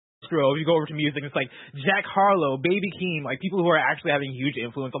If you go over to music, it's like Jack Harlow, Baby Keem, like people who are actually having huge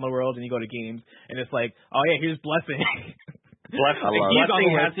influence on the world. And you go to games, and it's like, oh yeah, here's Blessing.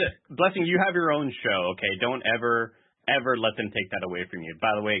 Blessing, you have your own show, okay? Don't ever let them take that away from you.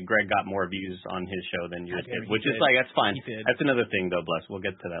 By the way, Greg got more views on his show than yours did, which is like, that's fine. That's another thing, though, Bless. We'll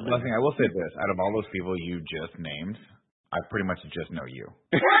get to that later. Blessing, I will say this. Out of all those people you just named, I pretty much just know you.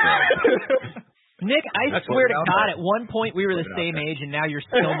 Nick, I swear to God, at one point we were the same age, and now you're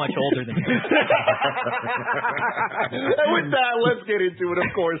so much older than me. And with that, let's get into it.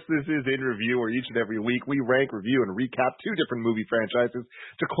 Of course, this is In Review, where each and every week we rank, review, and recap 2 different movie franchises.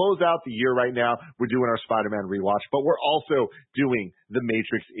 To close out the year right now, we're doing our Spider-Man rewatch, but we're also doing The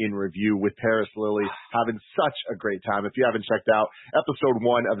Matrix In Review with Paris Lilly, having such a great time. If you haven't checked out, episode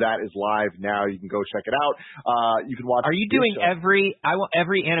 1 of that is live now. You can go check it out. You can watch. Are you doing every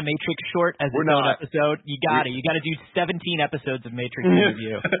Animatrix short as its own episode? You gotta do 17 episodes of Matrix In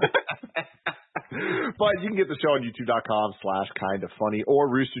Review. But you can get the show on youtube.com/kindafunny or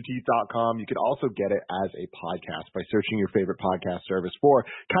roosterteeth.com. You can also get it as a podcast by searching your favorite podcast service for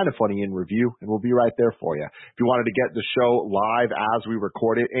Kinda Funny In Review, and we'll be right there for you. If you wanted to get the show live as we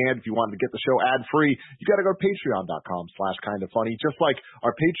record it, and if you wanted to get the show ad-free, you got to go to patreon.com/kindafunny. Just like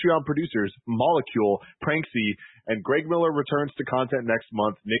our Patreon producers, Molecule, Pranksy, and Greg Miller returns to content next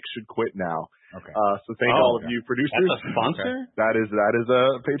month. Nick should quit now. Okay. So thank all of you producers. That's a sponsor? Okay. That is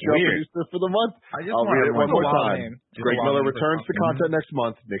a Patreon producer for the month. I'll read it one more time. Greg Miller returns to content next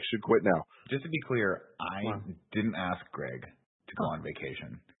month. Nick should quit now. Just to be clear, I didn't ask Greg to go on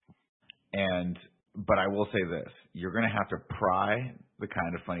vacation. But I will say this. You're going to have to pry the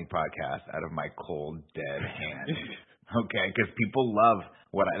Kinda Funny podcast out of my cold, dead hand. Okay? Because people love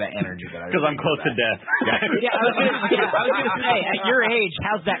that energy that I because I'm close to death. Yeah, I was gonna say, at your age,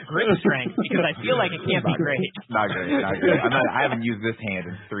 how's that grip strength? Because I feel like it can't be great. Not great. I haven't used this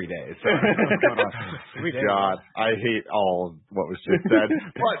hand in 3 days. So God, I hate all of what was just said.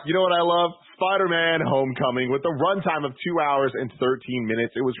 But you know what I love? Spider-Man Homecoming with a runtime of 2 hours and 13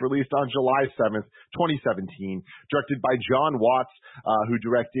 minutes. It was released on July 7th, 2017, directed by John Watts, who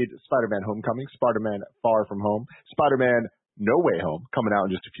directed Spider-Man Homecoming, Spider-Man Far From Home, Spider-Man No Way Home, coming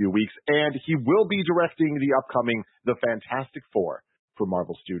out in just a few weeks, and he will be directing the upcoming The Fantastic Four for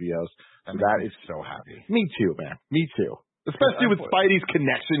Marvel Studios. So that is so happy. Me too, man. Me too. Especially with Spidey's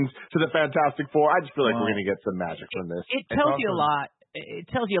connections to the Fantastic Four. I just feel like we're going to get some magic from this. It tells you a lot. It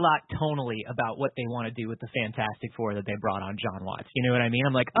tells you a lot tonally about what they want to do with the Fantastic Four that they brought on John Watts. You know what I mean?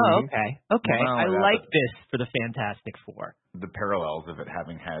 I'm like, okay. Well, I like this for the Fantastic Four. The parallels of it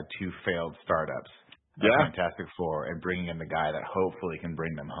having had 2 failed startups. Fantastic Four, and bringing in the guy that hopefully can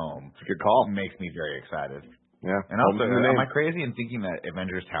bring them home. It's a good call. Makes me very excited. Yeah. And also, am I crazy in thinking that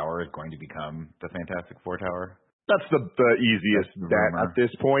Avengers Tower is going to become the Fantastic Four Tower? That's the easiest bet at this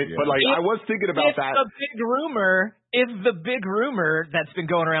point. Yeah. But I was thinking about that. If the big rumor that's been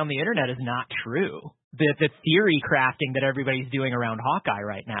going around the internet is not true, the theory crafting that everybody's doing around Hawkeye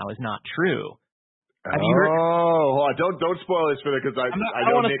right now is not true. Have you heard? Oh, don't spoil this for me because I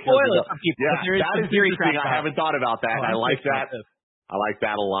know Nick has it. Yeah, that is interesting. I haven't thought about that. I like that. I like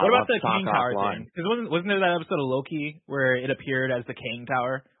that a lot. What about the King Tower thing? Because wasn't there that episode of Loki where it appeared as the King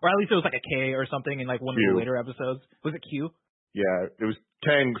Tower, or at least it was like a K or something in like one of the later episodes? Was it Q? Yeah, it was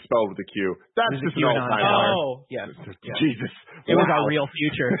Kang spelled with a Q. That's just an old time. Oh, yes. Jesus, it was our real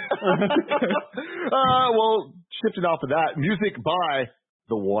future. Well, shifting off of that, music by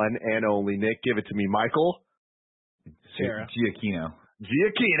the one and only Nick. Give it to me, Michael. Giacchino.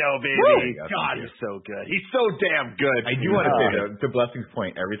 Giacchino, baby. Woo! God, he's so good. He's so damn good. I do want to say, to Blessing's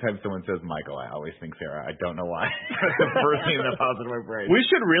point, every time someone says Michael, I always think Sarah. I don't know why. That's the first thing that pops into my brain. We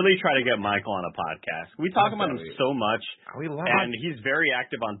should really try to get Michael on a podcast. We talk about him so much, and he's very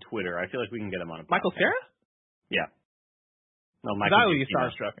active on Twitter. I feel like we can get him on a podcast. Michael Cera? Yeah. No, Michael. I would be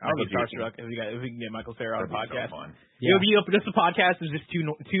starstruck. I would be starstruck if we can get Michael Cera on a podcast. So fun. Yeah. It would be just a podcast of just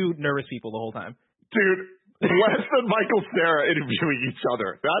two nervous people the whole time. Dude, less than Michael Cera interviewing each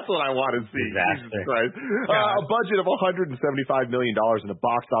other. That's what I want to see. Jesus Christ. A budget of $175 million and a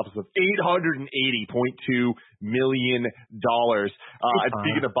box office of $880.2 million. And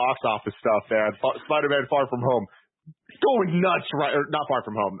speaking of box office stuff, man, Spider-Man Far From Home, going nuts, right? Or not Far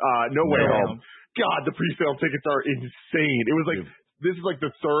From Home. No Way Home. God, the pre-sale tickets are insane. It was like, this is like the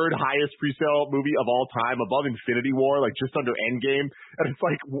 3rd highest pre-sale movie of all time, above Infinity War, like just under Endgame. And it's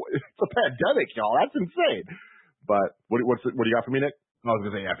like, it's a pandemic, y'all. That's insane. But what do you got for me, Nick? I was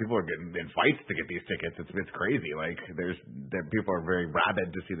gonna say, people are getting in fights to get these tickets. It's crazy. Like people are very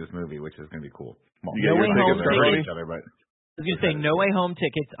rabid to see this movie, which is gonna be cool. No Way Home tickets. I was gonna say No Way Home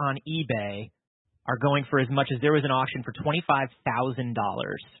tickets on eBay are going for as much as there was an auction for $25,000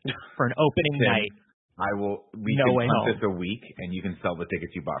 for an opening night. We can punt this a week, and you can sell the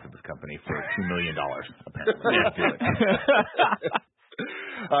tickets you bought for this company for $2 million. Apparently, do it.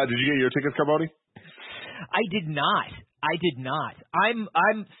 Did you get your tickets, Carboni? I did not.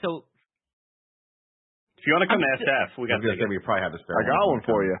 I'm so. If you want to come to SF, we got. We probably have the spare. I got one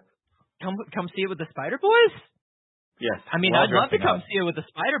for you. Come see it with the Spider Boys. Yes. I mean, I'd love to come see it with the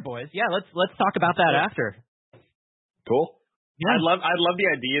Spider Boys. Yeah, let's talk about that after. Cool. Yeah. I'd love the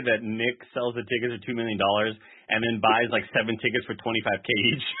idea that Nick sells the tickets for $2 million and then buys like 7 tickets for $25K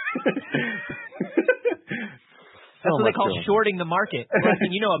each. That's what they call shorting the market.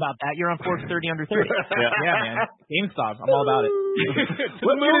 You know about that. You're on Forbes 30 under 30. Yeah, man. GameStop. I'm all about it.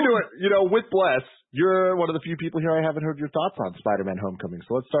 Let's get into it. With Bless, you're one of the few people here I haven't heard your thoughts on Spider-Man Homecoming.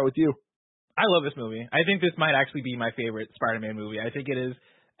 So let's start with you. I love this movie. I think this might actually be my favorite Spider-Man movie. I think it is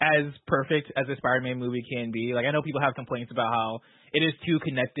as perfect as a Spider-Man movie can be. Like, I know people have complaints about how it is too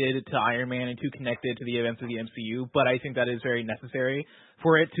connected to Iron Man and too connected to the events of the MCU, but I think that is very necessary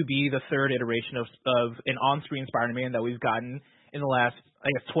for it to be the third iteration of an on-screen Spider-Man that we've gotten in the last,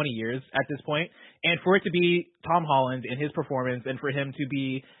 20 years at this point. And for it to be Tom Holland in his performance, and for him to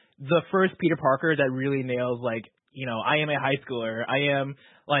be the first Peter Parker that really nails, I am a high schooler. I am,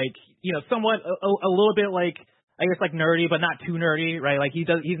 somewhat a little bit nerdy, but not too nerdy, right?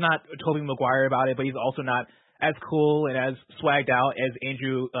 He's not Tobey Maguire about it, but he's also not as cool and as swagged out as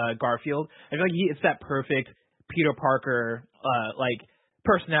Andrew Garfield. I feel like it's that perfect Peter Parker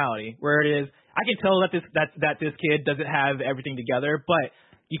personality where it is. I can tell that this kid doesn't have everything together, but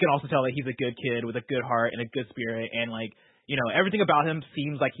you can also tell that he's a good kid with a good heart and a good spirit, and everything about him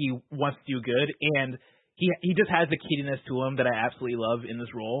seems like he wants to do good, and he just has the kiddiness to him that I absolutely love in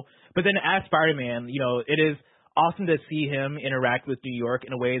this role. But then as Spider-Man, it is awesome to see him interact with New York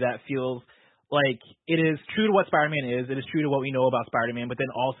in a way that feels like it is true to what Spider-Man is. It is true to what we know about Spider-Man, but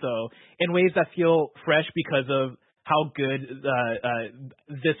then also in ways that feel fresh because of how good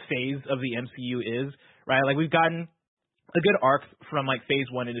this phase of the MCU is, right? We've gotten a good arc from phase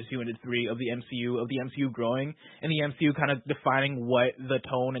 1 into 2 into 3 of the MCU growing, and the MCU kind of defining what the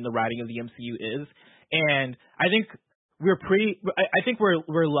tone and the writing of the MCU is. And I think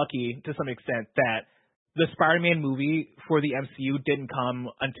we're lucky to some extent that the Spider-Man movie for the MCU didn't come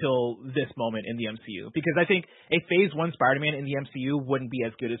until this moment in the MCU, because I think a Phase 1 Spider-Man in the MCU wouldn't be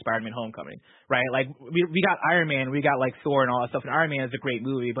as good as Spider-Man Homecoming, right? We got Iron Man, we got Thor and all that stuff, and Iron Man is a great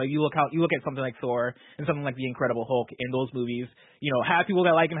movie, but you look at something like Thor and something like The Incredible Hulk in those movies, have people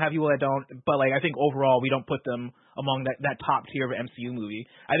that like them, have people that don't, but I think overall we don't put them among that top tier of MCU movie.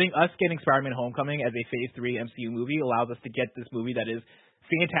 I think us getting Spider-Man Homecoming as a Phase 3 MCU movie allows us to get this movie that is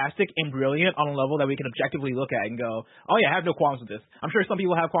fantastic and brilliant on a level that we can objectively look at and go, oh yeah, I have no qualms with this. I'm sure some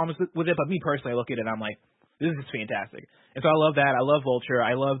people have qualms with it, but me personally, I look at it and I'm like, this is fantastic. And so I love that. I love Vulture.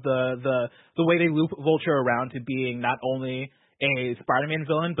 I love the way they loop Vulture around to being not only a Spider-Man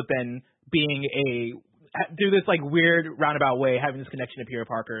villain, but then being through this weird roundabout way, having this connection to Peter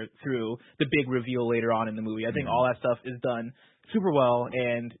Parker through the big reveal later on in the movie. I think all that stuff is done super well,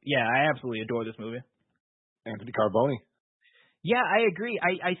 and yeah, I absolutely adore this movie. Anthony Carboni. Yeah, I agree.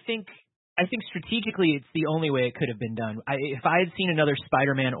 I think strategically it's the only way it could have been done. If I had seen another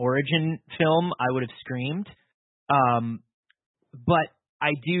Spider-Man origin film, I would have screamed. But I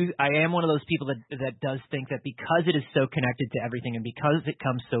am one of those people that does think that because it is so connected to everything and because it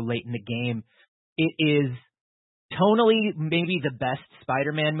comes so late in the game, it is tonally maybe the best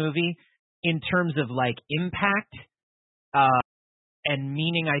Spider-Man movie in terms of impact and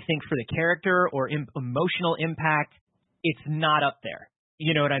meaning, I think, for the character or emotional impact. It's not up there.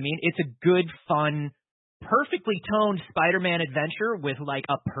 You know what I mean? It's a good, fun, perfectly toned Spider-Man adventure with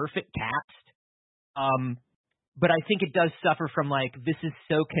a perfect cast. But I think it does suffer from this is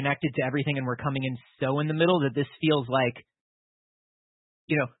so connected to everything and we're coming in so in the middle that this feels like,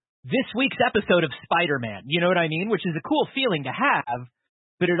 this week's episode of Spider-Man. You know what I mean? Which is a cool feeling to have,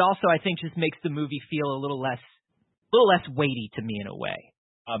 but it also, I think, just makes the movie feel a little less weighty to me in a way,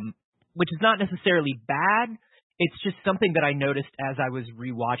 which is not necessarily bad. It's just something that I noticed as I was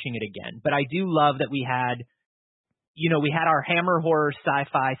rewatching it again. But I do love that we had our Hammer horror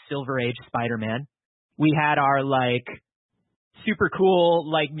sci-fi Silver Age Spider-Man. We had our super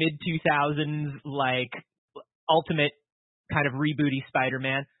cool mid 2000s ultimate kind of rebooty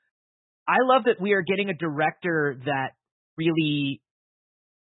Spider-Man. I love that we are getting a director that really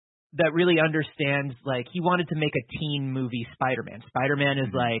understands he wanted to make a teen movie Spider-Man. Spider-Man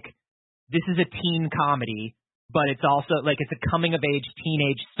is this is a teen comedy, but it's also it's a coming of age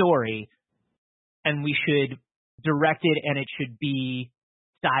teenage story, and we should direct it and it should be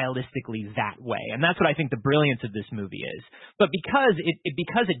stylistically that way. And that's what I think the brilliance of this movie is. But because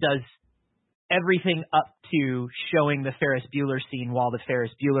it does everything up to showing the Ferris Bueller scene while the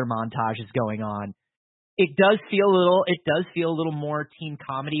Ferris Bueller montage is going on, it does feel a little more teen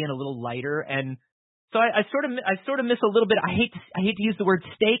comedy and a little lighter. And so I sort of miss a little bit. I hate to use the word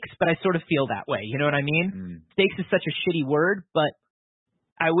stakes, but I sort of feel that way. You know what I mean? Stakes is such a shitty word, but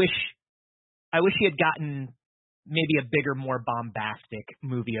I wish he had gotten maybe a bigger, more bombastic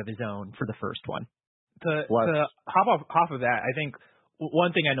movie of his own for the first one. To hop off of that, I think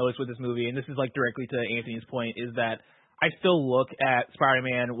one thing I noticed with this movie, and this is like directly to Anthony's point, is that I still look at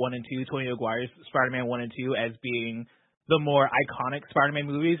Spider-Man 1 and 2, Tobey Maguire's Spider-Man 1 and 2, as being the more iconic Spider-Man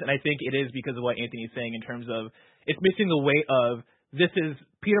movies, and I think it is because of what Anthony's saying in terms of it's missing the weight of this is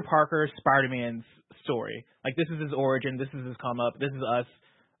Peter Parker, Spider-Man's story. Like, this is his origin, this is his come up, this is us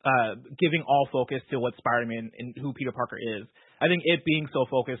giving all focus to what Spider-Man and who Peter Parker is. I think it being so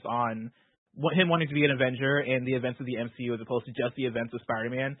focused on him wanting to be an Avenger and the events of the MCU as opposed to just the events of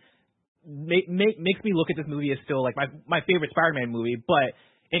Spider-Man makes me look at this movie as still like my favorite Spider-Man movie, but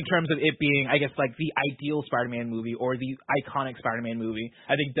in terms of it being, I guess, like the ideal Spider-Man movie or the iconic Spider-Man movie,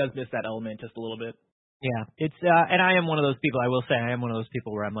 I think does miss that element just a little bit. Yeah, it's and I am one of those people. I will say I am one of those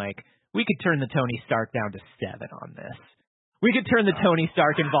people where I'm like, we could turn the Tony Stark down to 7 on this. We could turn the Tony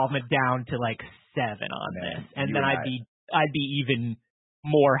Stark involvement down to like 7 on this, and then I'd be even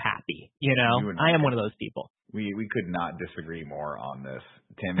more happy. You know, I am one of those people. We could not disagree more on this,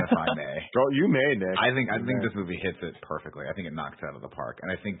 Tim, if I may. You may, Nick. I think this movie hits it perfectly. I think it knocks it out of the park, and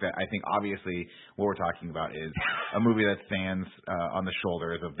I think obviously what we're talking about is a movie that stands on the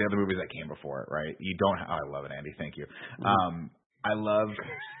shoulders of the other movies that came before it. Right? You don't. I love it, Andy. Thank you. I love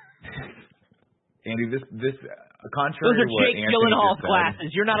Andy. This contrary those are to what Jake Anthony Gyllenhaal's just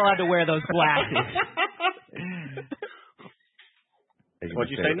glasses. You're not allowed to wear those glasses.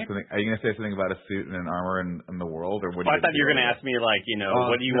 What'd you say, Nick? Are you going to say something about a suit and an armor in the world, or what? I thought you were going to ask me, like,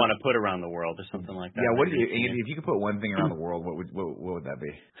 what do you want to put around the world or something like that. Yeah, what do you, Andy? If you could put one thing around the world, what would that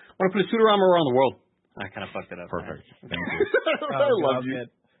be? I want to put a suit of armor around the world. I kind of fucked it up. Perfect. Thank you. I love you.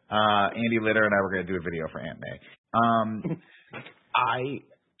 Andy Litter and I were going to do a video for Aunt May.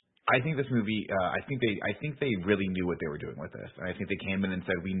 I think this movie. I think they really knew what they were doing with this, and I think they came in and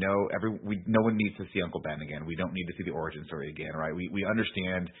said, no one needs to see Uncle Ben again. We don't need to see the origin story again, right? We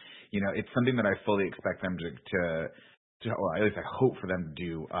understand. It's something that I fully expect them to or at least I hope for them to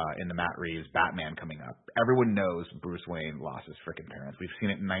do in the Matt Reeves Batman coming up. Everyone knows Bruce Wayne lost his freaking parents. We've seen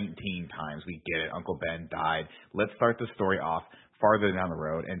it 19 times. We get it. Uncle Ben died. Let's start the story off farther down the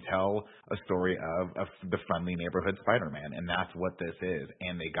road and tell a story of the friendly neighborhood Spider-Man, and that's what this is.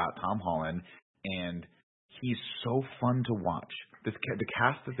 And they got Tom Holland, and he's so fun to watch. The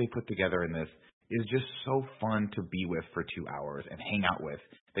cast that they put together in this is just so fun to be with for 2 hours and hang out with,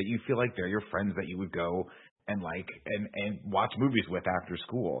 that you feel like they're your friends that you would go and watch movies with after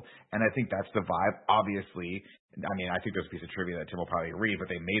school. And I think that's the vibe. Obviously, I mean, I think there's a piece of trivia that Tim will probably read, but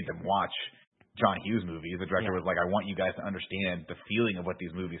they made them watch John Hughes movies. The director was like, I want you guys to understand the feeling of what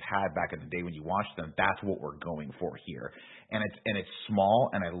these movies had back in the day when you watched them. That's what we're going for here. And it's small,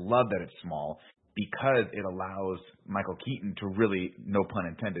 and I love that it's small because it allows Michael Keaton to really, no pun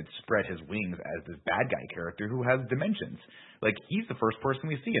intended, spread his wings as this bad guy character who has dimensions. Like, he's the first person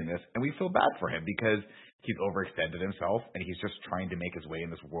we see in this, and we feel bad for him because he's overextended himself, and he's just trying to make his way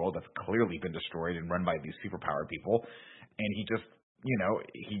in this world that's clearly been destroyed and run by these superpowered people. And he just,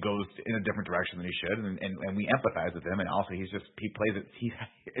 he goes in a different direction than he should, and we empathize with him. And also, he plays it.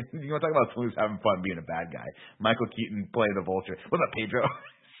 You want to talk about someone who's having fun being a bad guy? Michael Keaton playing the Vulture. What's up, Pedro?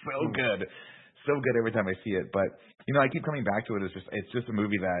 So good every time I see it. But I keep coming back to it. It's just a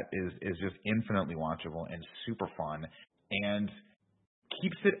movie that is just infinitely watchable and super fun, and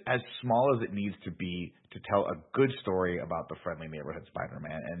keeps it as small as it needs to be to tell a good story about the friendly neighborhood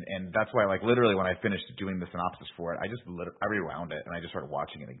Spider-Man. And that's why, like, literally when I finished doing the synopsis for it, I rewound it and I just started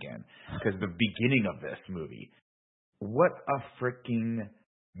watching it again. Because the beginning of this movie, what a freaking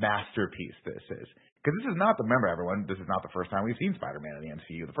masterpiece this is. Because this is not, remember everyone, this is not the first time we've seen Spider-Man in the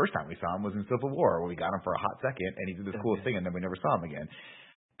MCU. The first time we saw him was in Civil War, where we got him for a hot second and he did this coolest thing and then we never saw him again.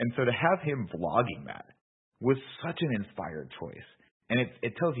 And so to have him vlogging that was such an inspired choice. And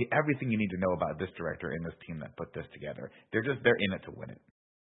it tells you everything you need to know about this director and this team that put this together. They're in it to win it.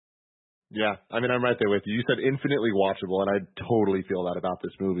 Yeah, I mean, I'm right there with you. You said infinitely watchable, and I totally feel that about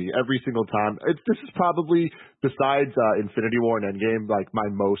this movie. Every single time. This is probably, besides Infinity War and Endgame, like my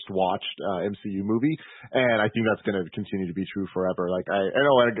most watched MCU movie, and I think that's going to continue to be true forever. Like, I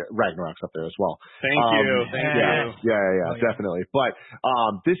know Ragnarok's up there as well. Thank you. Yeah, definitely. But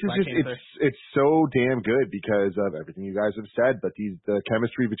this is it's so damn good because of everything you guys have said, but the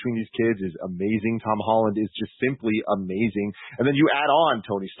chemistry between these kids is amazing. Tom Holland is just simply amazing. And then you add on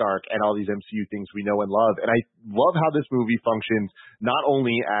Tony Stark and all these MCU things we know and love. And I love how this movie functions not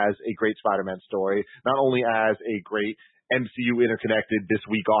only as a great Spider-Man story, not only as a great MCU interconnected this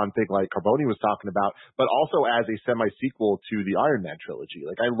week on thing like Carboni was talking about, but also as a semi-sequel to the Iron Man trilogy.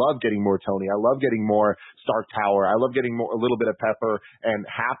 Like, I love getting more Tony. I love getting more Stark Tower. I love getting a little bit of Pepper and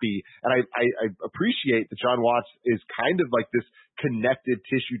Happy. And I appreciate that John Watts is kind of like this connective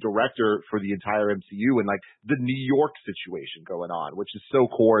tissue director for the entire MCU and like the New York situation going on, which is so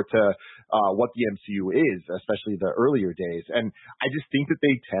core to what the MCU is, especially the earlier days. And I just think that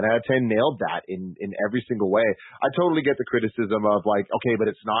they 10 out of 10 nailed that in every single way. I totally get the criticism of like, okay, but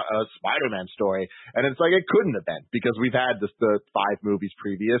it's not a Spider-Man story. And it's like, it couldn't have been because we've had the 5 movies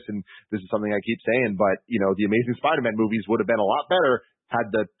previous, and this is something I keep saying, but you know, the Amazing Spider-Man movies would have been a lot better had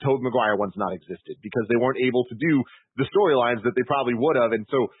the Tobey Maguire ones not existed because they weren't able to do the storylines that they probably would have. And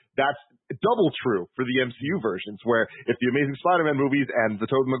so that's double true for the MCU versions, where if the Amazing Spider-Man movies and the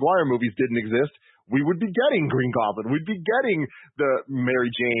Tobey Maguire movies didn't exist, we would be getting Green Goblin. We'd be getting the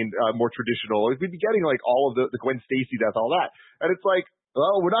Mary Jane, more traditional. We'd be getting like all of the Gwen Stacy death, all that. And it's like,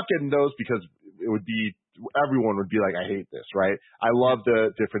 well, we're not getting those because it would be, everyone would be like, I hate this, right? I love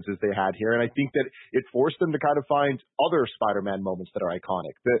the differences they had here. And I think that it forced them to kind of find other Spider-Man moments that are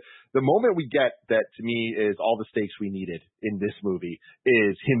iconic. The moment we get that to me is all the stakes we needed in this movie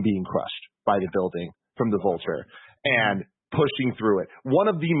is him being crushed by the building from the Vulture and pushing through it. One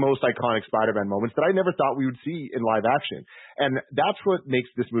of the most iconic Spider-Man moments that I never thought we would see in live action. And that's what makes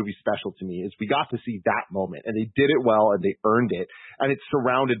this movie special to me is we got to see that moment and they did it well and they earned it. And it's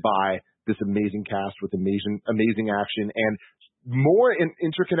surrounded by this amazing cast with amazing action and more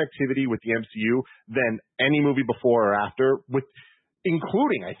interconnectivity with the MCU than any movie before or after, with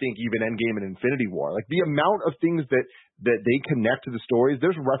including, I think, even Endgame and Infinity War. Like, the amount of things that they connect to the stories,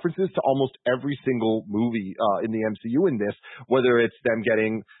 there's references to almost every single movie in the MCU in this, whether it's them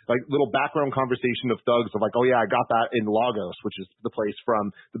getting, like, little background conversation of thugs of, like, oh, yeah, I got that in Lagos, which is the place from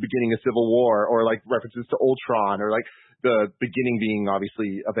the beginning of Civil War, or, like, references to Ultron, or, like, the beginning being,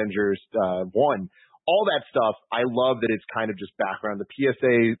 obviously, Avengers 1. All that stuff, I love that it's kind of just background. The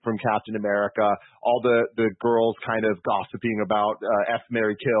PSA from Captain America, all the girls kind of gossiping about F,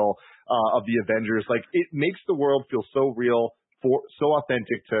 Marry, Kill of the Avengers. Like, it makes the world feel so real, so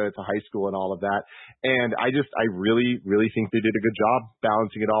authentic to high school and all of that. And I really, really think they did a good job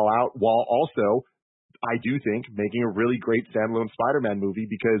balancing it all out, while also, I do think, making a really great standalone Spider-Man movie,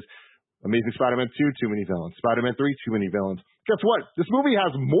 because Amazing Spider-Man 2, too many villains. Spider-Man 3, too many villains. Guess what? This movie has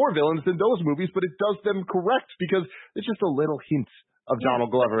more villains than those movies, but it does them correct because it's just a little hint of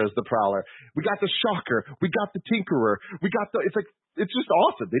Donald Glover as the Prowler. We got the Shocker. We got the Tinkerer. It's just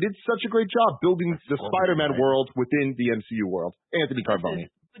awesome. They did such a great job building the Spider-Man world within the MCU world. Anthony Carboni.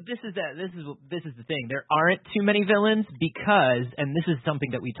 This is the thing. There aren't too many villains because, and this is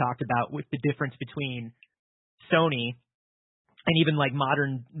something that we talked about with the difference between Sony and even like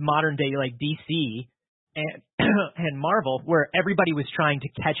modern day like DC and and Marvel, where everybody was trying to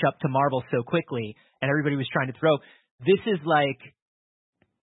catch up to Marvel so quickly and everybody was trying to throw. This is like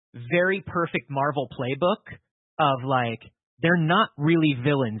very perfect Marvel playbook of like, they're not really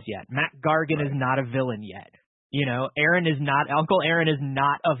villains yet. Matt Gargan is not a villain yet. You know, Uncle Aaron is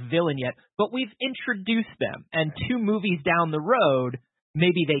not a villain yet, but we've introduced them, and 2 movies down the road,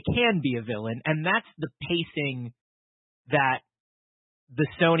 maybe they can be a villain. And that's the pacing that the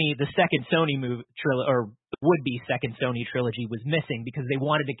second Sony movie or would-be second Sony trilogy was missing, because they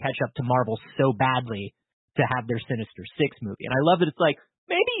wanted to catch up to Marvel so badly to have their Sinister Six movie. And I love that it's like,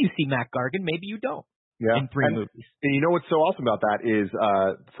 maybe you see Matt Gargan, maybe you don't. Yeah. In 3 movies. And you know what's so awesome about that is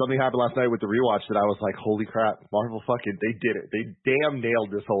something happened last night with the rewatch that I was like, holy crap, Marvel they did it. They damn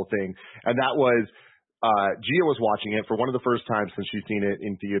nailed this whole thing. And that was Gia was watching it for one of the first times since she's seen it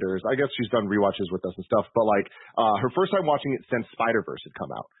in theaters. I guess she's done rewatches with us and stuff, but like her first time watching it since Spider-Verse had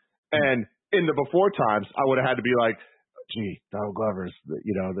come out. And in the before times, I would have had to be like, gee, Donald Glover's,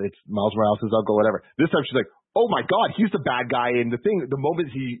 it's Miles Morales' uncle, whatever. This time she's like, oh my God, he's the bad guy in the thing. The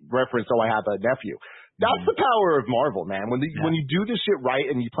moment he referenced, oh, I have a nephew. That's the power of Marvel, man. When you do this shit right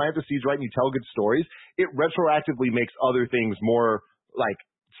and you plant the seeds right and you tell good stories, it retroactively makes other things more like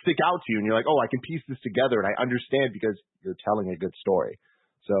stick out to you, and you're like, oh, I can piece this together and I understand because you're telling a good story.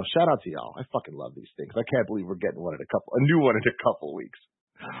 So So shout out to y'all. I fucking love these things. I can't believe we're getting a new one in a couple weeks.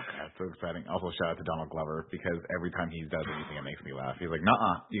 Oh, God, so exciting. Also, shout out to Donald Glover, because every time he does anything, it makes me laugh. He's like,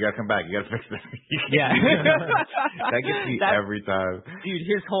 nuh-uh, you gotta come back. You gotta fix this. Yeah. That gets me every time. Dude,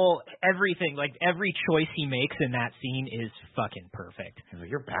 his whole everything, like every choice he makes in that scene is fucking perfect. He's like,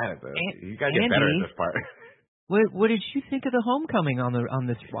 you're bad at this. You gotta get better at this part. What did you think of the homecoming on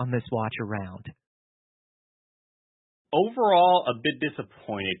this watch around? Overall, a bit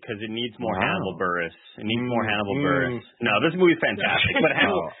disappointed because it needs more Hannibal Buress. It needs more Hannibal Buress. No, this movie's fantastic, but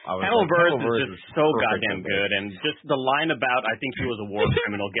Hannibal Buress is just so goddamn good, and just the line about I think he was a war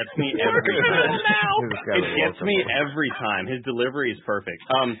criminal gets me every time. It gets me every time. His delivery is perfect.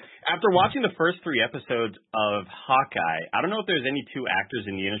 After watching the first 3 episodes of Hawkeye, I don't know if there's any 2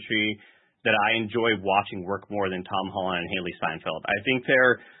 actors in the industry that I enjoy watching work more than Tom Holland and Haley Steinfeld. I think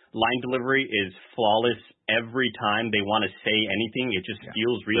their line delivery is flawless every time they want to say anything. It just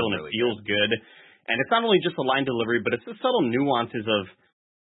feels real and it feels good. And it's not only just the line delivery, but it's the subtle nuances of,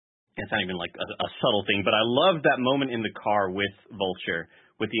 it's not even like a subtle thing, but I love that moment in the car with Vulture,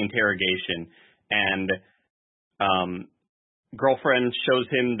 with the interrogation. And girlfriend shows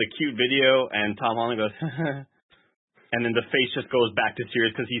him the cute video and Tom Holland goes, and then the face just goes back to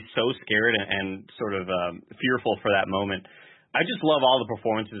serious because he's so scared and sort of fearful for that moment. I just love all the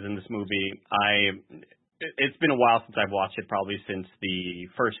performances in this movie. It's been a while since I've watched it, probably since the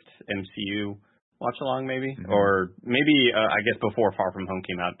first MCU watch-along maybe, or maybe, I guess, before Far From Home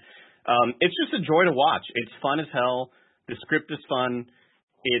came out. It's just a joy to watch. It's fun as hell. The script is fun.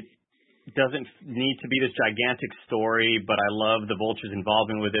 It doesn't need to be this gigantic story, but I love the Vulture's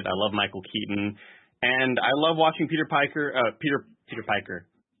involvement with it. I love Michael Keaton. And I love watching Peter Piper, God damn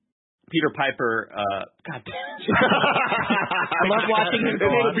it. I love watching him pick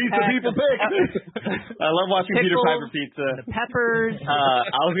a piece of people pick. I love watching Pickles, Peter Piper pizza. The peppers.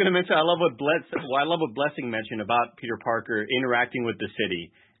 I was going to mention, I love what Blessing mentioned about Peter Parker interacting with the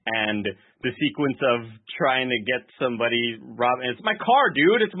city and the sequence of trying to get somebody robbed. It's my car,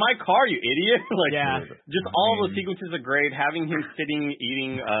 dude. It's my car, you idiot. Just all those sequences are great. Having him sitting,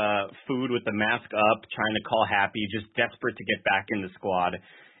 eating food with the mask up, trying to call Happy, just desperate to get back in the squad.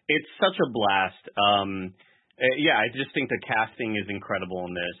 It's such a blast. I just think the casting is incredible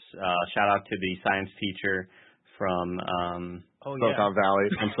in this. Shout out to the science teacher from Silicon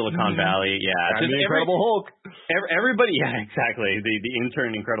Valley. From Silicon Valley, yeah. And the Incredible Hulk. Everybody, yeah, exactly. The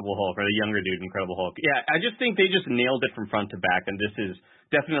intern Incredible Hulk, or the younger dude Incredible Hulk. Yeah, I just think they just nailed it from front to back, and this is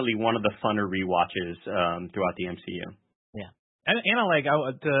definitely one of the funner rewatches throughout the MCU. Yeah. And I like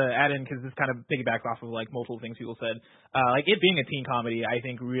to add in, because this kind of piggybacks off of like multiple things people said. Like it being a teen comedy, I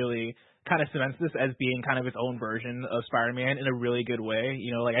think really kind of cements this as being kind of its own version of Spider-Man in a really good way.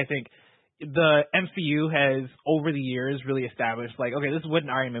 You know, like I think the MCU has over the years really established like, okay, this is what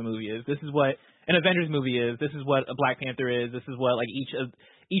an Iron Man movie is. This is what an Avengers movie is. This is what a Black Panther is. This is what like each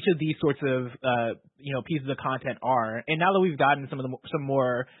of these sorts of pieces of content are. And now that we've gotten some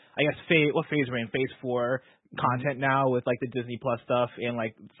more, I guess, what phase we're in, phase 4 content now with like the Disney Plus stuff and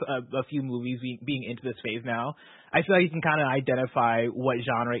like a few movies being into this phase now, I feel like you can kind of identify what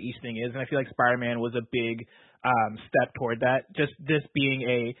genre each thing is, and I feel like Spider-Man was a big step toward that. Just this being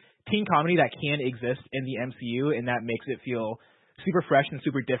a teen comedy that can exist in the MCU, and that makes it feel super fresh and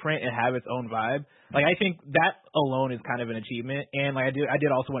super different and have its own vibe. Like I think that alone is kind of an achievement. And like I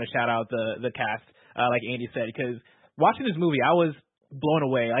did also want to shout out the cast, like Andy said, because watching this movie, I was blown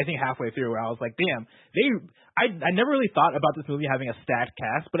away. I think halfway through, where I was like, damn, I never really thought about this movie having a stacked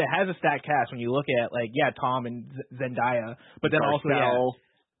cast, but it has a stacked cast when you look at like Tom and Zendaya, but then also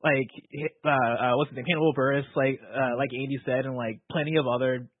what's his name, Hannibal Buress, like Andy said, and like plenty of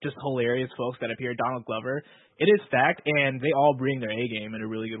other just hilarious folks that appear. Donald Glover. It is stacked, and they all bring their A game in a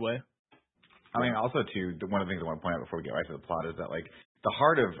really good way. I mean, also too, one of the things I want to point out before we get right to the plot is that like the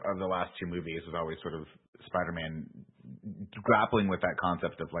heart of the last 2 movies was always sort of Spider-Man grappling with that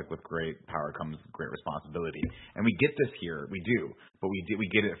concept of like with great power comes great responsibility, and we get this here, we do, but we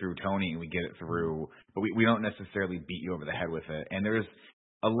get it through Tony, and we get it through, but we don't necessarily beat you over the head with it, and there's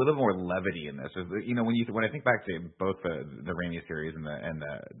a little more levity in this. You know, when I think back to both the Raimi series and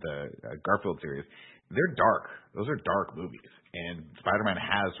the Garfield series, they're dark. Those are dark movies. And Spider-Man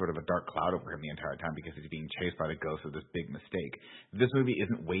has sort of a dark cloud over him the entire time because he's being chased by the ghost of this big mistake. This movie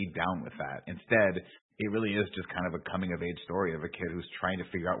isn't weighed down with that. Instead, it really is just kind of a coming-of-age story of a kid who's trying to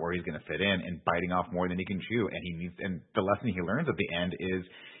figure out where he's going to fit in and biting off more than he can chew. And the lesson he learns at the end is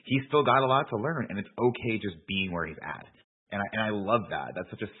he's still got a lot to learn, and it's okay just being where he's at. And I love that.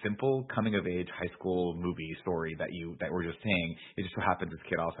 That's such a simple coming-of-age high school movie story that we're just saying. It just so happens this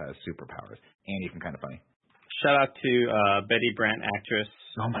kid also has superpowers, and he's kind of funny. shout out to Betty Brant, actress.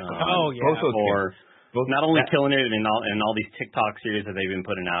 Oh my God! For not only killing it in all these TikTok series that they've been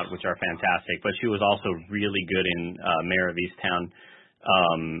putting out, which are fantastic, but she was also really good in Mayor of Easttown.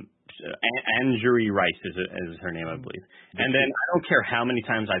 Anjuri Rice is her name, I believe. And then I don't care how many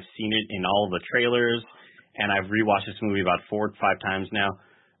times I've seen it in all the trailers, and I've rewatched this movie about 4 or 5 times now.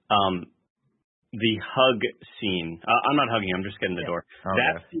 The hug scene. I'm not hugging. I'm just getting the door. Okay.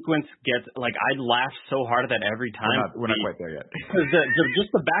 That sequence gets I laugh so hard at that every time. We're not quite there yet. Because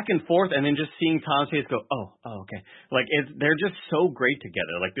just the back and forth, and then just seeing Tom's face go, oh, okay. They're just so great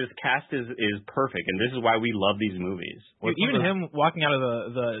together. This cast is perfect, and this is why we love these movies. Even him walking out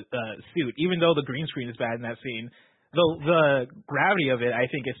of the suit, even though the green screen is bad in that scene. The gravity of it, I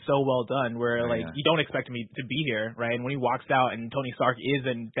think, is so well done. Where you don't expect me to be here, right? And when he walks out and Tony Stark is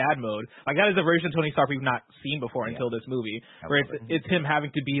in bad mode, that is a version of Tony Stark we've not seen before until this movie. Where it's him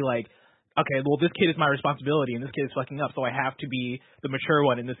having to be okay, well, this kid is my responsibility, and this kid is fucking up, so I have to be the mature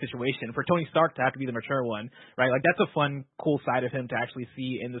one in this situation. For Tony Stark to have to be the mature one, right? That's a fun, cool side of him to actually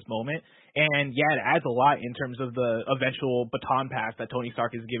see in this moment. And, yeah, it adds a lot in terms of the eventual baton pass that Tony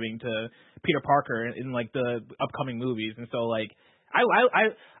Stark is giving to Peter Parker in the upcoming movies. And so, I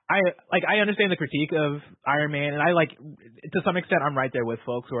understand the critique of Iron Man, and to some extent, I'm right there with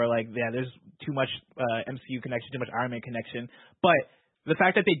folks who are there's too much MCU connection, too much Iron Man connection. But the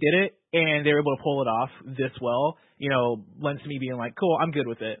fact that they did it and they were able to pull it off this well, lends to me being cool, I'm good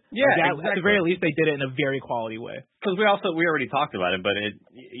with it. Yeah, exactly. At the very least, they did it in a very quality way. Because we already talked about it, but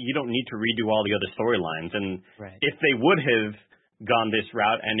you don't need to redo all the other storylines. And if they would have gone this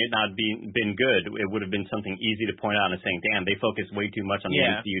route and it not been good, it would have been something easy to point out and saying, damn, they focused way too much on the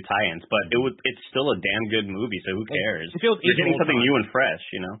MCU tie-ins. But it's still a damn good movie, so who cares? You're getting something new and fresh,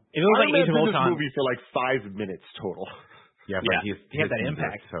 It feels like Age of Ultron. This movie for 5 minutes total. Yeah, but he had that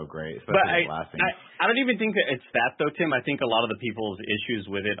impact. So great. But I don't even think that it's that, though, Tim. I think a lot of the people's issues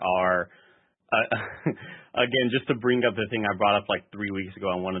with it are, again, just to bring up the thing I brought up 3 weeks ago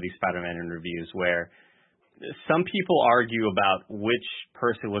on one of these Spider-Man reviews, where some people argue about which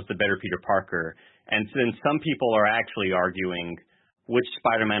person was the better Peter Parker, and then some people are actually arguing which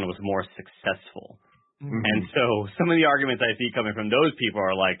Spider-Man was more successful. Mm-hmm. And so some of the arguments I see coming from those people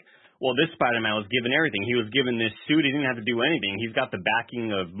are well, this Spider-Man was given everything. He was given this suit. He didn't have to do anything. He's got the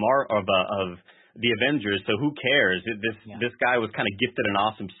backing of the Avengers, so who cares? This guy was kind of gifted an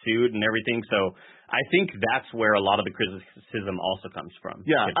awesome suit and everything. So I think that's where a lot of the criticism also comes from.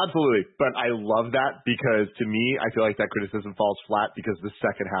 Yeah, absolutely. But I love that because to me, I feel like that criticism falls flat because the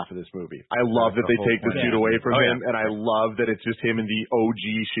second half of this movie. I love that they take the suit away from him, and I love that it's just him in the OG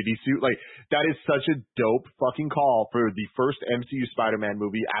shitty suit. That is such a dope fucking call for the first MCU Spider-Man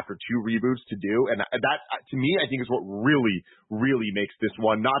movie after 2 reboots to do. And that, to me, I think is what really, really makes this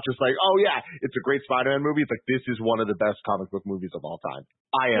one not just oh yeah, it's a great Spider-Man movie. It's this is one of the best comic book movies of all time.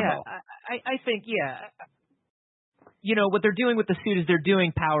 IMO. I think, what they're doing with the suit is they're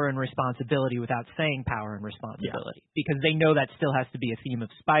doing power and responsibility without saying power and responsibility because they know that still has to be a theme of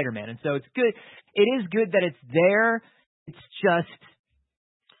Spider-Man. And so it's good. It is good that it's there. It's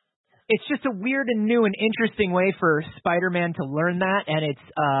just a weird and new and interesting way for Spider-Man to learn that. And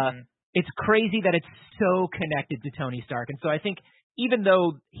it's crazy that it's so connected to Tony Stark. And so I think even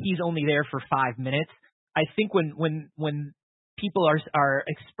though he's only there for 5 minutes, I think when people are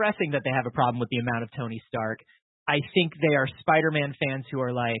expressing that they have a problem with the amount of Tony Stark, I think they are Spider-Man fans who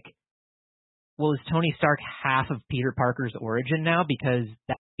are well, is Tony Stark half of Peter Parker's origin now? Because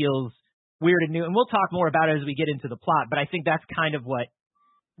that feels weird and new. And we'll talk more about it as we get into the plot, but I think that's kind of what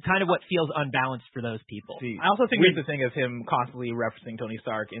feels unbalanced for those people. I also think there's the thing of him constantly referencing Tony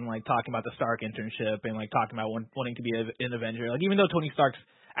Stark and talking about the Stark internship and talking about wanting to be an Avenger. Even though Tony Stark's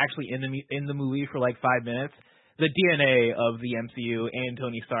actually in the movie for 5 minutes, the DNA of the MCU and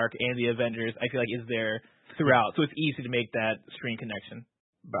Tony Stark and the Avengers, I feel is there throughout. So it's easy to make that screen connection.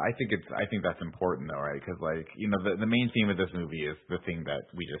 But I think that's important though, right? Because the main theme of this movie is the thing that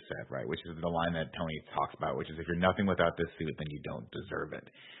we just said, right? Which is the line that Tony talks about, which is if you're nothing without this suit, then you don't deserve it.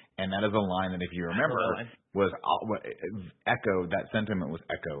 And that is a line that, if you remember, was echoed. That sentiment was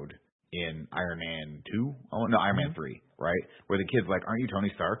echoed in Iron Man 2. Oh no, Iron Man 3, right? Where the kid's aren't you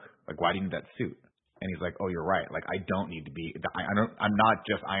Tony Stark? Why do you need that suit? And he's oh, you're right. I don't need to be. I'm not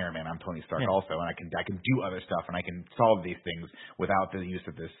just Iron Man. I'm Tony Stark also, and I can do other stuff, and I can solve these things without the use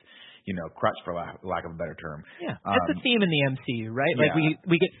of this, crutch, for lack of a better term. Yeah, that's a theme in the MCU, right?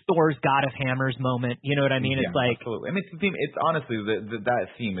 We get Thor's God of Hammers moment. You know what I mean? It's absolutely. I mean, it's the theme. It's honestly that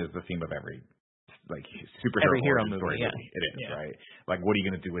theme is the theme of every superhero every hero movie. Yeah. It is right. What are you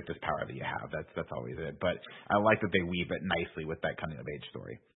going to do with this power that you have? That's always it. But I like that they weave it nicely with that coming of age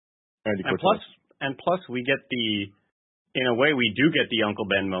story. And plus, And plus, we get in a way, we do get the Uncle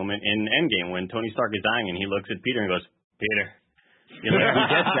Ben moment in Endgame when Tony Stark is dying and he looks at Peter and goes, Peter. We get that.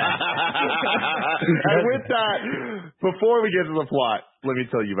 And with that, before we get to the plot, let me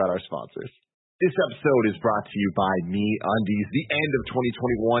tell you about our sponsors. This episode is brought to you by MeUndies. The end of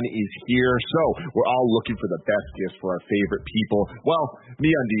 2021 is here, so we're all looking for the best gifts for our favorite people. Well,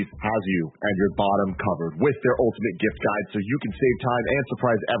 MeUndies has you and your bottom covered with their ultimate gift guide, so you can save time and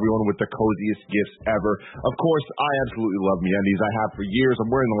surprise everyone with the coziest gifts ever. Of course, I absolutely love MeUndies. I have for years. I'm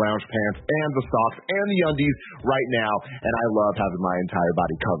wearing the lounge pants and the socks and the undies right now, and I love having my entire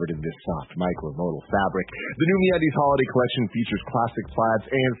body covered in this soft micromodal fabric. The new MeUndies holiday collection features classic plaids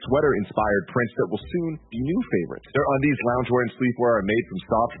and sweater-inspired prints that will soon be new favorites. Their undies, loungewear, and sleepwear are made from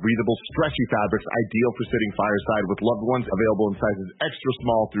soft, breathable, stretchy fabrics, ideal for sitting fireside with loved ones, available in sizes extra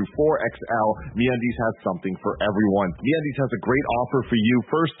small through 4XL. MeUndies has something for everyone. MeUndies has a great offer for you.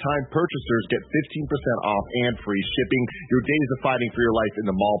 First-time purchasers get 15% off and free shipping. Your days of fighting for your life in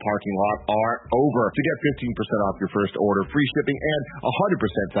the mall parking lot are over. To get 15% off your first order, free shipping, and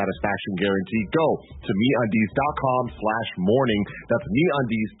 100% satisfaction guarantee, go to MeUndies.com/morning. That's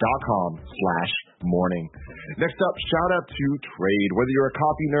MeUndies.com/morning. Next up, shout out to Trade. Whether you're a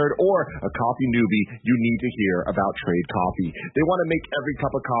coffee nerd or a coffee newbie, you need to hear about Trade Coffee. They want to make every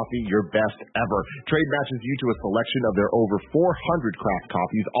cup of coffee your best ever. Trade matches you to a selection of their over 400 craft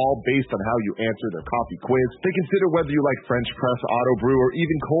coffees, all based on how you answer their coffee quiz. They consider whether you like French press, auto brew, or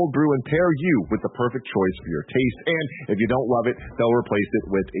even cold brew and pair you with the perfect choice for your taste. And if you don't love it, they'll replace it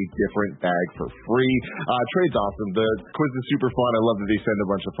with a different bag for free. Trade's awesome. The quiz is super fun. I love that they send a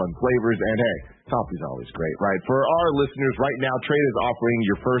bunch of fun flavors. And hey, coffee's always great, right? For our listeners right now, Trade is offering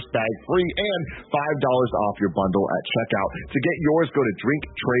your first bag free and $5 off your bundle at checkout. To get yours, go to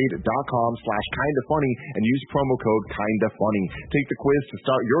drinktrade.com/kindafunny and use promo code kindafunny. Take the quiz to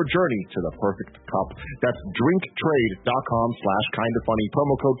start your journey to the perfect cup. That's drinktrade.com/kindafunny,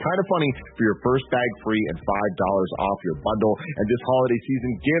 promo code kindafunny for your first bag free and $5 off your bundle. And this holiday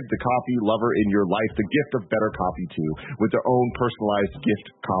season, give the coffee lover in your life the gift of better coffee too, with their own personalized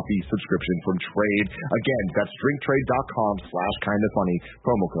gift coffee subscription from Trade. Again, that's drinktrade.com/kindafunny,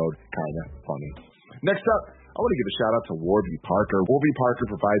 promo code kindafunny. Next up, I want to give a shout out to Warby Parker. Warby Parker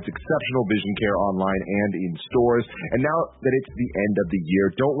provides exceptional vision care online and in stores. And now that it's the end of the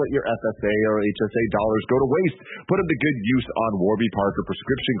year, don't let your FSA or HSA dollars go to waste. Put them to good use on Warby Parker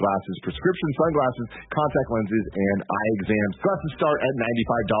prescription glasses, prescription sunglasses, contact lenses, and eye exams. Glasses start at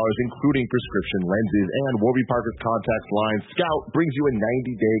 $95, including prescription lenses. And Warby Parker's contacts line Scout brings you a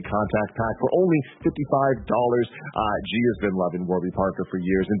 90-day contact pack for only $55. G has been loving Warby Parker for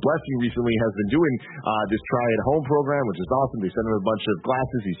years, and Blessing recently has been doing this try-at-home program, which is awesome. They sent him a bunch of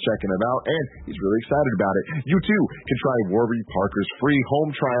glasses. He's checking them out, and he's really excited about it. You, too, can try Warby Parker's free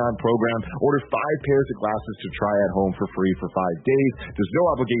home try-on program. Order 5 pairs of glasses to try at home for free for 5 days. There's no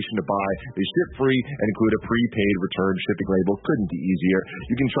obligation to buy. They ship free and include a prepaid return shipping label. Couldn't be easier.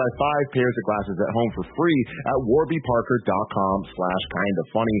 You can try 5 pairs of glasses at home for free at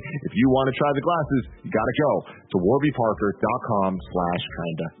warbyparker.com/kindafunny. If you want to try the glasses, you got to go to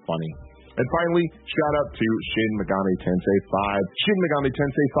warbyparker.com/kindafunny. And finally, shout out to Shin Megami Tensei 5. Shin Megami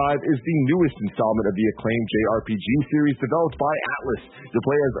Tensei 5 is the newest installment of the acclaimed JRPG series developed by Atlus. You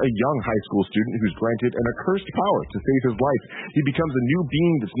play as a young high school student who's granted an accursed power to save his life. He becomes a new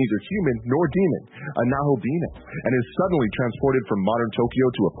being that's neither human nor demon, a Nahobina, and is suddenly transported from modern Tokyo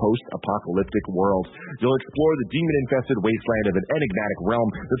to a post-apocalyptic world. You'll explore the demon-infested wasteland of an enigmatic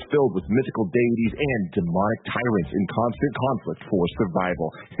realm that's filled with mythical deities and demonic tyrants in constant conflict for survival.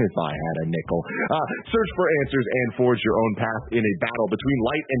 If I had a nickel. Search for answers and forge your own path in a battle between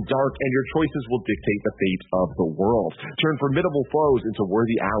light and dark, and your choices will dictate the fate of the world. Turn formidable foes into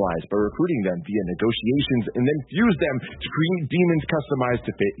worthy allies by recruiting them via negotiations, and then fuse them to create demons customized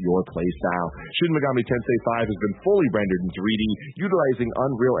to fit your playstyle. Shin Megami Tensei 5 has been fully rendered in 3D, utilizing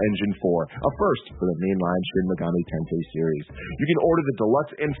Unreal Engine 4, a first for the mainline Shin Megami Tensei series. You can order the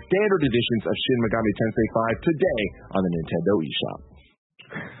deluxe and standard editions of Shin Megami Tensei 5 today on the Nintendo eShop.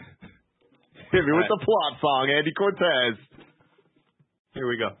 Hit me with the plot song, Andy Cortez. Here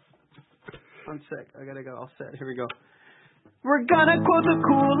we go. I'm sick. I gotta go. All set. Here we go. We're gonna quote a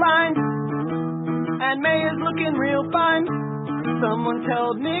cool line, and May is looking real fine. Someone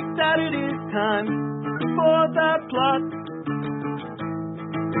tell Nick that it is time for the plot.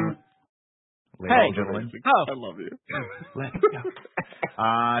 Ladies and gentlemen. Oh. I love you. Let's go.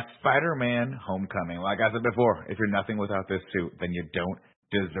 Spider-Man Homecoming. Like I said before, if you're nothing without this suit, then you don't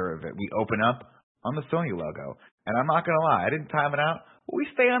deserve it. We open up on the Sony logo. And I'm not going to lie, I didn't time it out. we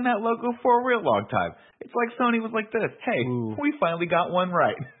stay on that logo for a real long time. It's like Sony was like this. Hey, we finally got one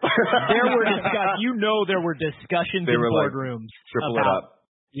right. There were there were discussions in boardrooms. Triple it up.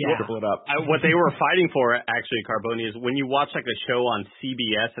 Yeah. Triple it up. What they were fighting for, actually, Carboni, is when you watch like a show on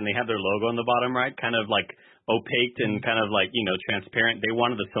CBS and they have their logo on the bottom right, kind of like opaque and kind of like, transparent. They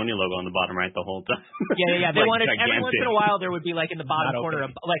wanted the Sony logo on the bottom right the whole time. Yeah. They wanted, gigantic. Every once in a while there would be like in the bottom corner,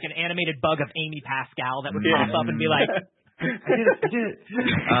 like an animated bug of Amy Pascal that would pop up and be like, I did it.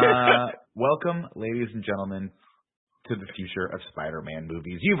 Welcome, ladies and gentlemen, to the future of Spider-Man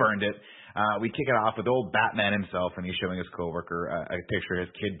movies. You've earned it. We kick it off with old Batman himself, and he's showing his coworker a picture his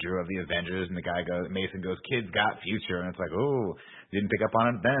kid drew of the Avengers, and the guy Mason goes, "Kid's got future," and it's like, oh, didn't pick up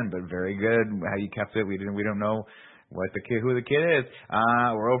on it then, but very good how you kept it. We don't know who the kid is.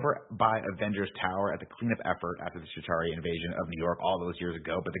 We're over by Avengers Tower at the cleanup effort after the Chitauri invasion of New York all those years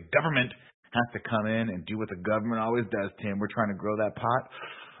ago, but the government has to come in and do what the government always does, Tim. We're trying to grow that pot,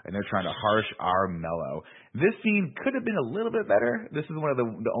 and they're trying to harsh our mellow. This scene could have been a little bit better. This is one of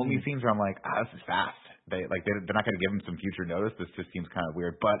the only scenes where I'm like, this is fast. They're not going to give him some future notice. This just seems kind of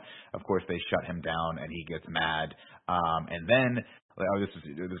weird. But of course they shut him down, and he gets mad. And then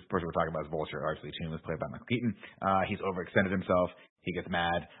this person we're talking about is Vulture. Actually, Tune was played by Michael Keaton. He's overextended himself. He gets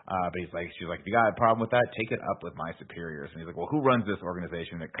mad, but she's like, if you got a problem with that, take it up with my superiors. And he's like, well, who runs this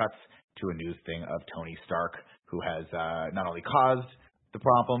organization? It cuts to a news thing of Tony Stark, who has not only caused the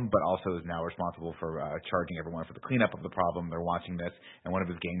problem, but also is now responsible for charging everyone for the cleanup of the problem. They're watching this, and one of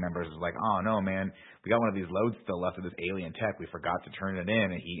his gang members is like, oh, no, man, we got one of these loads still left of this alien tech. We forgot to turn it in.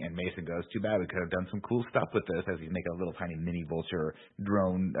 And Mason goes, too bad. We could have done some cool stuff with this, as he's making a little tiny mini Vulture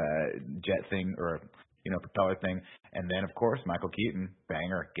drone jet thing, or propeller thing. And then, of course, Michael Keaton,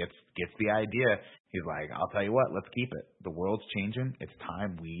 banger, gets the idea. He's like, I'll tell you what, let's keep it. The world's changing. It's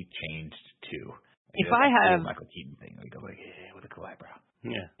time we changed too. If I have Michael Keaton thing, we go like, with a cool eyebrow.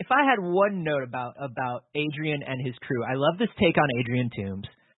 Yeah. If I had one note about Adrian and his crew, I love this take on Adrian Toomes.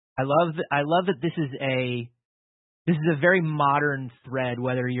 I love that this is a very modern thread,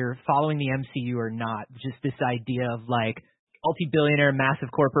 whether you're following the MCU or not. Just this idea of like, multi-billionaire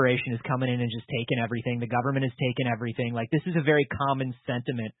massive corporation is coming in and just taking everything. The government is taking everything. Like, this is a very common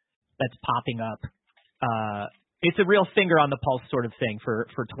sentiment that's popping up. It's a real finger on the pulse sort of thing for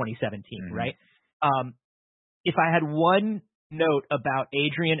 2017, right? If I had one note about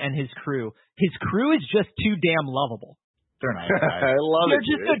Adrian and his crew is just too damn lovable. They're nice guys. I love They're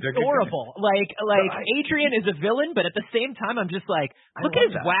just adorable. Like Adrian is a villain, but at the same time, I'm just like, look at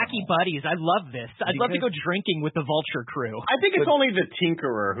his wacky buddies. I love this. I'd love to go drinking with the Vulture crew. I think it's only the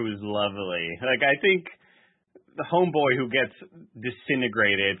Tinkerer who's lovely. Like, I think the homeboy who gets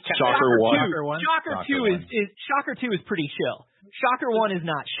disintegrated. Shocker 2 is pretty chill. Shocker 1 is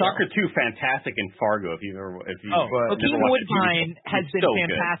not chill. Shocker 2 fantastic in Fargo. Keaton Woodbine has been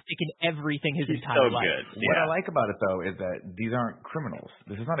fantastic in everything his entire life. Good. What I like about it though is that these aren't criminals.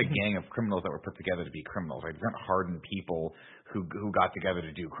 This is not a gang of criminals that were put together to be criminals. Like, these aren't hardened people who got together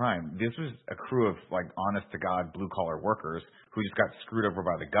to do crime. This was a crew of like honest to God blue collar workers who just got screwed over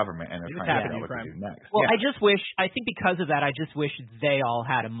by the government and they're trying to figure out what to do next. Well, I think because of that, I just wish they all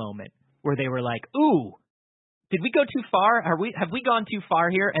had a moment where they were like, ooh, did we go too far? Have we gone too far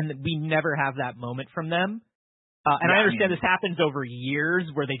here? And we never have that moment from them. I understand this happens over years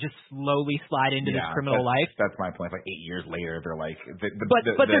where they just slowly slide into this criminal life. That's my point. Like 8 years later, they're like,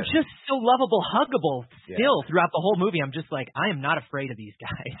 but they're just so lovable, huggable still throughout the whole movie. I'm just like, I am not afraid of these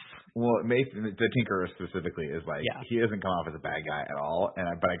guys. Well, Mason, the Tinkerer specifically is like, he doesn't come off as a bad guy at all,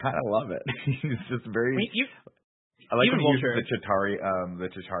 but I kind of love it. He's just very. I like when he uses the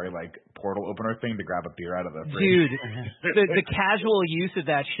Chitauri like portal opener thing to grab a beer out of the fridge. Dude, the casual use of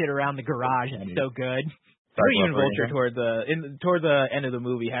that shit around the garage is so good. Even Vulture toward the end of the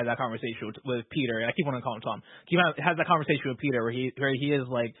movie had that conversation with Peter, and I keep wanting to call him Tom. He has that conversation with Peter where he is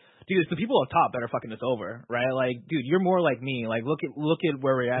like, dude, it's the people up top that are fucking this over, right? Like, dude, you're more like me. Like, look at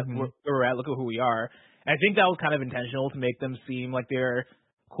where we're at, where we're at. Look at who we are. And I think that was kind of intentional to make them seem like they're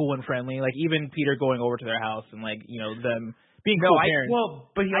cool and friendly. Like, even Peter going over to their house and like, them being cool parents.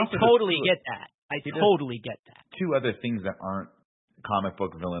 But I totally get that. I totally get that. Two other things that aren't comic book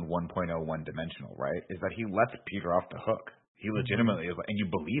villain 1.0 one-dimensional, right, is that he lets Peter off the hook. He legitimately is like, and you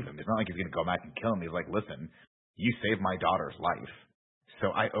believe him. It's not like he's going to go back and kill him. He's like, listen, you saved my daughter's life, so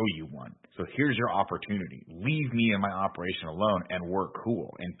I owe you one. So here's your opportunity. Leave me and my operation alone, and we're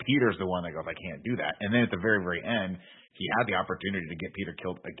cool. And Peter's the one that goes, I can't do that. And then at the very, very end, he had the opportunity to get Peter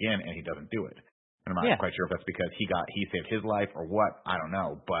killed again, and he doesn't do it. And I'm not quite sure if that's because he saved his life or what. I don't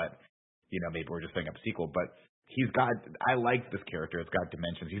know, but maybe we're just setting up a sequel. But I like this character. It's got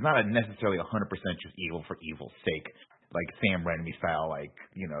dimensions. He's not necessarily 100% just evil for evil's sake. like Sam Raimi style, like,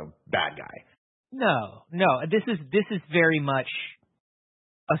 bad guy. No. This is very much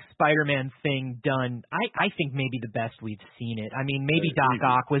a Spider-Man thing done. I think maybe the best we've seen it. I mean, maybe Doc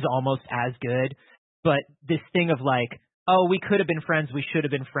Ock was almost as good, but this thing of like, oh, we could have been friends, we should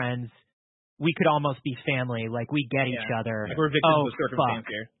have been friends, we could almost be family, like we get each other. Like we're victims of circumstance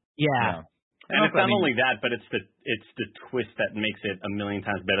here. Yeah. And it's not only that, but it's the twist that makes it a million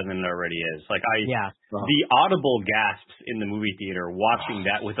times better than it already is. Like the audible gasps in the movie theater watching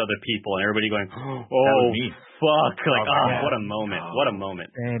that with other people and everybody going, "Oh fuck!" Like, what a moment! What a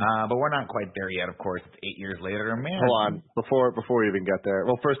moment! But we're not quite there yet. Of course, it's 8 years later. Man, hold on. Before we even get there,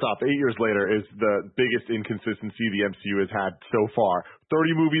 well, first off, 8 years later is the biggest inconsistency the MCU has had so far.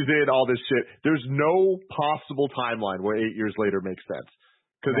 30 movies in, all this shit. There's no possible timeline where 8 years later makes sense.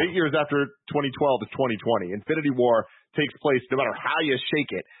 Because 8 years after 2012 is 2020. Infinity War takes place no matter how you shake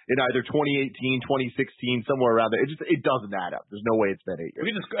it in either 2018, 2016, somewhere around there. It doesn't add up. There's no way it's been 8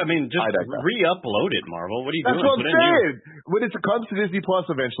 years. Just re-upload it, Marvel. What are you doing? That's what I'm saying. When it comes to Disney Plus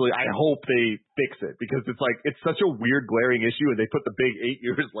eventually, I hope they fix it because it's such a weird, glaring issue, and they put the big 8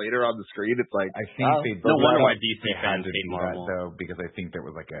 years later on the screen. It's like I think no wonder why DC fans hate Marvel though, because I think there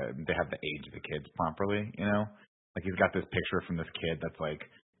was they have the age of the kids properly, Like he's got this picture from this kid that's like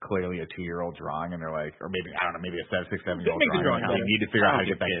clearly a 2-year-old drawing, and they're like, or maybe I don't know, maybe a 6-7-year-old drawing. They need to figure out how to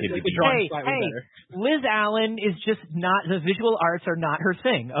get that kid to be. Hey, Liz Allen is just not, the visual arts are not her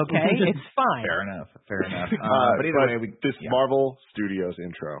thing. Okay, it's fine. Fair enough. But either way, this Marvel Studios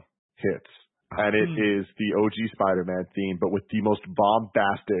intro hits, and it is the OG Spider-Man theme, but with the most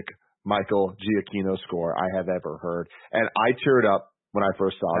bombastic Michael Giacchino score I have ever heard, and I teared up when I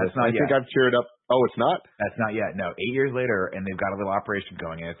first saw this. I think I've cheered up. Oh, it's not? That's not yet. No, 8 years later, and they've got a little operation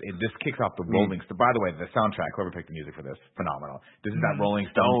going. And this kicks off the Rolling Stone. By the way, the soundtrack, whoever picked the music for this, phenomenal. This is that Rolling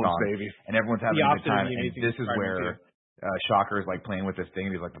Stone song, baby. And everyone's having a good time. And this is where Shocker is like playing with this thing.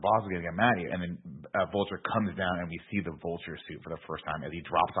 And he's like, the boss is going to get mad at you. And then Vulture comes down, and we see the Vulture suit for the first time as he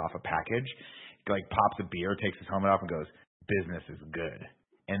drops off a package. He like pops a beer, takes his helmet off, and goes, "Business is good."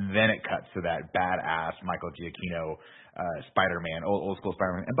 And then it cuts to that badass Michael Giacchino Spider-Man, old school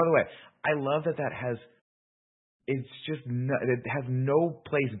Spider-Man. And by the way, I love that has. It has no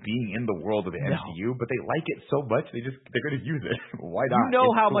place being in the world of the MCU, but they like it so much they're going to use it. Why not? You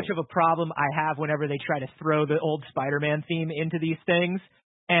know how much of a problem I have whenever they try to throw the old Spider-Man theme into these things.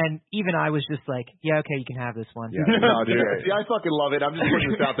 And even I was just like, yeah, okay, you can have this one. Yeah, no, dude. See, I fucking love it. I'm just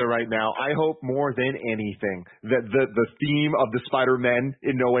putting this out there right now. I hope more than anything that the theme of the Spider-Men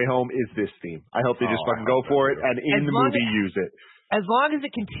in No Way Home is this theme. I hope they just fucking go for it and in the movie use it. As long as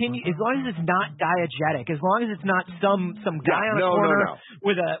it continues, as long as it's not diegetic, as long as it's not some guy on a corner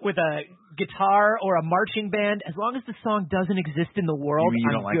with a guitar or a marching band, as long as the song doesn't exist in the world,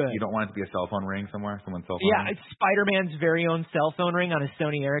 I'm good. You don't want it to be a cell phone ring somewhere, someone's cell phone ring? It's Spider-Man's very own cell phone ring on his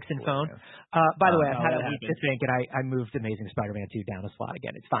Sony Ericsson phone. By the way, I've had a week to think, and I moved Amazing Spider-Man 2 down a slot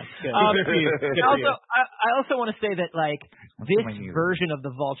again. It's fine. I also want to say that this version of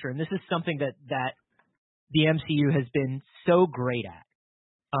the Vulture, and this is something that the MCU has been so great at,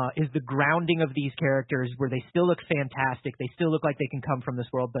 is the grounding of these characters where they still look fantastic. They still look like they can come from this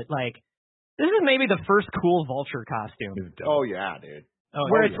world, but this is maybe the first cool Vulture costume. Oh yeah, dude.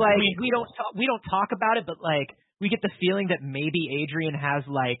 Where it's we don't talk about it, but we get the feeling that maybe Adrian has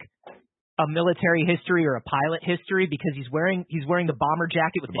a military history or a pilot history because he's wearing the bomber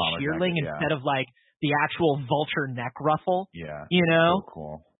jacket with the shearling instead of the actual Vulture neck ruffle. Yeah. So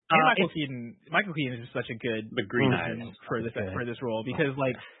cool. And Michael Keaton is just such a good green eyes for this role because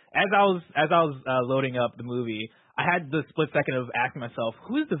as I was loading up the movie, I had the split second of asking myself,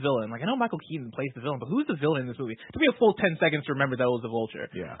 who's the villain? I know Michael Keaton plays the villain, but who's the villain in this movie? It took me a full 10 seconds to remember that it was the Vulture.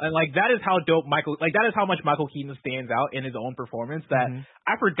 Yeah. And that is how dope that is how much Michael Keaton stands out in his own performance that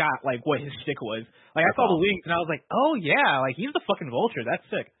I forgot what his shtick was. I saw the wings and I was like, oh yeah, he's the fucking Vulture. That's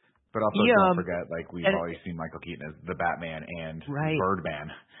sick. But also don't forget, we've always seen Michael Keaton as the Batman and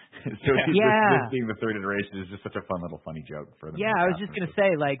Birdman. So this being the third iteration is just such a fun little funny joke for them. Yeah, I was just going to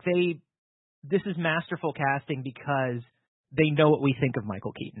say, this is masterful casting because they know what we think of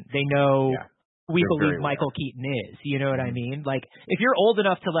Michael Keaton. They know we believe Michael Keaton is. You know what I mean? If you're old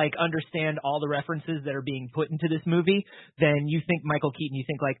enough to understand all the references that are being put into this movie, then you think Michael Keaton, you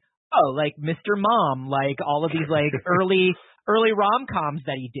think Mr. Mom, all of these early rom-coms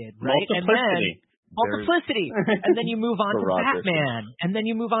that he did, right? Multiplicity. And then you move on to Batman. And then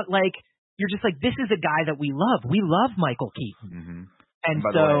you move on, you're just this is a guy that we love. We love Michael Keaton. Mm-hmm. And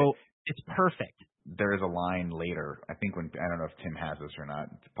so it's perfect. There is a line later, I think I don't know if Tim has this or not,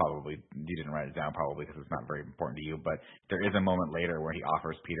 probably, you didn't write it down probably because it's not very important to you, but there is a moment later where he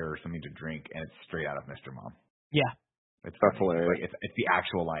offers Peter something to drink and it's straight out of Mr. Mom. Yeah. It's hilarious. It's the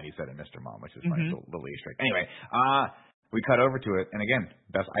actual line he said in Mr. Mom, which is funny. It's a little Easter egg. Anyway, we cut over to it, and again,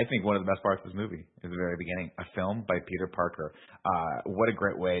 I think one of the best parts of this movie is the very beginning. A film by Peter Parker. What a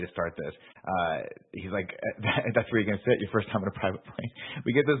great way to start this. He's like, that's where you're going to sit your first time in a private plane.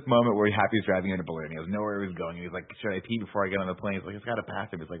 We get this moment where Happy's driving in a balloon. He knows nowhere he was going. He's like, should I pee before I get on the plane? He's like, it's got a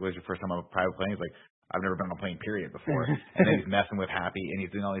bathroom. He's like, what's your first time on a private plane? He's like, I've never been on a plane, period, before. And then he's messing with Happy, and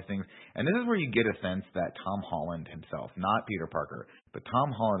he's doing all these things. And this is where you get a sense that Tom Holland himself, not Peter Parker, but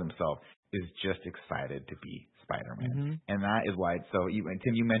Tom Holland himself, is just excited to be Spider-Man. And that is why it's so.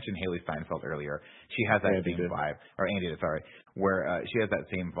 Tim, you mentioned Haley Steinfeld earlier. She has that same vibe, or Andy, sorry, where she has that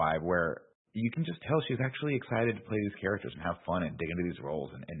same vibe where you can just tell she's actually excited to play these characters and have fun and dig into these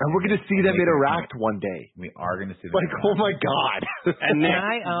roles. And we're going to see them interact one day. We are going to see them. Like, oh my God. And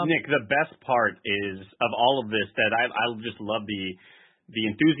Nick, the best part is of all of this that I just love the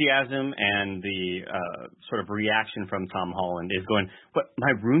enthusiasm and the sort of reaction from Tom Holland is going, but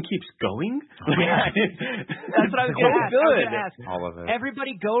my room keeps going? That's what I was going to ask. All of it.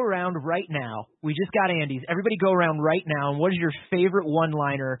 Everybody go around right now. We just got Andy's. Everybody go around right now. And what is your favorite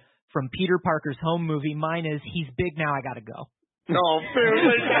one-liner from Peter Parker's home movie? Mine is, he's big now, I got to go. Oh,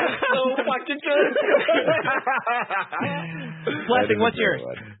 seriously, that's so fucking good. Blessing, what's yours?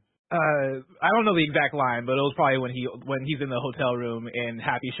 I don't know the exact line, but it was probably when he's in the hotel room and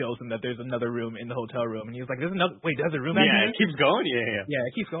Happy shows him that there's another room in the hotel room, and he's like, "There's another. Wait, there's a room." Yeah, it keeps going. Yeah,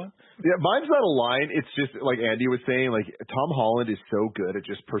 it keeps going. Yeah, mine's not a line. It's just like Andy was saying. Like Tom Holland is so good at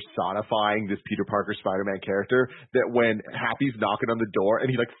just personifying this Peter Parker Spider-Man character that when Happy's knocking on the door and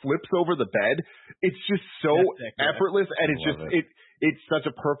he like flips over the bed, it's just so effortless, and it's just it's such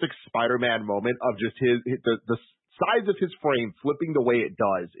a perfect Spider-Man moment of just the size of his frame flipping the way it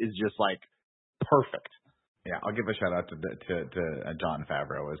does is just like perfect. Yeah, I'll give a shout out to Jon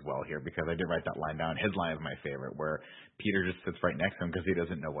Favreau as well here, because I did write that line down. His line is my favorite, where Peter just sits right next to him because he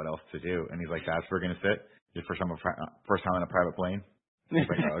doesn't know what else to do, and he's like, "That's where we're gonna sit. Your first time on a private plane." Like,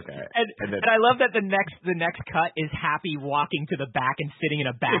 oh, okay. and I love that the next cut is Happy walking to the back and sitting in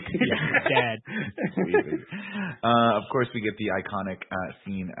a back seat instead. Of course, we get the iconic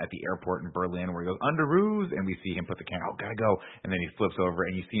scene at the airport in Berlin where he goes under ruse, and we see him put the camera, gotta go, and then he flips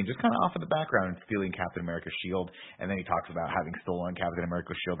over, and you see him just kind of off in the background stealing Captain America's shield, and then he talks about having stolen Captain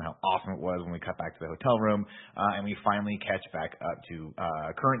America's shield and how awesome it was when we cut back to the hotel room, and we finally catch back up to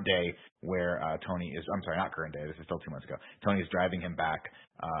current day, where Tony is, I'm sorry, not current day, this is still 2 months ago. Tony's driving him back,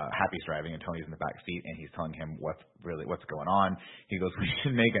 Happy's driving, and Tony's in the back seat, and he's telling him what's going on. He goes, we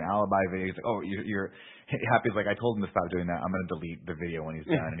should make an alibi video. He's like, oh, you're Happy's like, I told him to stop doing that. I'm going to delete the video when he's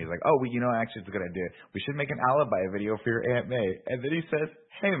done. And he's like, oh, well, actually, it's a good idea. We should make an alibi video for your Aunt May. And then he says,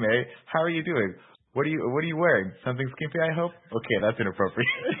 hey, May, how are you doing? What are you wearing? Something skimpy, I hope? Okay, that's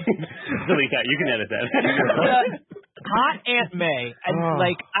inappropriate. Delete that. You can edit that. Hot Aunt May.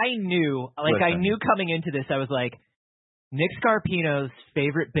 I knew coming into this, I was like, Nick Scarpino's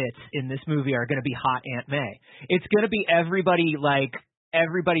favorite bits in this movie are going to be Hot Aunt May. It's going to be everybody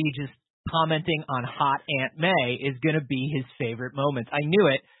just commenting on Hot Aunt May is going to be his favorite moments. I knew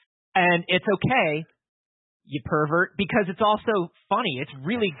it, and it's okay, you pervert, because it's also funny. It's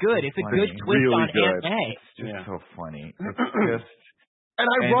really good. It's a good twist really on good. Aunt May. It's just so funny. It's just... And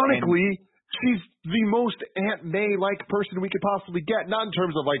ironically... she's the most Aunt May-like person we could possibly get. Not in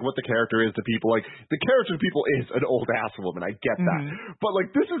terms of, like, what the character is to people. Like, the character to people is an old-ass woman. I get that. But,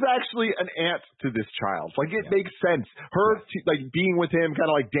 like, this is actually an aunt to this child. Like, it makes sense. Her, being with him, kind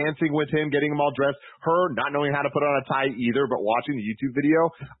of, like, dancing with him, getting him all dressed. Her not knowing how to put on a tie either, but watching the YouTube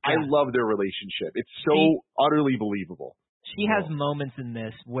video. I love their relationship. It's so utterly believable. She has moments in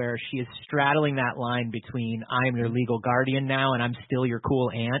this where she is straddling that line between I'm your legal guardian now and I'm still your cool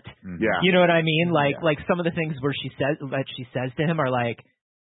aunt. Yeah. You know what I mean? Like some of the things where she says to him are like,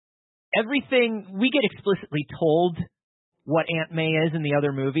 everything we get explicitly told what Aunt May is in the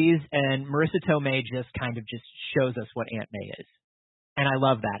other movies, and Marissa Tomei just kind of just shows us what Aunt May is. And I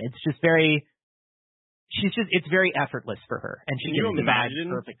love that. It's just it's very effortless for her, and she gets the badge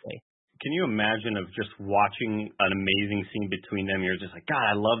perfectly. Can you imagine of just watching an amazing scene between them? You're just like, God,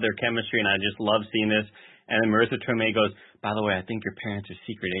 I love their chemistry, and I just love seeing this. And then Marissa Tomei goes, by the way, I think your parents are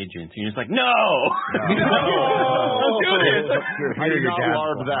secret agents. And you're just like, no! Don't do this! I did not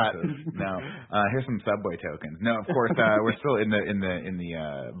love that. No. Here's some Subway tokens. No, of course, we're still in the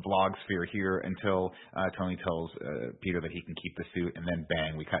vlog sphere here until Tony tells Peter that he can keep the suit, and then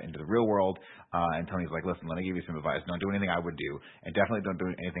bang, we cut into the real world, and Tony's like, listen, let me give you some advice. Don't do anything I would do, and definitely don't do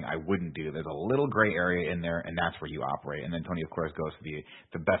anything I wouldn't do. There's a little gray area in there, and that's where you operate. And then Tony, of course, goes to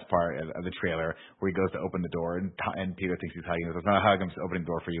the best part of the trailer, where he goes to open the door, and Peter thinks he's hugging him. It's not a hug, I'm just opening the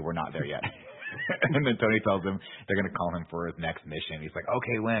door for you. We're not there yet. And then Tony tells him they're going to call him for his next mission. He's like,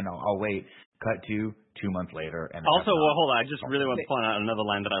 okay, when? I'll wait. Cut to 2 months later. And also, well, hold on. I just really want to point out another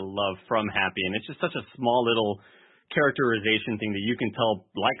line that I love from Happy, and it's just such a small little characterization thing that you can tell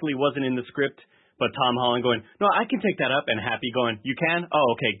likely wasn't in the script, but Tom Holland going, no, I can take that up, and Happy going, you can? Oh,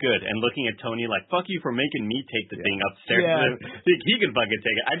 okay, good. And looking at Tony like, fuck you for making me take the thing upstairs. Yeah. He can fucking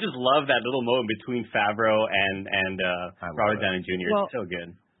take it. I just love that little moment between Favreau and Robert Downey Jr. Well, it's so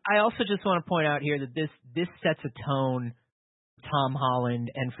good. I also just want to point out here that this sets a tone, Tom Holland,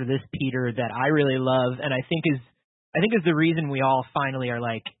 and for this Peter that I really love, and I think is the reason we all finally are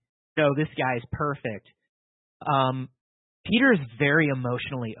like, no, this guy is perfect. Peter is very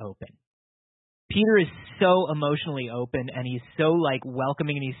emotionally open. Peter is so emotionally open, and he's so like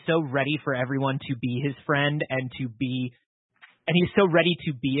welcoming, and he's so ready for everyone to be his friend and he's so ready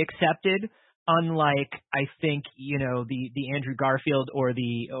to be accepted. Unlike, I think, the Andrew Garfield or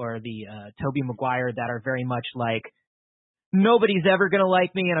the Tobey Maguire that are very much like, nobody's ever going to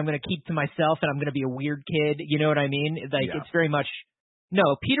like me, and I'm going to keep to myself, and I'm going to be a weird kid. You know what I mean? Like, It's very much,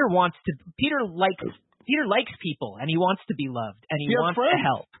 no, Peter likes people, and he wants to be loved, and he wants to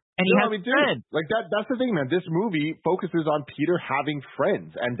help. And he has friends. Like that's the thing, man. This movie focuses on Peter having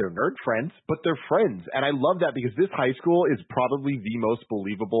friends, and they're nerd friends, but they're friends. And I love that because this high school is probably the most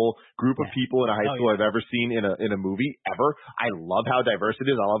believable group of people in a high school I've ever seen in a movie ever. I love how diverse it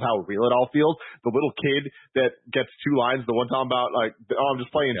is. I love how real it all feels. The little kid that gets 2 lines, the one talking about like, oh, I'm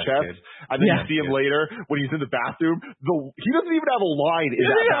just playing chess, and then you see him later when he's in the bathroom. He doesn't even have a line in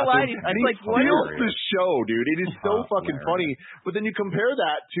that bathroom, and he steals the show, dude. It is so fucking funny. But then you compare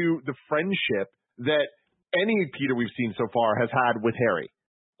that to the friendship that any Peter we've seen so far has had with Harry.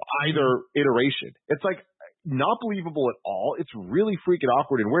 Either iteration. It's like not believable at all. It's really freaking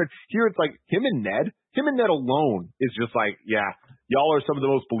awkward and weird. Here it's like him and Ned alone is just like, yeah, y'all are some of the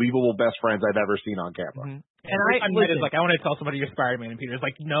most believable best friends I've ever seen on camera. Mm-hmm. And Ned is like, I want to tell somebody you're Spider-Man, and Peter's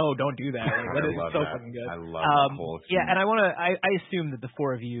like, no, don't do that. Like, that is so fucking good. I love that whole scene. Yeah, and I assume that the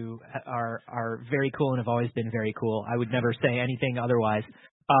 4 of you are very cool and have always been very cool. I would never say anything otherwise.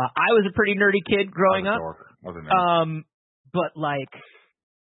 I was a pretty nerdy kid growing up. But like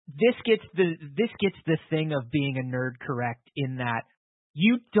this gets the thing of being a nerd correct in that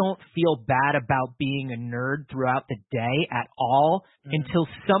you don't feel bad about being a nerd throughout the day at all until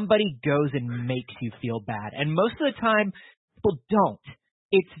somebody goes and makes you feel bad. And most of the time people don't.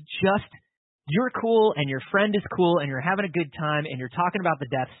 It's just you're cool and your friend is cool and you're having a good time and you're talking about the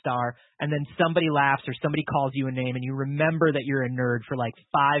Death Star and then somebody laughs or somebody calls you a name and you remember that you're a nerd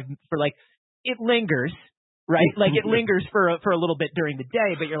it lingers, right? Like it lingers for a little bit during the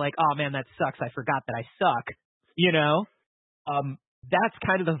day, but you're like, oh man, that sucks. I forgot that I suck. That's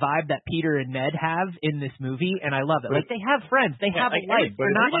kind of the vibe that Peter and Ned have in this movie, and I love it. Like they have friends, they have a life.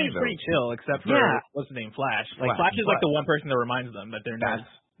 They're not pretty chill, except for what's the name, Flash. Like Flash is like the one person that reminds them that they're nerds.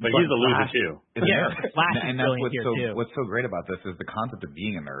 But he's a loser too. Flash and that's what's so great about this is the concept of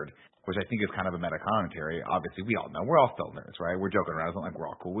being a nerd, which I think is kind of a meta commentary. Obviously, we all know we're all still nerds, right? We're joking around. It's not like we're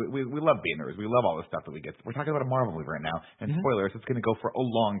all cool. We love being nerds. We love all the stuff that we get. We're talking about a Marvel movie right now, and spoilers, it's going to go for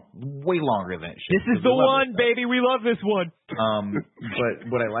way longer than it should. This is the one, baby. We love this one. But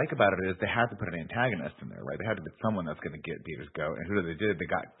what I like about it is they had to put an antagonist in there, right? They had to put someone that's going to get Peter's goat. And who did they do? They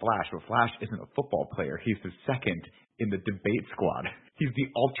got Flash, but Flash isn't a football player. He's the second in the debate squad. He's the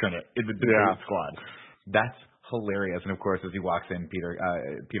alternate in the debate squad. That's hilarious. And of course, as he walks in, Peter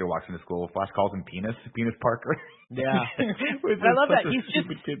walks into school. Flash calls him Penis Parker. Yeah, I love that. He's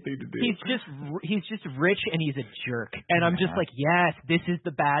just rich and he's a jerk. And I'm just like, yes, this is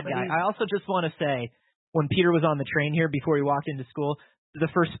the bad guy. I also just want to say, when Peter was on the train here before he walked into school, the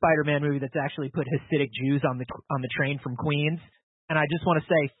first Spider-Man movie that's actually put Hasidic Jews on the train from Queens. And I just want to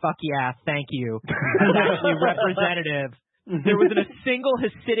say, fuck yeah, thank you. It's actually representative. There wasn't a single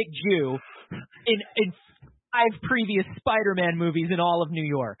Hasidic Jew in 5 previous Spider-Man movies in all of New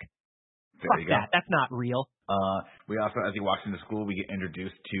York. Fuck that. That's not real. We also, as he walks into school, we get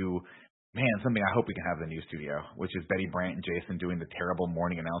introduced to, something I hope we can have in the new studio, which is Betty Brant and Jason doing the terrible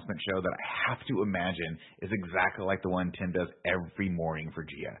morning announcement show that I have to imagine is exactly like the one Tim does every morning for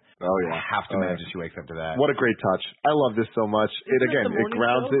Gia. Oh, yeah. I have to imagine she wakes up to that. What a great touch. I love this so much. It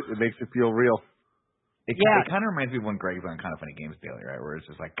grounds it. It makes it feel real. It kind of reminds me of when Greg's on Kind of Funny Games Daily, right? Where it's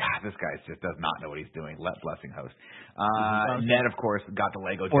just like, God, this guy just does not know what he's doing. Let blessing host. Ned, of course, got the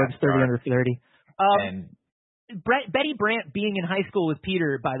Lego Death Star. 30 under 30. And Betty Brant being in high school with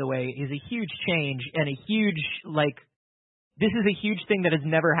Peter, by the way, is a huge change and a huge, this is a huge thing that has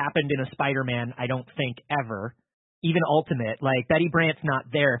never happened in a Spider-Man, I don't think, ever. even ultimate. Like, Betty Brant's not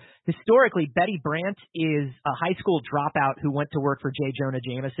there. Historically, Betty Brant is a high school dropout who went to work for J. Jonah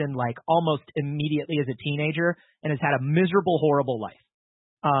Jameson, like, almost immediately as a teenager and has had a miserable, horrible life.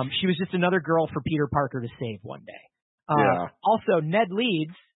 She was just another girl for Peter Parker to save one day. Also, Ned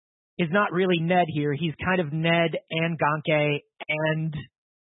Leeds is not really Ned here. He's kind of Ned and Ganke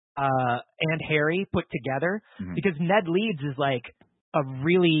and Harry put together, because Ned Leeds is like a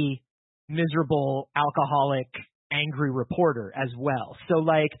really miserable, alcoholic, angry reporter as well. So,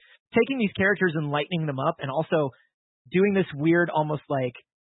 like, taking these characters and lightening them up, and also doing this weird, almost like,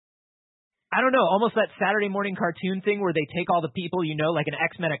 I don't know, almost that Saturday morning cartoon thing where they take all the people, you know, like an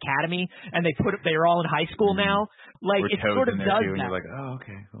X-Men Academy, and they're all in high school now. Like, it sort of does that. And you're like, oh,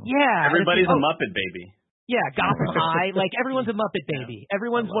 okay, cool. Yeah. Everybody's a Muppet baby. Yeah, Gotham High. Like, everyone's a Muppet baby.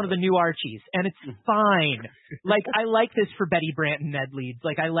 Everyone's one of the new Archies, and it's fine. Like, I like this for Betty Brant and Ned Leeds.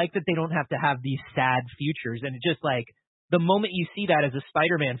 Like, I like that they don't have to have these sad futures, and it just, like, the moment you see that as a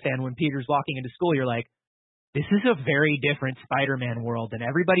Spider-Man fan when Peter's walking into school, you're like, this is a very different Spider-Man world, and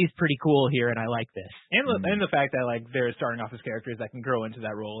everybody's pretty cool here, and I like this. And the fact that, like, they're starting off as characters that can grow into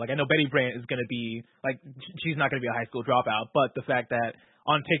that role. Like, I know Betty Brant is going to be, like, she's not going to be a high school dropout, but the fact that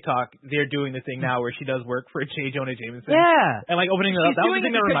on TikTok they're doing the thing now where she does work for J. Jonah Jameson. Yeah. And, like, opening it up, that was the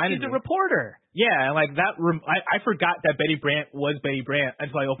thing that reminded me. She's a reporter. Yeah, and, like, I forgot that Betty Brant was Betty Brant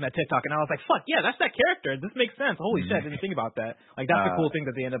until I opened that TikTok, and I was like, fuck, yeah, that's that character. This makes sense. Holy shit, I didn't think about that. Like, that's the cool thing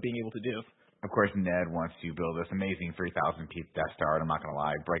that they end up being able to do. Of course, Ned wants to build this amazing 3,000-piece Death Star, and I'm not going to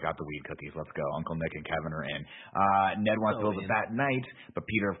lie, break out the weed cookies, let's go. Uncle Nick and Kevin are in. Ned wants to build it that night, but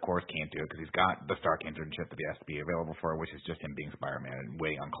Peter, of course, can't do it because he's got the Stark internship that he has to be available for, which is just him being Spider-Man and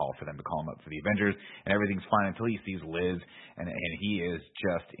waiting on call for them to call him up for the Avengers, and everything's fine until he sees Liz, and he is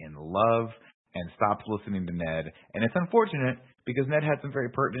just in love and stops listening to Ned, and it's unfortunate because Ned had some very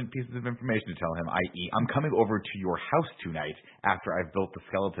pertinent pieces of information to tell him, i.e., I'm coming over to your house tonight after I've built the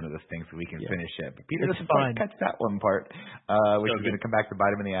skeleton of this thing so we can finish it. But Peter doesn't quite catch that one part, which is going to come back to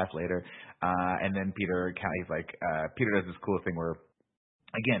bite him in the ass later. And then Peter does this cool thing where,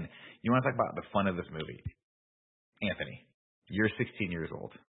 again, you want to talk about the fun of this movie. Anthony, you're 16 years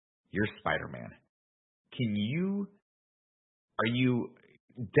old. You're Spider-Man. Are you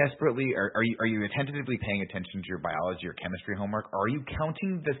desperately, are you tentatively paying attention to your biology or chemistry homework, or are you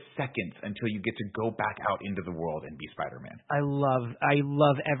counting the seconds until you get to go back out into the world and be Spider-Man? I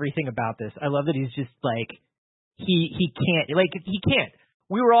love everything about this. I love that he's just like, he can't.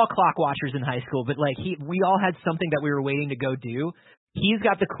 We were all clock watchers in high school, but like we all had something that we were waiting to go do. He's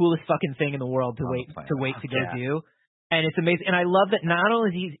got the coolest fucking thing in the world to wait to go do. And it's amazing. And I love that not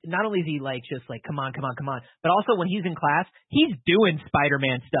only is he like just like come on, but also when he's in class, he's doing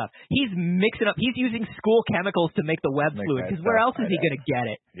Spider-Man stuff. He's mixing up. He's using school chemicals to make the web fluid, because where else is he going to get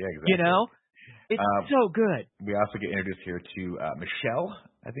it? Yeah, exactly. You know? It's so good. We also get introduced here to Michelle,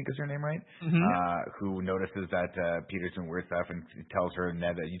 I think is her name, right? Who notices that Peter's doing weird stuff and tells her and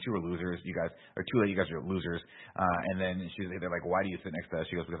Ned that you two are losers. You guys are losers. And then they're like, why do you sit next to us?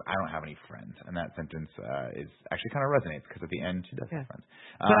 She goes, because I don't have any friends. And that sentence is actually kind of resonates, because at the end she does have friends.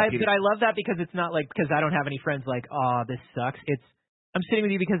 But I love that, because it's not like because I don't have any friends like, oh, this sucks. It's I'm sitting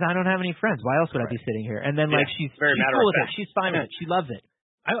with you because I don't have any friends. Why else would I be sitting here? And then like she's cool with it. She's fine with it. She loves it.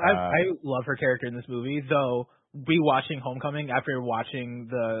 I love her character in this movie, though. Rewatching Homecoming after watching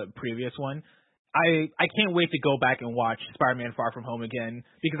the previous one, I can't wait to go back and watch Spider-Man Far From Home again,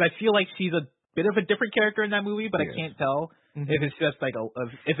 because I feel like she's a bit of a different character in that movie, but I can't tell if it's just like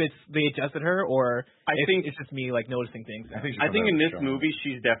if it's they adjusted her or I think it's just me like noticing things. I think in this movie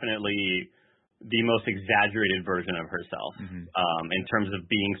she's definitely the most exaggerated version of herself, in terms of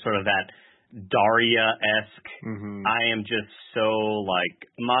being sort of that Daria-esque. I am just so like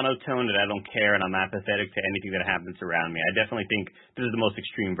monotone that I don't care, and I'm apathetic to anything that happens around me. I definitely think this is the most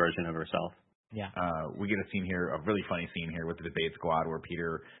extreme version of herself. Yeah. We get a scene here, a really funny scene here with the debate squad where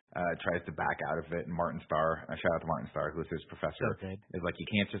Peter tries to back out of it, and Martin Starr, shout out to Martin Starr, who's his professor, is like, you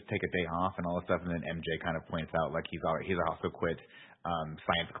can't just take a day off and all this stuff. And then MJ kind of points out like he's also quit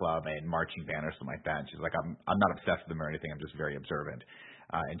science club and marching band or something like that. And she's like, I'm not obsessed with them or anything. I'm just very observant.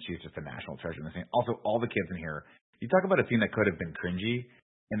 And she's just a national treasure in the scene. Also, all the kids in here, you talk about a scene that could have been cringy,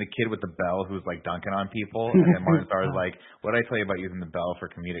 and the kid with the bell who's like dunking on people, and then Martin Starr is like, what did I tell you about using the bell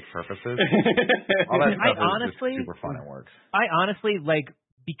for comedic purposes? All that stuff is just super fun and works. I honestly, like,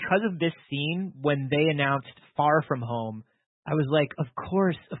 because of this scene, when they announced Far From Home, I was like, of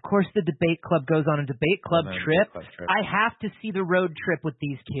course the debate club goes on a debate club trip. I have to see the road trip with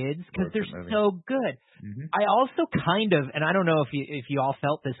these kids because they're so good. I also kind of, and I don't know if you all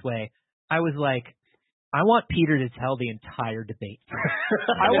felt this way, I was like, I want Peter to tell the entire debate.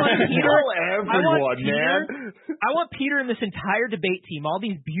 I want Peter and this entire debate team, all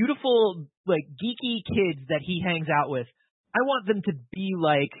these beautiful, like, geeky kids that he hangs out with. I want them to be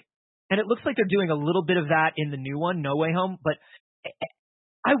like, and it looks like they're doing a little bit of that in the new one, No Way Home, but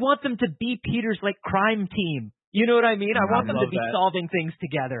I want them to be Peter's, like, crime team. You know what I mean? I want them to be solving things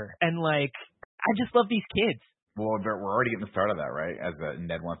together. And, like, I just love these kids. Well, we're already getting the start of that, right? As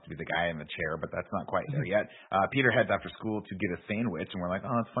Ned wants to be the guy in the chair, but that's not quite there yet. Peter heads after school to get a sandwich, and we're like,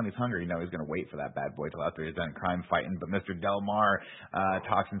 oh, it's funny, he's hungry. You know, he's going to wait for that bad boy till after he's done crime fighting. But Mr. Del Mar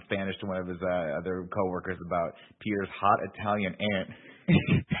talks in Spanish to one of his other coworkers about Peter's hot Italian aunt.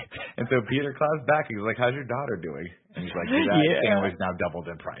 And so Peter claps back. He's like, how's your daughter doing? And he's like, that sandwich now doubled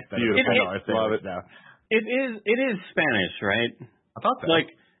in price. That Beautiful. Love it now. It is Spanish, right? I thought so.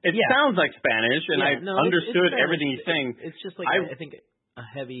 Like, it sounds like Spanish, and I understood everything he's saying. It's just like, I think, a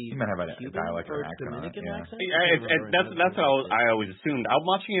heavy you might have a Cuban dialect or or accent Dominican accent. That's how I always assumed. I'm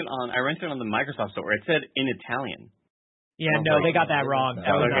watching it I rented it on the Microsoft Store. It said in Italian. Yeah, no, they got that wrong.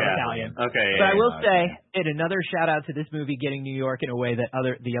 That was not Italian. Okay. But I will say, and another shout out to this movie getting New York in a way that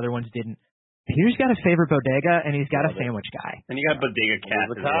the other ones didn't. Peter's got his favorite bodega, and he's got a sandwich guy. And you got Bodega Cat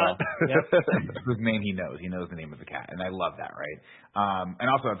as well. Whose name he knows. He knows the name of the cat, and I love that, right? And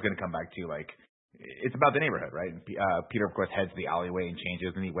also, I was going to come back to, like, it's about the neighborhood, right? Peter, of course, heads to the alleyway and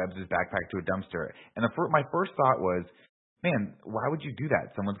changes, and he webs his backpack to a dumpster. And my first thought was, man, why would you do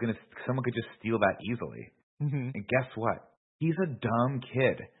that? Someone could just steal that easily. Mm-hmm. And guess what? He's a dumb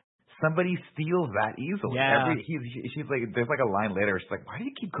kid. Somebody steals that easily. Yeah. She's like, there's like a line later. She's like, why do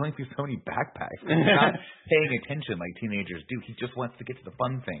you keep going through so many backpacks? He's not paying attention like teenagers do. He just wants to get to the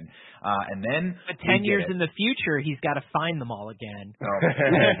fun thing. And then, but 10 years in the future, he's got to find them all again.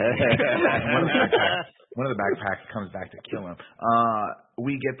 One of the backpacks comes back to kill him.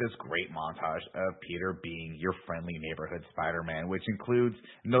 We get this great montage of Peter being your friendly neighborhood Spider-Man, which includes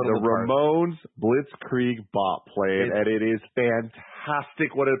notable the Ramones Blitzkrieg Bop playing, and it is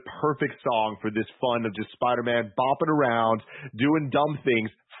fantastic. What a perfect song for this fun of just Spider-Man bopping around, doing dumb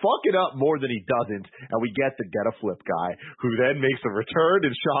things, fucking up more than he doesn't, and we get the Get a Flip guy, who then makes a return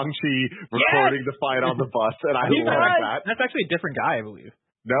in Shang-Chi recording the fight on the bus, and I love that. That's actually a different guy, I believe.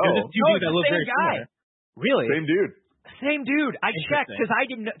 No. There's two dudes that look very similar. Really? Same dude. I checked because I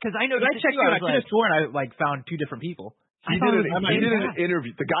didn't because I noticed. I checked too. I could have sworn I found two different people. He did an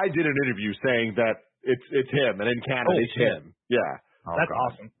interview. The guy did an interview saying that it's him, and in Canada it's him. Yeah, that's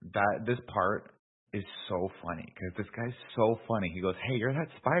awesome. This part is so funny because this guy's so funny. He goes, "Hey, you're that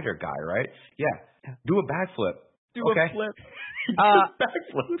spider guy, right? Yeah. Do a backflip. Do a flip.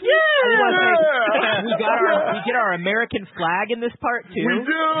 Backflip. Yeah. We get our American flag in this part too. We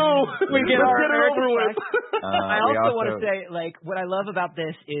do. We get our American flag. I also want to say, like, what I love about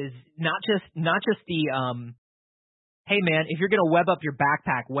this is not just the hey man, if you're gonna web up your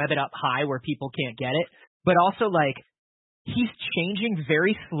backpack, web it up high where people can't get it, but also like he's changing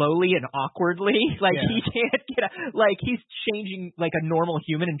very slowly and awkwardly. Like he can't get he's changing like a normal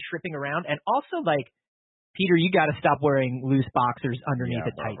human and tripping around, and also like, Peter, you got to stop wearing loose boxers underneath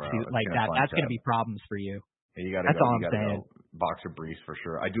a tight suit like that. That's going to be problems for you. Yeah, that's all I'm saying. Boxer briefs for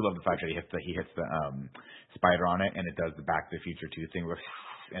sure. I do love the fact that he hits the spider on it, and it does the Back to the Future 2 thing where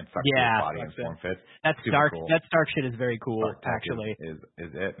and sucks his body and form fits. That's dark. Cool. That Stark shit is very cool, actually.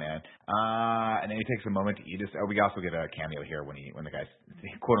 Is it, man? And then he takes a moment to eat his. We also get a cameo here when the guy's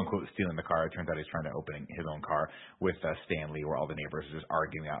quote unquote stealing the car. It turns out he's trying to open his own car with Stan Lee, where all the neighbors are just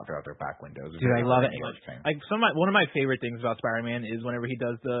arguing out their back windows. Dude, I love it. Like one of my favorite things about Spider-Man is whenever he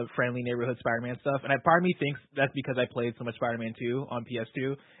does the friendly neighborhood Spider-Man stuff, and part of me thinks that's because I played so much Spider-Man 2 on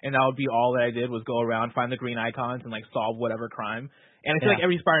PS2, and that would be all that I did was go around, find the green icons, and like solve whatever crime. And I feel like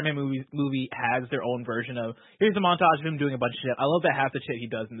every Spider-Man movie has their own version of, here's a montage of him doing a bunch of shit. I love that half the shit he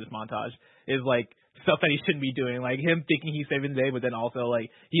does in this montage is like stuff that he shouldn't be doing, like him thinking he's saving the day, but then also like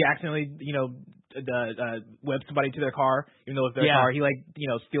he accidentally, webs somebody to their car, even though it's their car. He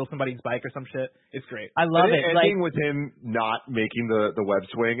steals somebody's bike or some shit. It's great. I love it. Ending with him not making the web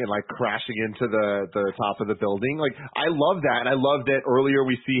swing and like crashing into the top of the building. Like I love that, and I love that earlier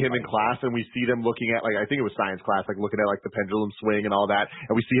we see him in class and we see them looking at, like, I think it was science class, like looking at like the pendulum swing and all that,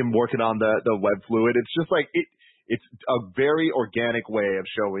 and we see him working on the web fluid. It's just like it's a very organic way of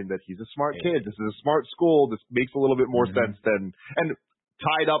showing that he's a smart kid. This is a smart school. This makes a little bit more sense than, and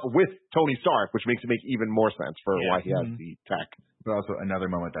tied up with Tony Stark, which makes it make even more sense for why he has the tech. But also another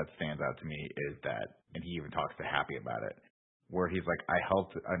moment that stands out to me is that, and he even talks to Happy about it, where he's like, I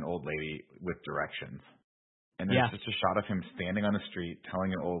helped an old lady with directions. And there's just a shot of him standing on the street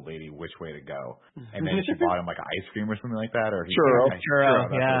telling an old lady which way to go. And then she bought him like ice cream or something like that. Or churro.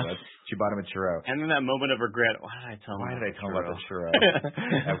 She bought him a churro. And then that moment of regret. Why did I tell him about the churro?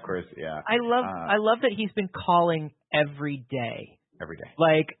 Of course, yeah. I love that he's been calling every day. Every day.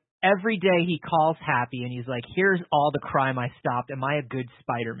 Like, every day he calls Happy and he's like, here's all the crime I stopped. Am I a good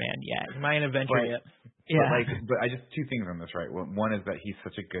Spider-Man yet? Am I an adventure yet? Yeah. But I just two things on this, right? One is that he's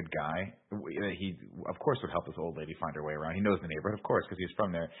such a good guy. He, of course, would help this old lady find her way around. He knows the neighborhood, of course, because he's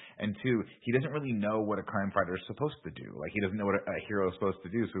from there. And two, he doesn't really know what a crime fighter is supposed to do. Like, he doesn't know what a hero is supposed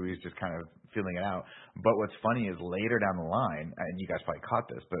to do, so he's just kind of feeling it out. But what's funny is later down the line, and you guys probably caught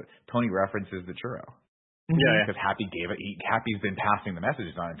this, but Tony references the churro. Yeah, because Happy gave it. Happy's been passing the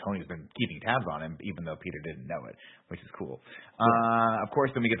messages on, and Tony's been keeping tabs on him, even though Peter didn't know it, which is cool. Of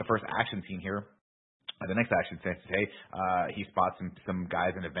course, then we get the first action scene here. The next action scene today, he spots some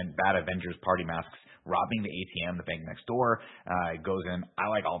guys in bad Avengers party masks robbing the ATM, the bank next door. Goes in.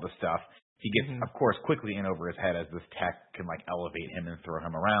 I like all this stuff. He gets, of course, quickly in over his head as this tech can like elevate him and throw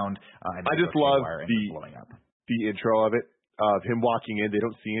him around. I just love the intro of it. Of him walking in, they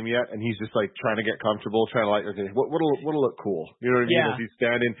don't see him yet, and he's just like trying to get comfortable, trying to like, okay, what'll look cool, you know what I mean? As he's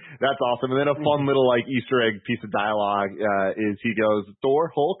standing, that's awesome. And then a fun little like Easter egg piece of dialogue is he goes,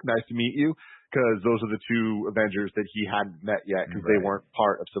 "Thor, Hulk, nice to meet you," because those are the two Avengers that he hadn't met yet because they weren't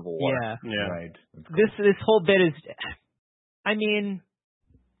part of Civil War. Yeah. Right. Cool. This whole bit is, I mean,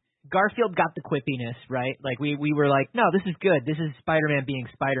 Garfield got the quippiness, right? Like we were like, no, this is good. This is Spider-Man being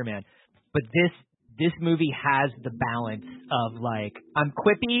Spider-Man, but this movie has the balance of like I'm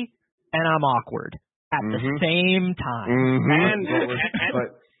quippy and I'm awkward at the same time.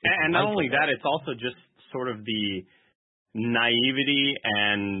 And not only that, it's also just sort of the naivety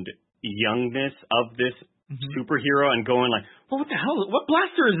and youngness of this superhero and going like, well, what the hell? What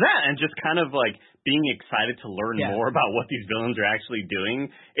blaster is that? And just kind of like being excited to learn more about what these villains are actually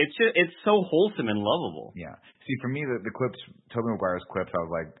doing. It's so wholesome and lovable. Yeah. See, for me, the quips, Tobey Maguire's quips, I was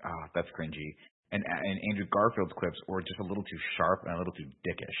like, that's cringy. And Andrew Garfield's quips were just a little too sharp and a little too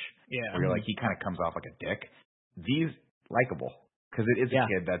dickish. Yeah. Where you're like, he kind of comes off like a dick. These, likable. Because it is a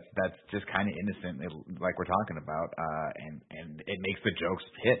kid that's just kind of innocent, like we're talking about, and it makes the jokes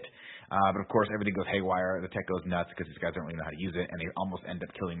hit. But of course, everything goes haywire. The tech goes nuts because these guys don't really know how to use it, and they almost end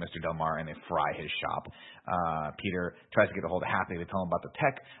up killing Mr. Delmar, and they fry his shop. Peter tries to get a hold of Happy to tell him about the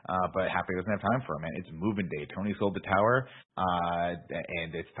tech, but Happy doesn't have time for him. Man, it's moving day. Tony sold the tower,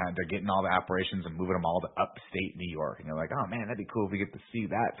 and it's time. They're getting all the operations and moving them all to upstate New York. And they're like, oh man, that'd be cool if we get to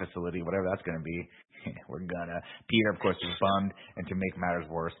see that facility, whatever that's going to be. We're gonna. Peter, of course, is bummed, and to make matters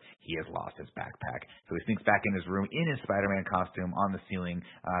worse, he has lost his backpack. So he sneaks back in his room in his Spider-Man costume on the ceiling,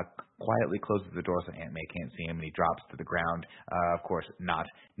 quietly closes the door so Aunt May can't see him, and he drops to the ground, of course, not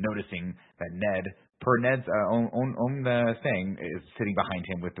noticing that Ned, per Ned's own thing, is sitting behind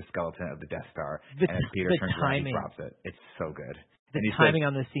him with the skeleton of the Death Star. And as Peter turns around, he drops it. It's so good. The timing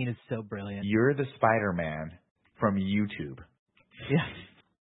on this scene is so brilliant. You're the Spider-Man from YouTube. Yeah.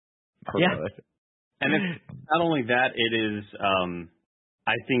 And it's not only that, it is,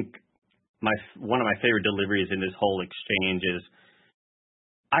 I think, one of my favorite deliveries in this whole exchange is,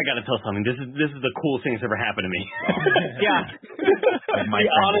 I gotta tell something. This is the coolest thing that's ever happened to me. The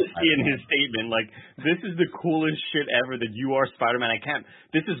honesty in his statement, like, this is the coolest shit ever that you are Spider-Man.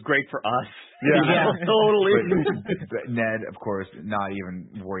 This is great for us. Yeah. Totally. But Ned, of course, not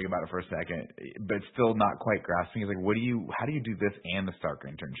even worrying about it for a second, but still not quite grasping. He's like, how do you do this and the Stark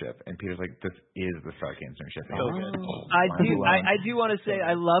internship? And Peter's like, this is the Stark internship. So good. I do want to say,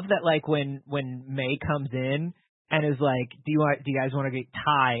 I love that, like, when May comes in, and is like, do you guys want to get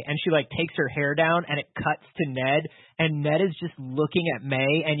Ty? And she like takes her hair down and it cuts to Ned, and Ned is just looking at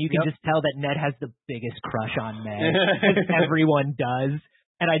May, and you can just tell that Ned has the biggest crush on May. Everyone does.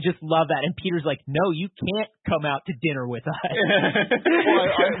 And I just love that. And Peter's like, no, you can't come out to dinner with us.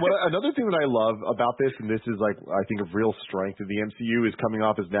 Another thing that I love about this, and this is like, I think, a real strength of the MCU, is coming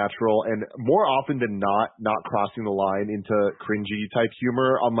off as natural and more often than not crossing the line into cringy type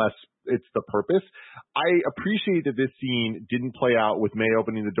humor unless it's the purpose. I appreciate that this scene didn't play out with May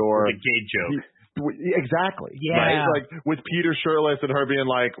opening the door. The gay joke. Exactly. Yeah. Right? Like with Peter shirtless and her being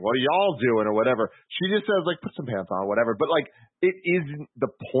like, what are y'all doing or whatever. She just says like, put some pants on or whatever. But like, it isn't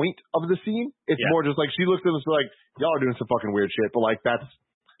the point of the scene. It's more just like, she looks at us like, y'all are doing some fucking weird shit. But like, that's.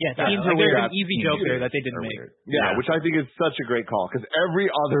 Yeah, scenes are weird. There's an easy joke there that they didn't make. Yeah, which I think is such a great call because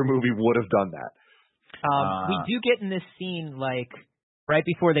every other movie would have done that. We do get in this scene, like, right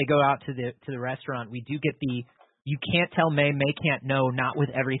before they go out to the restaurant, we do get you can't tell May can't know, not with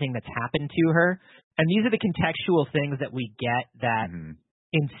everything that's happened to her. And these are the contextual things that we get that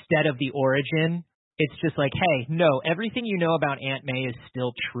instead of the origin, it's just like, hey, no, everything you know about Aunt May is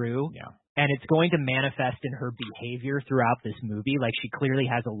still true. Yeah. And it's going to manifest in her behavior throughout this movie. Like, she clearly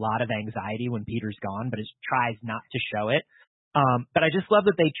has a lot of anxiety when Peter's gone, but it tries not to show it. But I just love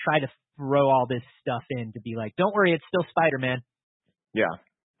that they try to throw all this stuff in to be like, don't worry, it's still Spider-Man. Yeah.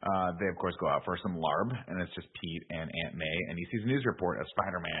 They, of course, go out for some larb, and it's just Pete and Aunt May, and he sees a news report of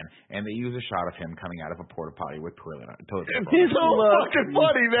Spider-Man, and they use a shot of him coming out of a porta potty with toilet paper. It's so fucking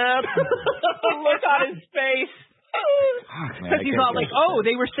funny, man. The look on his face. Because he's all like, oh,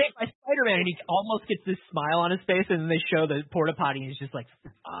 they were saved by Spider-Man, and he almost gets this smile on his face, and then they show the porta potty, and he's just like,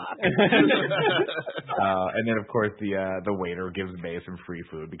 fuck. And then, of course, the waiter gives May some free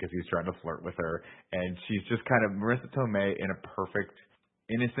food because he's trying to flirt with her, and she's just kind of, Marissa Tomei, in a perfect,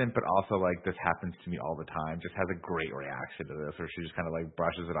 innocent, but also like, this happens to me all the time, just has a great reaction to this, where she just kind of like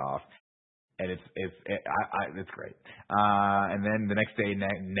brushes it off. And it's great. And then the next day,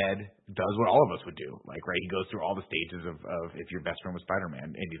 Ned does what all of us would do. Like, right, he goes through all the stages of if your best friend was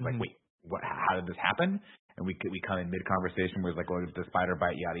Spider-Man, and he's like, wait, what? How did this happen? And we come in mid conversation where he's like, well, if the spider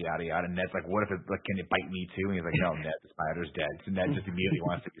bite, yada yada yada. And Ned's like, what if it like, can it bite me too? And he's like, no, Ned, the spider's dead. So Ned just immediately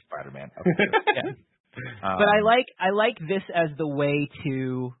wants to be Spider-Man. Okay. Yeah. But I like this as the way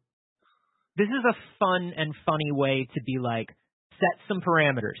to. This is a fun and funny way to be like, set some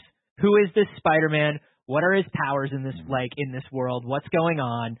parameters. Who is this Spider-Man? What are his powers in this in this world? What's going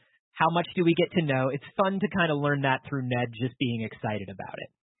on? How much do we get to know? It's fun to kind of learn that through Ned just being excited about it.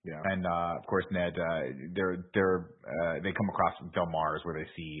 Yeah, and of course Ned, they come across Del Mars where they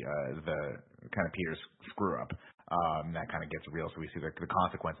see the kind of Peter's screw up. That kind of gets real, so we see the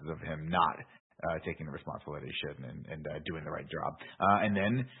consequences of him not taking the responsibility he should and doing the right job. And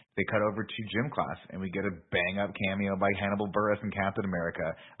then they cut over to gym class, and we get a bang-up cameo by Hannibal Buress in Captain America,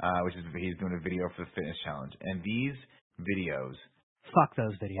 which is he's doing a video for the fitness challenge. And these videos, fuck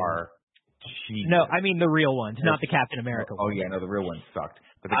those videos, are cheap. No, I mean the real ones, not the Captain America ones. Oh yeah, no, the real ones sucked.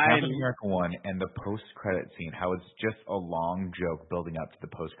 But the Captain America one and the post-credit scene, how it's just a long joke building up to the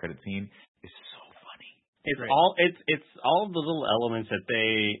post-credit scene, is so funny. It's all of the little elements that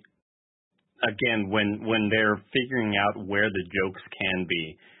they. Again, when they're figuring out where the jokes can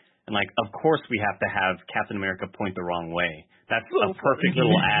be, and like, of course we have to have Captain America point the wrong way. That's a perfect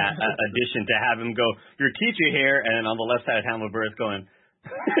little addition to have him go, your teacher here, and then on the left side, Hannibal Buress going,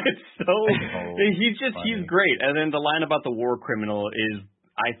 it's so, he's great. And then the line about the war criminal is,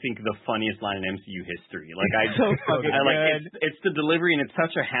 I think, the funniest line in MCU history. Like, it's the delivery, and it's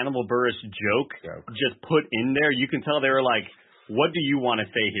such a Hannibal Buress joke just put in there. You can tell they were like, what do you want to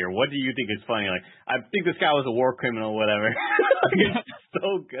say here? What do you think is funny? Like, I think this guy was a war criminal, whatever. It's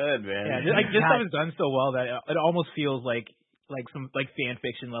so good, man. Yeah, like this stuff is done so well that it almost feels like some like fan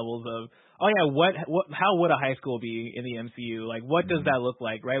fiction levels of, oh yeah, how would a high school be in the MCU? Like, what does that look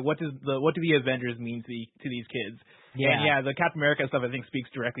like, right? What do the Avengers mean to these kids? Yeah. And yeah, the Captain America stuff I think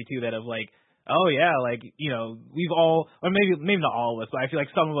speaks directly to that of like, oh yeah, like, you know, we've all, or maybe not all of us, but I feel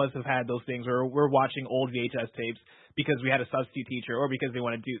like some of us have had those things where we're watching old VHS tapes because we had a substitute teacher or because they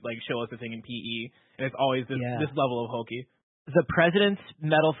want to show us a thing in PE, and it's always this level of hokey. The President's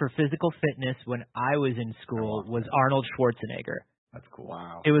Medal for Physical Fitness when I was in school was Arnold Schwarzenegger. That's cool.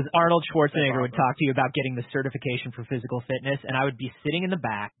 Wow. It was Arnold Schwarzenegger would talk to you about getting the certification for physical fitness, and I would be sitting in the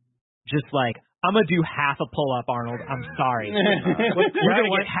back just like, I'm going to do half a pull-up, Arnold. I'm sorry. You're going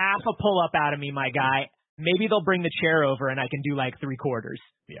to get half a pull-up out of me, my guy. Maybe they'll bring the chair over and I can do like 3/4.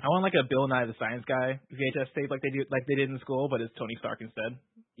 Yeah. I want like a Bill Nye the Science Guy VHS tape like they did in school, but it's Tony Stark instead.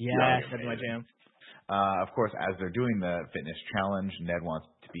 Yeah, that's my jam. Of course, as they're doing the fitness challenge, Ned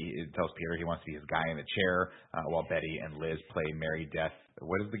tells Peter he wants to be his guy in the chair, while Betty and Liz play Marry Death.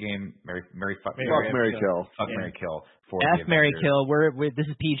 What is the game? Marry Fuck Marry Kill. Fuck Marry Kill. F Marry Kill. This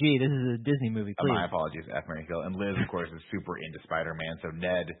is PG. This is a Disney movie. Please. My apologies. F Marry Kill. And Liz, of course, is super into Spider-Man. So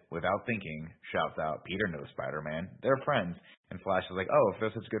Ned, without thinking, shouts out, "Peter knows Spider-Man. They're friends." And Flash is like, "Oh, if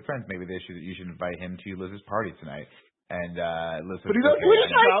they're such good friends, maybe you should invite him to Liz's party tonight." And Liz says, but he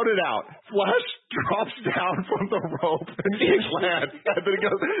doesn't shout it out. Flash drops down from the rope and he lands. And then he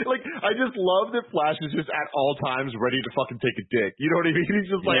goes, like, I just love that Flash is just at all times ready to fucking take a dick. You know what I mean?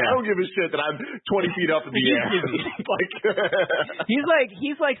 He's just like, I don't give a shit that I'm 20 feet up in the air. Like,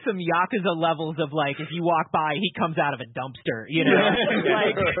 he's like some Yakuza levels of like, if you walk by, he comes out of a dumpster. You know,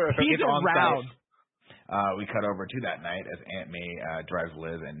 like he's around. We cut over to that night as Aunt May drives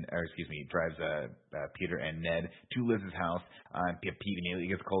Peter and Ned to Liz's house. Pete immediately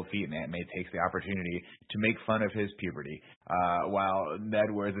gets cold feet, and Aunt May takes the opportunity to make fun of his puberty, while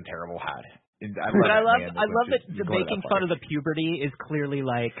Ned wears a terrible hat. I love that the making fun of the puberty is clearly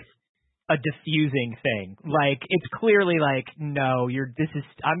like a diffusing thing. Like, it's clearly like, no,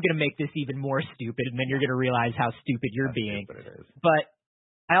 I'm going to make this even more stupid, and then you're going to realize how stupid you're being. But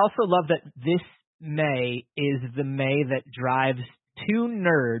I also love that this May is the May that drives two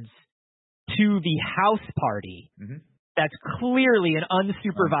nerds to the house party. Mm-hmm. That's clearly an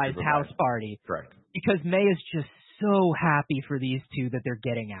unsupervised house party. Correct. Because May is just so happy for these two that they're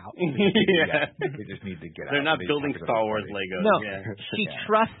getting out. They just need to get out. They're not building Star Wars Legos. No, she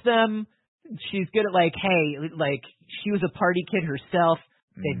trusts them. She's good at like, hey, like she was a party kid herself.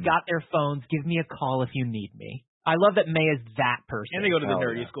 They've got their phones. Give me a call if you need me. I love that May is that person. And they go to the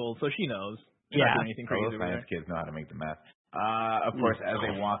nerdy school, so she knows. They're not doing anything crazy. Science kids know how to make the meth. Of course, as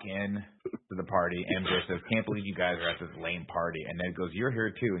they walk in to the party, MJ says, "Can't believe you guys are at this lame party." And Ned goes, "You're here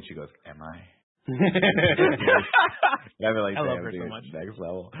too." And she goes, "Am I?" I love her so much. Next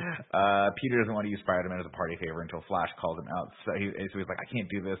level. Peter doesn't want to use Spider-Man as a party favor until Flash calls him out. So he's like, "I can't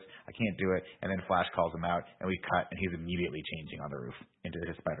do this. I can't do it." And then Flash calls him out, and we cut, and he's immediately changing on the roof into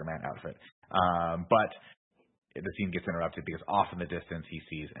his Spider-Man outfit. But the scene gets interrupted because off in the distance he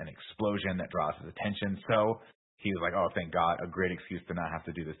sees an explosion that draws his attention. So he was like, "Oh, thank God, a great excuse to not have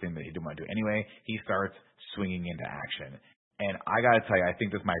to do this thing that he didn't want to do anyway." He starts swinging into action. And I got to tell you, I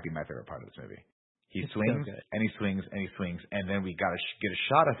think this might be my favorite part of this movie. He swings, and he swings, and he swings, and then we got to get a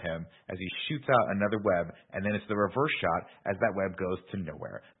shot of him as he shoots out another web, and then it's the reverse shot as that web goes to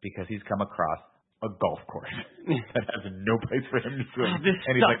nowhere because he's come across a golf course that has no place for him to swing.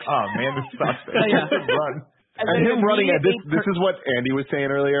 And he's like, "Oh, man, this sucks." Run. And him running at this is what Andy was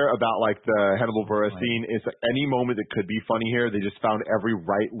saying earlier about like the Hannibal Buress scene. Is any moment that could be funny here, they just found every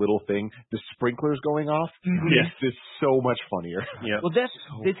right little thing. The sprinklers going off, yes, is so much funnier. Yeah. Well, this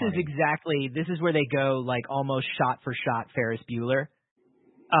is where they go like almost shot for shot Ferris Bueller.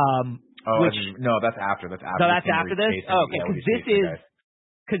 No, that's after. That's after. So that's after this. Oh, okay,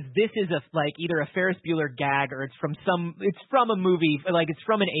 because this is either a Ferris Bueller gag or it's from a movie, like it's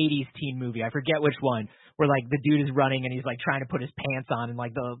from an 80s teen movie. I forget which one, where like the dude is running and he's like trying to put his pants on and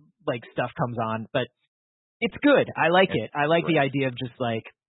like the like stuff comes on. But it's good. I like it. I like the idea of just like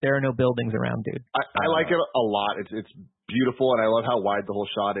there are no buildings around, dude. I like it a lot. It's beautiful, and I love how wide the whole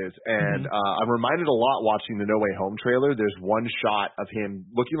shot is. And I'm reminded a lot watching the No Way Home trailer. There's one shot of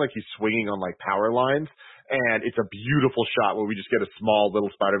him looking like he's swinging on like power lines. And it's a beautiful shot where we just get a small little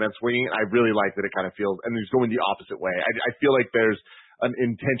Spider-Man swinging. I really like that it kind of feels, and he's going the opposite way. I feel like there's an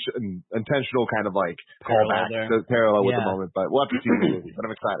intentional kind of like callback parallel with the moment, but we'll have to see the movie. But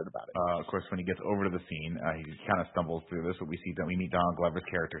I'm excited about it. Of course, when he gets over to the scene, he kind of stumbles through this. But we meet Donald Glover's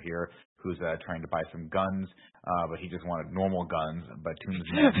character here, who's trying to buy some guns, but he just wanted normal guns. But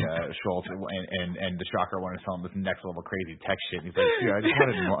Tombsman, Schultz, and the Shocker wanted to sell him this next level crazy tech shit. And he's like, "Dude, I just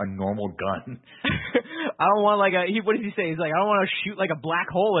wanted a normal gun." I don't want like what does he say? He's like, "I don't want to shoot like a black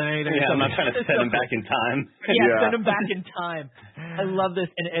hole in anything." Yeah, I'm not trying to send him back in time. Send him back in time. I love this,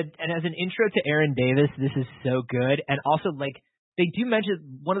 and as an intro to Aaron Davis, this is so good. And also, like, they do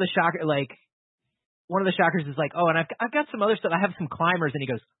mention one of the Shockers is like, "Oh, and I've got some other stuff. I have some climbers," and he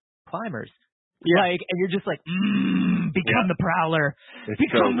goes, "Climbers." Yeah. Like, and you're just like, become the Prowler.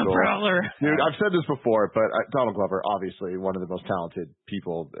 Become the Prowler. Dude, I've said this before, but Donald Glover, obviously one of the most talented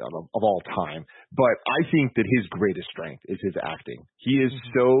people of all time. But I think that his greatest strength is his acting. He is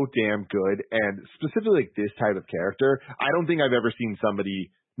so damn good. And specifically like this type of character, I don't think I've ever seen somebody,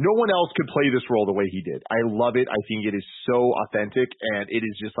 no one else could play this role the way he did. I love it. I think it is so authentic. And it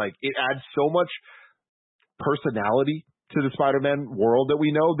is just like, it adds so much personality to the Spider-Man world that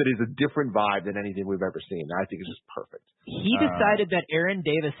we know that is a different vibe than anything we've ever seen. I think it's just perfect. He decided that Aaron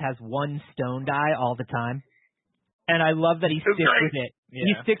Davis has one stone eye all the time, and I love that he sticks with it. Yeah.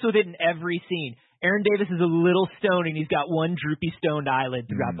 He sticks with it in every scene. Aaron Davis is a little stone, and he's got one droopy stoned eyelid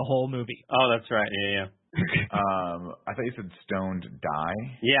throughout the whole movie. Oh, that's right. Yeah. I thought you said stoned die.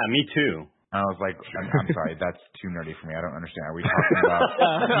 Yeah, me too. I was like, I'm sorry, that's too nerdy for me. I don't understand. Are we talking about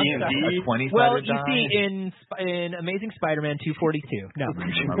D&D? 20-sided Well, you die? see, in Amazing Spider-Man 242. No.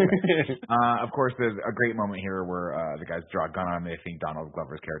 Okay. Of course, there's a great moment here where the guys draw a gun on him. They think Donald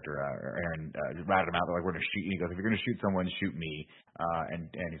Glover's character, Aaron, ratted him out. They're like, "We're going to shoot you." He goes, "If you're going to shoot someone, shoot me."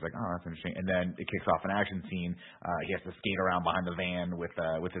 And he's like, "Oh, that's interesting." And then it kicks off an action scene. He has to skate around behind the van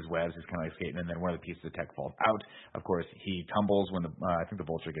with his webs. He's kind of like skating. And then one of the pieces of tech falls out. Of course, he tumbles when I think the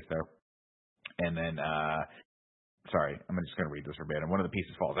vulture gets there. And then, sorry, I'm just going to read this verbatim. One of the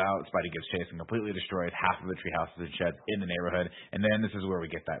pieces falls out. Spidey gives chase and completely destroys half of the tree houses and sheds in the neighborhood. And then this is where we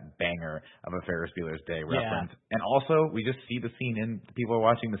get that banger of a Ferris Bueller's Day reference. Yeah. And also, we just see the scene and people are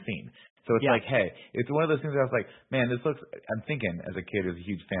watching the scene. So it's like, hey, it's one of those things that I was like, man, this looks, I'm thinking as a kid who's a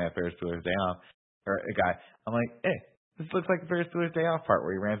huge fan of Ferris Bueller's Day Off, or a guy, I'm like, hey, This looks like the Ferris Bueller's Day Off part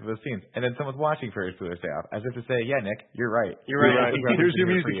where he ran through those scenes. And then someone's watching Ferris Bueller's Day Off as if to say, yeah, Nick, you're right. You're right. Here's your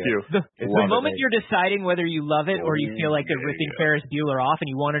music cue. The moment you're deciding whether you love it or you feel like they're ripping Ferris Bueller off and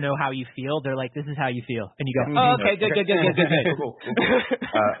you want to know how you feel, they're like, this is how you feel. And you go, oh, okay, good. Cool.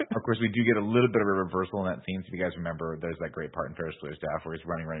 Of course, we do get a little bit of a reversal in that scene. So if you guys remember, there's that great part in Ferris Bueller's Day Off where he's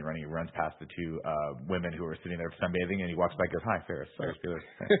running. He runs past the two women who are sitting there sunbathing, and he walks by and goes, hi, Ferris Bueller.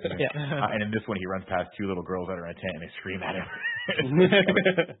 And in this one, he runs past two little girls that are in a tent, and they scream at him.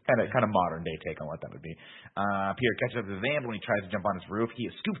 kind of modern day take on what that would be. Peter catches up to the van when he tries to jump on his roof. He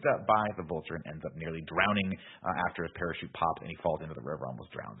is scooped up by the vulture and ends up nearly drowning after his parachute pops and he falls into the river,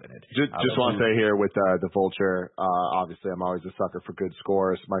 almost drowns in it. Just want to say here with the vulture, obviously I'm always a sucker for good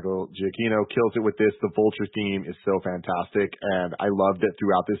scores. Michael Giacchino kills it with this. The vulture theme is so fantastic, and I loved it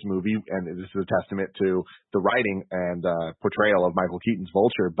throughout this movie, and this is a testament to the writing and portrayal of Michael Keaton's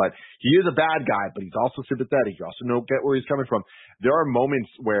vulture. But he is a bad guy, but he's also sympathetic. You also get where he's coming from. There are moments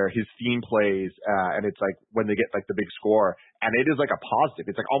where his theme plays, and it's like when they get like the big score, and it is like a positive.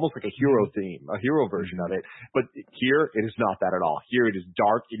 It's like almost like a hero theme, a hero version of it. But here, it is not that at all. Here, it is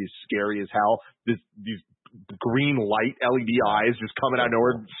dark. It is scary as hell. These green light LED eyes just coming out of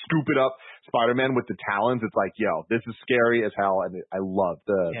nowhere, scooping up Spider-Man with the talons. It's like, yo, this is scary as hell, and I love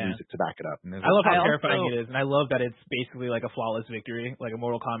the music to back it up. I love how terrifying it is, and I love that it's basically like a flawless victory, like a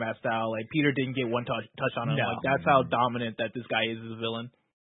Mortal Kombat style. Like Peter didn't get one touch on him. No. Like that's how dominant that this guy is as a villain.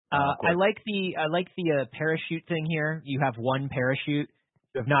 I like the parachute thing here. You have one parachute.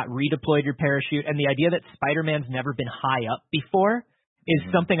 You have not redeployed your parachute, and the idea that Spider-Man's never been high up before is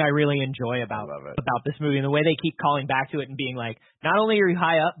something I really enjoy about this movie, and the way they keep calling back to it and being like, not only are you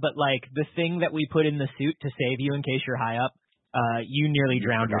high up, but like the thing that we put in the suit to save you in case you're high up, you nearly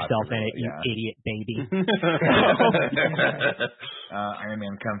drowned yourself in it, you idiot baby. Iron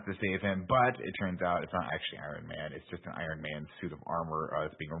Man comes to save him, but it turns out it's not actually Iron Man. It's just an Iron Man suit of armor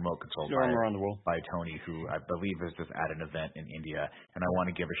that's being remote controlled by Tony, who I believe is just at an event in India. And I want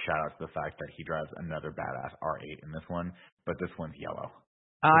to give a shout out to the fact that he drives another badass R8 in this one, but this one's yellow.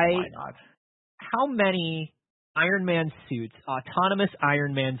 Why not? How many Iron Man suits, autonomous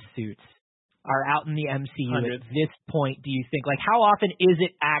Iron Man suits, are out in the MCU Hundreds. At this point, do you think? Like, how often is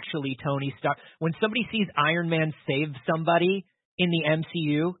it actually Tony Stark? When somebody sees Iron Man save somebody in the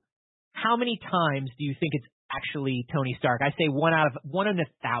MCU, how many times do you think it's actually Tony Stark? I say one in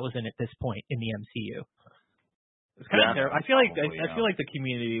 1,000 at this point in the MCU. It's kind of terrible. I feel like the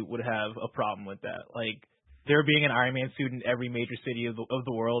community would have a problem with that. Like, there being an Iron Man suit in every major city of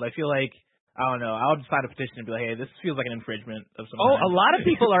the world, I feel like, I don't know, I'll just sign a petition and be like, hey, this feels like an infringement of some kind. A lot of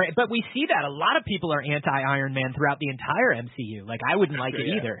people are, but we see that. A lot of people are anti-Iron Man throughout the entire MCU. Like, I wouldn't like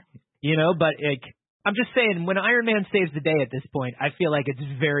it either. You know, but like, I'm just saying, when Iron Man saves the day at this point, I feel like it's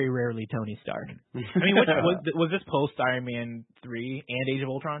very rarely Tony Stark. I mean, was this post Iron Man 3 and Age of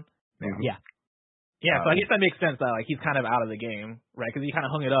Ultron? Yeah. Yeah, so I guess that makes sense that like he's kind of out of the game, right? Because he kind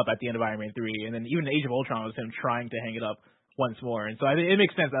of hung it up at the end of Iron Man 3, and then even Age of Ultron was him trying to hang it up once more. And so I think it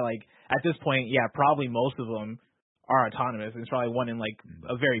makes sense that like at this point, probably most of them are autonomous. It's probably one in like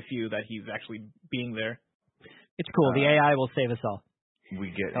a very few that he's actually being there. It's cool. The AI will save us all. We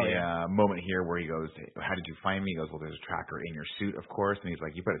get a moment here where he goes, how did you find me? He goes, well, there's a tracker in your suit, of course. And he's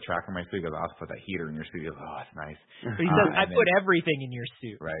like, you put a tracker in my suit? He goes, I also put that heater in your suit. He goes, oh, that's nice. But he says, I put everything in your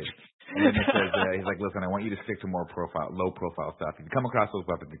suit. Right. And then he says, he's like, listen, I want you to stick to more low-profile stuff. If you come across those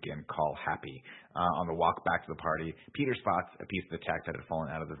weapons again, call Happy. On the walk back to the party, Peter spots a piece of the tech that had fallen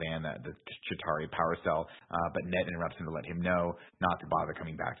out of the van, the Chitauri power cell, but Ned interrupts him to let him know not to bother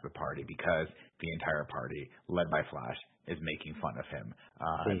coming back to the party because the entire party, led by Flash, is making fun of him.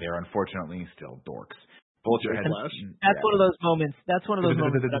 They're unfortunately still dorks. Vulture has That's one of those moments. That's one of those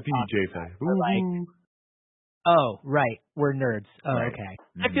moments. Oh, right. We're nerds. Oh, right. Okay.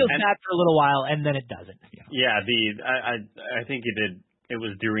 I feel sad for a little while, and then it doesn't. Yeah, I think it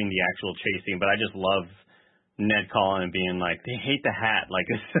was during the actual chasing, but I just love Ned calling and being like, they hate the hat. Like,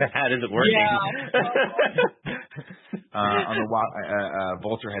 the hat isn't working. Yeah. On the walk,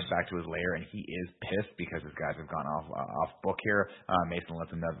 Vulture heads back to his lair, and he is pissed because his guys have gone off book here. Mason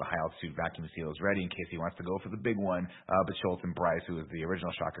lets him know the high altitude vacuum seal is ready in case he wants to go for the big one. But Schultz and Bryce, who is the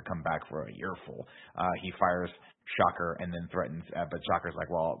original Shocker, come back for a earful. He fires Shocker and then threatens, but Shocker's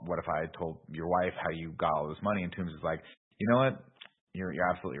like, well, what if I told your wife how you got all this money? And Toombs is like, you know what? You're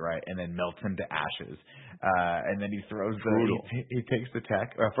absolutely right, and then melts him to ashes. And then he throws he takes the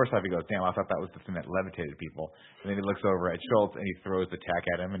tech. First off, he goes, damn, I thought that was the thing that levitated people. And then he looks over at Schultz, and he throws the tech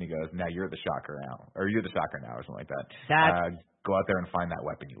at him, and he goes, now you're the Shocker now. Or you're the Shocker now, or something like that. Go out there and find that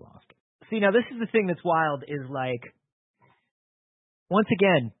weapon you lost. See, now this is the thing that's wild is like, once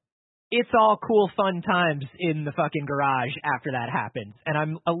again, it's all cool, fun times in the fucking garage after that happens. And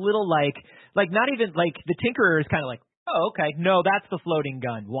I'm a little like not even like the Tinkerer is kind of like, oh, okay, no, that's the floating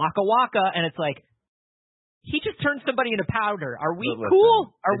gun. Waka waka. And it's like, he just turned somebody into powder. Are we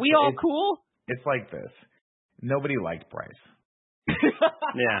cool? Are we all cool? It's like this. Nobody liked Bryce.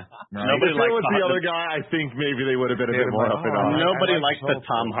 Yeah. Right. Nobody liked the other guy. I think maybe they would have been a bit more up and on. Nobody likes the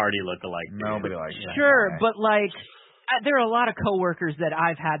Tom Hardy lookalike. Nobody likes that. Sure, but like, there are a lot of coworkers that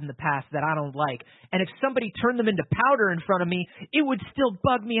I've had in the past that I don't like, and if somebody turned them into powder in front of me, it would still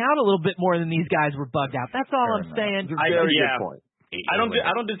bug me out a little bit more than these guys were bugged out. That's all I'm saying. Very good point. I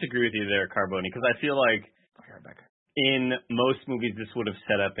don't disagree with you there, Carboni, because I feel like in most movies this would have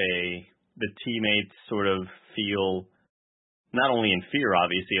set up the teammates sort of feel not only in fear,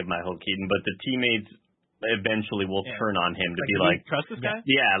 obviously, of Michael Keaton, but the teammates eventually will turn on him to be like, trust this guy?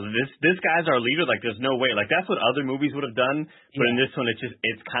 Yeah, this guy's our leader. Like, there's no way. Like, that's what other movies would have done. But in this one,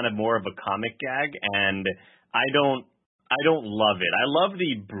 it's kind of more of a comic gag, and I don't love it. I love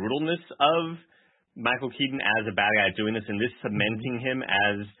the brutalness of Michael Keaton as a bad guy doing this, and this cementing him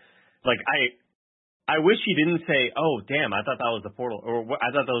as like I wish he didn't say, "Oh, damn, I thought that was the portal," or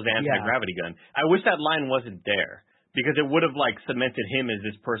 "I thought that was the anti-gravity gun." I wish that line wasn't there because it would have like cemented him as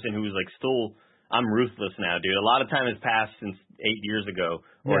this person who was like still. I'm ruthless now, dude. A lot of time has passed since 8 years ago,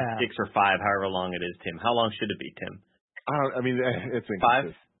 or 6 or 5, however long it is, Tim. How long should it be, Tim? It's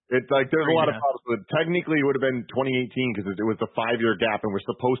 5. It's like there's a lot of problems with it. Technically, it would have been 2018 because it was the 5-year gap, and we're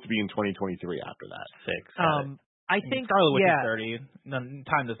supposed to be in 2023 after that. 6. I think Scarlet Witch is 30.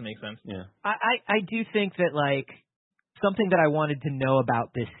 Time doesn't make sense. Yeah. I do think that like something that I wanted to know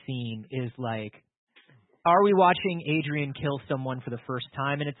about this scene is like, are we watching Adrian kill someone for the first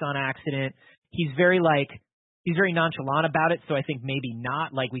time and it's on accident? He's very nonchalant about it, so I think maybe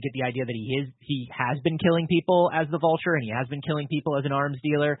not. Like, we get the idea that he has been killing people as the Vulture, and he has been killing people as an arms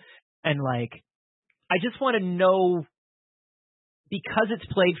dealer. And like, I just want to know, because it's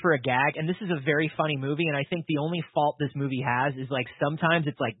played for a gag, and this is a very funny movie, and I think the only fault this movie has is like sometimes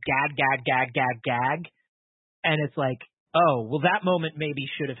it's like gag, and it's like, oh, well, that moment maybe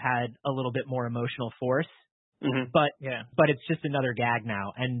should have had a little bit more emotional force. Mm-hmm. But it's just another gag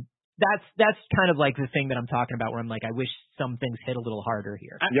now, and that's kind of like the thing that I'm talking about, where I'm like, I wish some things hit a little harder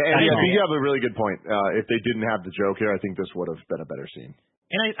here. I think you have a really good point. If they didn't have the joke here, I think this would have been a better scene.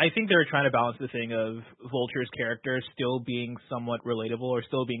 And I think they're trying to balance the thing of Vulture's character still being somewhat relatable or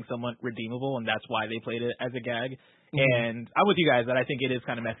still being somewhat redeemable, and that's why they played it as a gag. Mm-hmm. And I'm with you guys that I think it is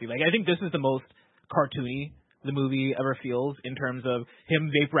kind of messy. Like, I think this is the most cartoony the movie ever feels in terms of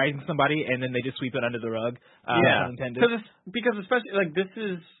him vaporizing somebody and then they just sweep it under the rug. Because especially like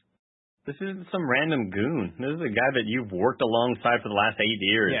this isn't some random goon. This is a guy that you've worked alongside for the last 8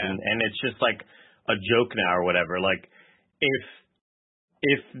 years, and it's just like a joke now or whatever. Like,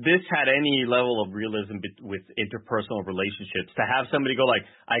 if this had any level of realism with interpersonal relationships, to have somebody go like,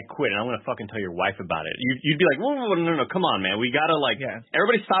 I quit and I'm going to fucking tell your wife about it, you'd be like, whoa, no, come on, man. We got to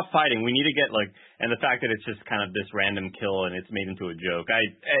everybody stop fighting. We need to get like, and the fact that it's just kind of this random kill and it's made into a joke.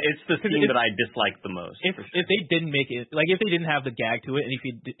 It's the scene that I dislike the most. If they didn't make it, like if they didn't have the gag to it, and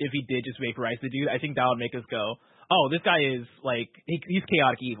if he did just vaporize the dude, I think that would make us go, oh, this guy is like, he's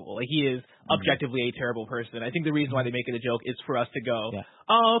chaotic evil. Like, he is objectively a terrible person. I think the reason why they make it a joke is for us to go,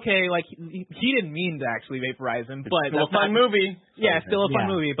 oh, okay, like, he didn't mean to actually vaporize him, but it's still a fun movie. Yeah, still a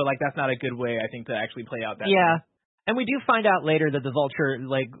fun movie, but like, that's not a good way, I think, to actually play out that. Yeah. And we do find out later that the Vulture,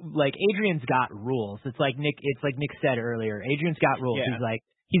 like Adrian's got rules. It's like Nick said earlier. Adrian's got rules. Yeah. He's like,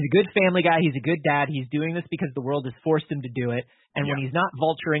 he's a good family guy. He's a good dad. He's doing this because the world has forced him to do it. And when he's not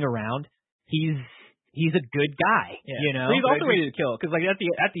vulturing around, he's a good guy, you know. But he's also ready to kill because, like, at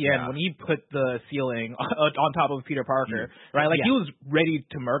the end when he put the ceiling on top of Peter Parker, right? Like he was ready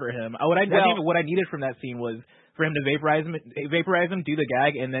to murder him. What I needed from that scene was for him to vaporize him, do the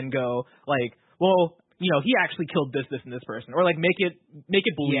gag, and then go like, well, you know, he actually killed this, and this person, or like make it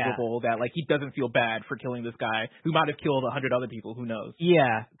believable that like he doesn't feel bad for killing this guy who might have killed 100 other people. Who knows?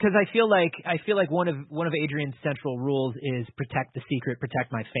 Yeah, because I feel like one of Adrian's central rules is protect the secret,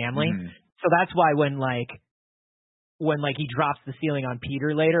 protect my family. Mm-hmm. So that's why when he drops the ceiling on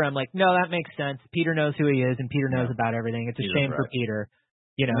Peter later, I'm like, no, that makes sense. Peter knows who he is, and Peter knows about everything. It's a shame for Peter.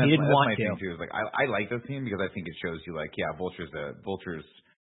 You know, he didn't want to. Thing too, is like I like this scene because I think it shows you like, Vulture's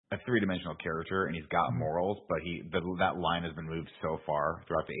a three-dimensional character, and he's got morals, but that line has been moved so far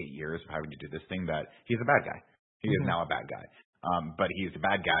throughout the 8 years of having to do this thing that he's a bad guy. He is now a bad guy. But he's a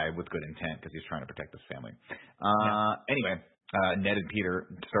bad guy with good intent because he's trying to protect his family. Anyway, Ned and Peter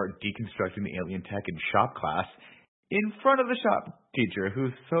start deconstructing the alien tech in shop class, in front of the shop teacher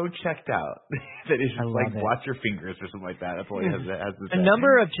who's so checked out that he's just like, watch your fingers or something like that. That's all he has to say. A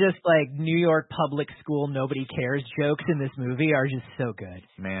number of just like New York public school nobody cares jokes in this movie are just so good.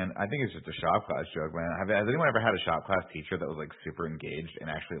 Man, I think it's just a shop class joke, man. Has anyone ever had a shop class teacher that was like super engaged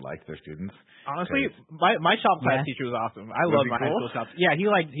and actually liked their students? Honestly, my shop class teacher was awesome. I love my high school shop. Yeah, he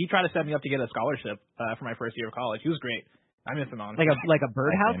tried to set me up to get a scholarship for my first year of college. He was great. I miss him on like a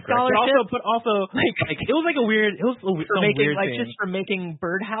birdhouse scholarship. Also, it was like a weird. It was for making weird thing. just for making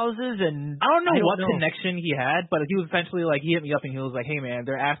birdhouses, and I don't know what connection he had, but he was essentially like he hit me up and he was like, "Hey man,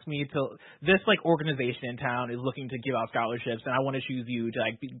 they're asking me to this like organization in town is looking to give out scholarships, and I want to choose you to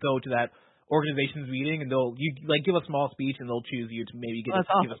like go to that organization's meeting, and you give a small speech, and they'll choose you to maybe give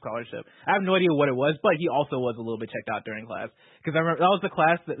a scholarship." I have no idea what it was, but he also was a little bit checked out during class because I remember that was the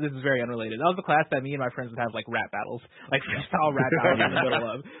class that this is very unrelated. That was the class that me and my friends would have like rap battles, like freestyle rap battles in the middle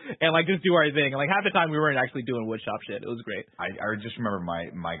of, and like just do our thing. And like half the time we weren't actually doing woodshop shit. It was great. I just remember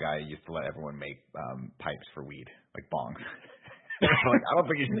my guy used to let everyone make pipes for weed, like bongs. Like, I don't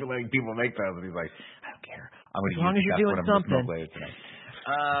think you should be letting people make those. And he's like, I don't care. I'm going to use as long as you're doing something. Later tonight.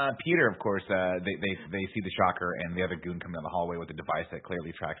 Peter, of course, they see the shocker and the other goon coming down the hallway with a device that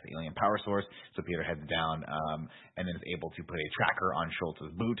clearly tracks the alien power source. So Peter heads down and then is able to put a tracker on Schultz's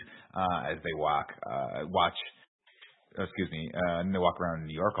boot as they watch. And they walk around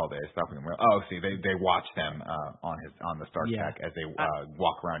New York all day, stopping them. They watch them on the Star Trek as they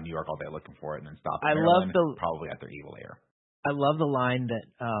walk around New York all day looking for it and then stop. I love probably at their evil lair. I love the line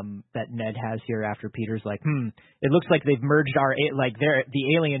that Ned has here after Peter's like, it looks like they've merged the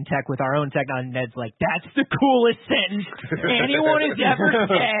alien tech with our own tech. And Ned's like, that's the coolest sentence anyone has ever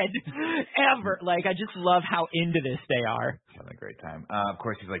said, ever. Like, I just love how into this they are. Having a great time. Of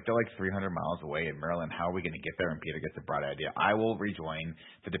course, he's like, they're like 300 miles away in Maryland. How are we going to get there? And Peter gets a bright idea. I will rejoin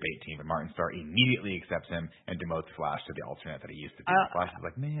the debate team. And Martin Starr immediately accepts him and demotes Flash to the alternate that he used to be. Flash is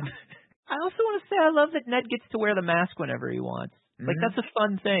like, man. I also want to say I love that Ned gets to wear the mask whenever he wants. Like that's a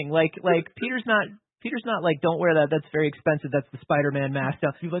fun thing. Like Peter's not like, don't wear that. That's very expensive. That's the Spider-Man mask.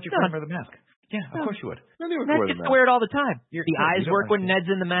 You let your friend wear the mask. Yeah, of course you would. Ned gets to wear it all the time. The eyes work when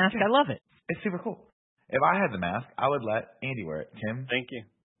Ned's in the mask. I love it. It's super cool. If I had the mask, I would let Andy wear it. Tim? Thank you.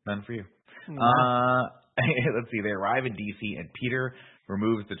 None for you. Let's see. They arrive in D.C. and Peter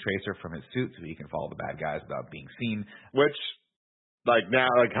removes the tracer from his suit so he can follow the bad guys without being seen. Which... Like now,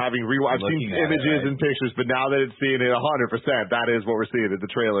 like having I've seen images and pictures, but now that it's seen it 100%, that is what we're seeing in the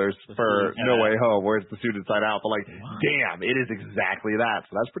trailers for No Way Home, where it's the suit inside out. But like, damn, it is exactly that.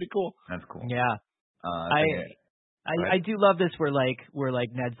 So that's pretty cool. That's cool. Yeah, I do love this. Where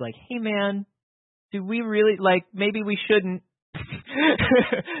Ned's like, hey man, do we really maybe we shouldn't.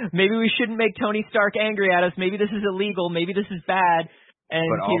 Maybe we shouldn't make Tony Stark angry at us. Maybe this is illegal. Maybe this is bad. And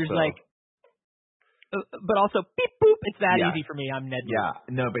Peter's like. But also, beep boop, it's that easy for me. I'm Ned.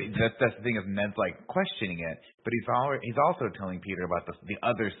 Yeah, no, but that's the thing is Ned's like questioning it, but he's also telling Peter about the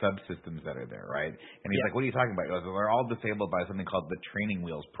other subsystems that are there, right? And he's like, what are you talking about? He goes, they're all disabled by something called the training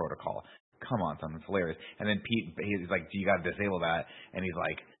wheels protocol. Come on, son, it's hilarious. And then he's like, do you got to disable that? And he's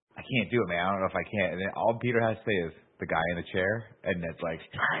like, I can't do it, man. I don't know if I can. And then all Peter has to say is, the guy in the chair, and Ned's like,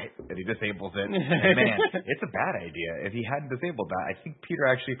 all right, and he disables it. And man, it's a bad idea. If he hadn't disabled that, I think Peter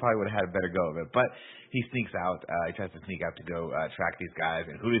actually probably would have had a better go of it. But he sneaks out. He tries to sneak out to go track these guys.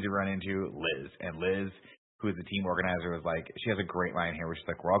 And who does he run into? Liz. And Liz, who is the team organizer, was like, she has a great line here where she's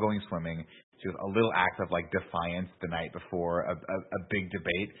like, we're all going swimming. She goes, a little act of like defiance the night before a big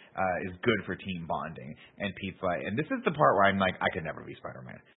debate is good for team bonding. And Pete's like, and this is the part where I'm like, I could never be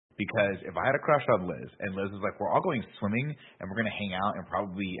Spider-Man. Because if I had a crush on Liz, and Liz was like, we're all going swimming, and we're going to hang out, and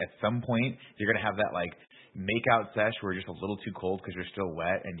probably at some point you're going to have that, like, make-out sesh where you're just a little too cold because you're still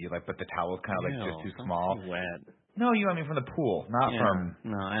wet, and you like, but the towel's kind of, like, just too small. Wet. No, you want me from the pool, not from...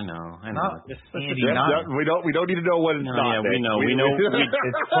 No, I know. Not, Andy, we don't need to know what it's not. Yeah, we know.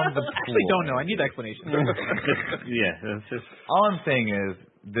 It's from the pool. I don't know. I need explanation. That's just... All I'm saying is,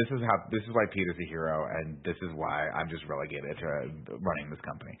 this is why Peter's a hero, and this is why I'm just relegated to running this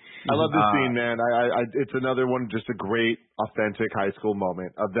company. I love this scene, man. It's another one, just a great, authentic high school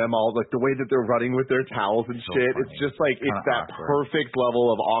moment of them all, like the way that they're running with their towels and shit. Funny. It's just like, it's that awkward. Perfect level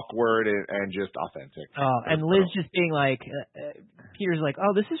of awkward and just authentic. And Liz just being like, Peter's like,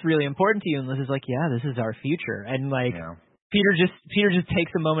 oh, this is really important to you, and Liz is like, yeah, this is our future, and like, Peter just takes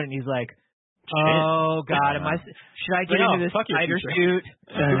a moment and he's like, oh God! Should I get into this spider suit?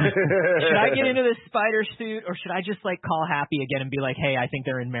 Should I get into this spider suit, or should I just like call Happy again and be like, "Hey, I think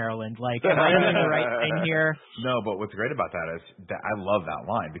they're in Maryland. Like, am I doing the right thing here?" No, but what's great about that is that I love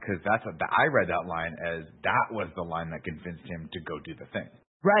that line because I read that line as that was the line that convinced him to go do the thing.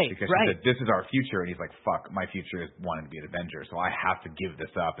 Right, because right. she said, this is our future, and he's like, fuck, my future is wanting to be an Avenger, so I have to give this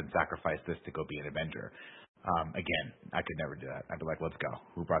up and sacrifice this to go be an Avenger. Again, I could never do that. I'd be like, let's go.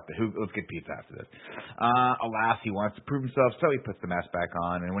 Let's get pizza after this. Alas, he wants to prove himself, so he puts the mask back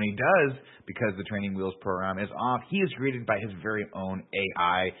on, and when he does, because the training wheels program is off, he is greeted by his very own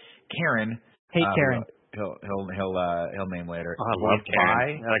AI, Karen. Hey, Karen. He'll name later. Oh, I love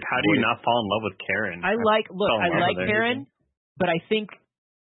Karen. Like, how do you not fall in love with Karen? I like Karen, but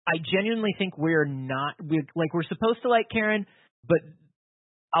I genuinely think we're supposed to like Karen, but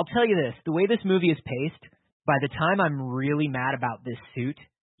I'll tell you this, the way this movie is paced, by the time I'm really mad about this suit,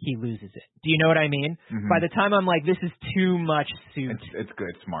 he loses it. Do you know what I mean? Mm-hmm. By the time I'm like, this is too much suit. It's good.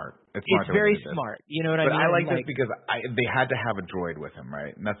 It's smart. It's very smart. You know what I mean? But I like this because they had to have a droid with him,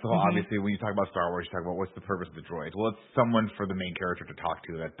 right? And that's the whole, obviously, when you talk about Star Wars, you talk about what's the purpose of the droids. Well, it's someone for the main character to talk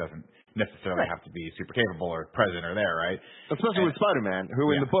to that doesn't necessarily have to be super capable or present or there, right? Especially with Spider-Man,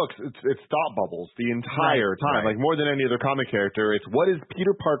 who in the books, it's thought bubbles the entire time. Right. Like, more than any other comic character, it's what is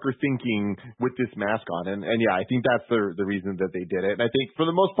Peter Parker thinking with this mask on? And yeah, I think that's the reason that they did it. And I think, for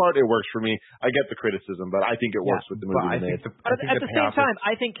the most part, it works for me. I get the criticism, but I think it works with the movie. But at the same time,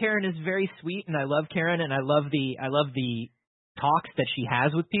 I think Karen is very sweet, and I love Karen, and I love the talks that she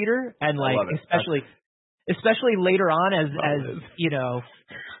has with Peter, and like especially later on as you know,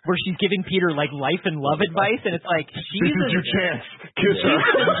 where she's giving Peter like life and love advice, and it's like this is your chance, kiss her.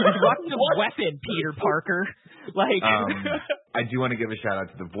 Destructive weapon, Peter Parker. Like, I do want to give a shout out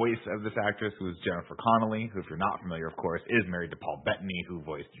to the voice of this actress, who is Jennifer Connelly, who, if you're not familiar, of course, is married to Paul Bettany, who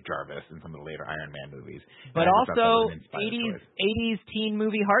voiced Jarvis in some of the later Iron Man movies. But also 80s teen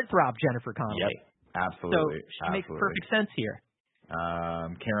movie heartthrob Jennifer Connelly. Yep, absolutely. So she makes perfect sense here.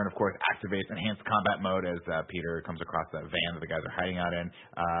 Karen, of course, activates enhanced combat mode as Peter comes across that van that the guys are hiding out in,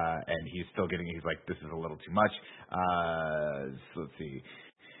 and he's like, this is a little too much. So let's see.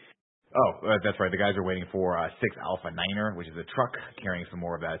 Oh, that's right. The guys are waiting for 6 Alpha Niner, which is a truck carrying some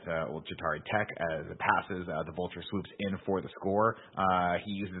more of that old Chitauri tech. As it passes, the Vulture swoops in for the score.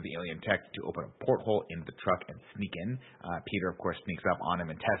 He uses the alien tech to open a porthole into the truck and sneak in. Peter, of course, sneaks up on him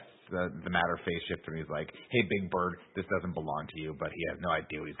and tests the matter phase shifter. He's like, hey, Big Bird, this doesn't belong to you, but he has no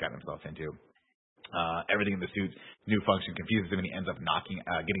idea what he's gotten himself into. Everything in the suit's new function confuses him, and he ends up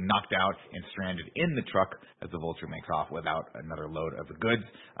getting knocked out and stranded in the truck as the Vulture makes off without another load of the goods.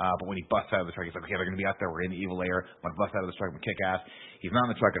 But when he busts out of the truck, he's like, okay, they're going to be out there. We're in the evil layer. I'm going to bust out of this truck and kick ass. He's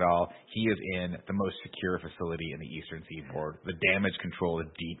not in the truck at all. He is in the most secure facility in the Eastern Seaboard, the damage control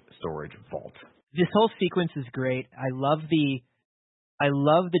deep storage vault. This whole sequence is great. I love the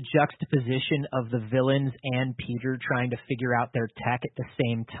juxtaposition of the villains and Peter trying to figure out their tech at the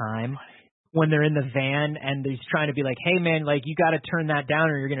same time. When they're in the van and he's trying to be like, hey man, like you got to turn that down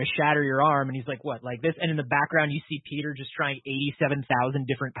or you're going to shatter your arm. And he's like, what, like this? And in the background, you see Peter just trying 87,000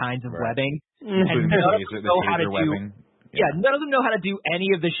 different kinds of webbing. And none of them know how to do, none of them know how to do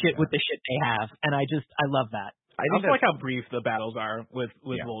any of the shit with the shit they have. And I love that. I also like how brief the battles are with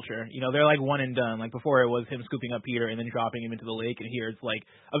Vulture. You know, they're like one and done. Like before, it was him scooping up Peter and then dropping him into the lake, and here it's like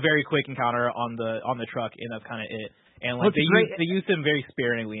a very quick encounter on the truck, and that's kind of it. And like they use them very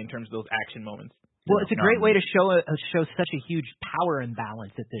sparingly in terms of those action moments. Well, it's a great way to show such a huge power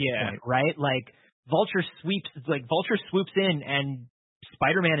imbalance at this point, right? Like Vulture swoops in, and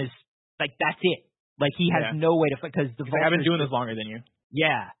Spider-Man is like, that's it. Like he has no way to fight because the Vulture. I've been doing this longer than you.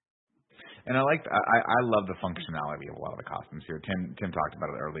 Yeah. And I love the functionality of a lot of the costumes here. Tim talked about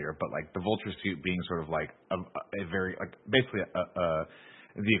it earlier, but like the Vulture suit being sort of like a very like basically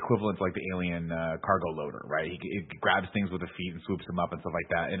the equivalent to like the alien cargo loader, right? It grabs things with the feet and swoops them up and stuff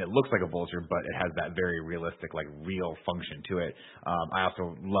like that, and it looks like a Vulture, but it has that very realistic, like real function to it. I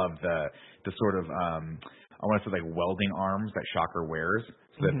also love the sort of I want to say like welding arms that Shocker wears,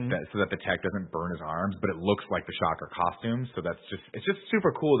 so that the tech doesn't burn his arms, but it looks like the Shocker costume. So it's just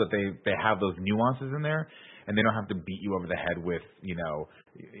super cool that they have those nuances in there, and they don't have to beat you over the head with, you know,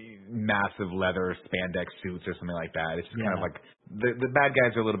 massive leather spandex suits or something like that. It's just kind of like the bad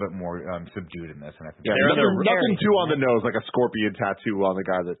guys are a little bit more subdued in this, and I think nothing too on the nose, like a scorpion tattoo on the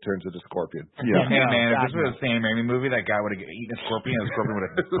guy that turns into Scorpion. Yeah, hey man, if this was the same Raimi movie, that guy would have eaten a scorpion, and the scorpion would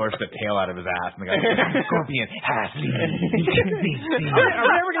have pushed the tail out of his ass, and the guy would have Scorpion has me. Are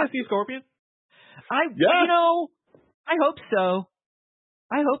we ever gonna see Scorpion? You know, I hope so.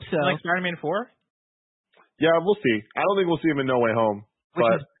 Like Spider-Man 4? Yeah, we'll see. I don't think we'll see him in No Way Home.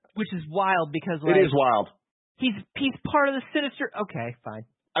 Which is wild because like, it is wild. He's part of the Sinister. Okay, fine.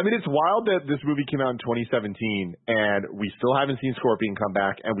 I mean, it's wild that this movie came out in 2017 and we still haven't seen Scorpion come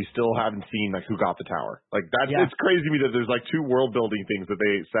back, and we still haven't seen like who got the tower. Like it's crazy to me that there's like two world building things that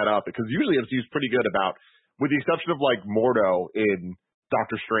they set up, because usually MCU's pretty good about, with the exception of like Mordo in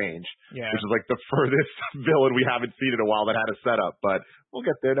Doctor Strange, which is like the furthest villain we haven't seen in a while that had a setup, but we'll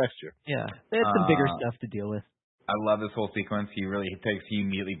get there next year. Yeah, they had some bigger stuff to deal with. I love this whole sequence. He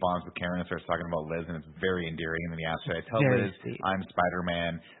immediately bonds with Karen and starts talking about Liz, and it's very endearing. And then he asks, "Should I tell Liz I'm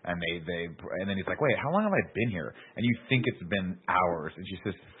Spider-Man?" And and then he's like, "Wait, how long have I been here?" And you think it's been hours, and she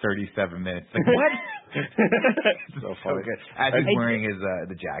says 37 minutes. Like what? So funny. Good. As he's wearing his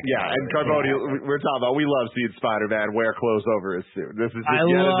the jacket. Yeah, and Carboni, we're talking about. We love seeing Spider-Man wear clothes over his suit. This is just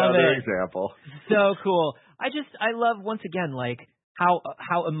yet another example. So cool. I love once again like how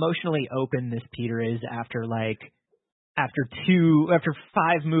emotionally open this Peter is after 5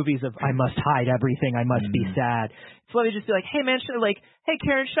 movies of I must hide everything, I must be sad. So let me just be like, hey man, hey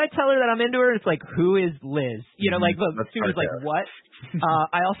Karen, should I tell her that I'm into her? It's like, who is Liz? You know, like the student's like, what?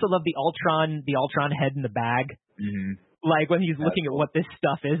 I also love the Ultron head in the bag. Mm-hmm. Like when he's looking at what this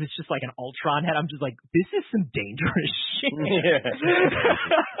stuff is, it's just like an Ultron head. I'm just like, this is some dangerous shit. Yeah.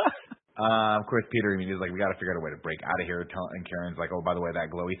 Of course, Peter is like, we got to figure out a way to break out of here. And Karen's like, oh, by the way, that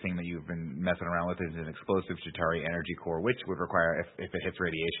glowy thing that you've been messing around with is an explosive Chitauri energy core, which would require, if it hits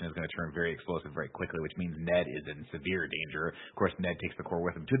radiation, is going to turn very explosive very quickly, which means Ned is in severe danger. Of course, Ned takes the core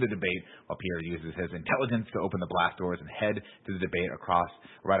with him to the debate, while Peter uses his intelligence to open the blast doors and head to the debate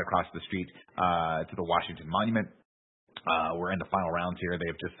right across the street to the Washington Monument. We're in the final rounds here.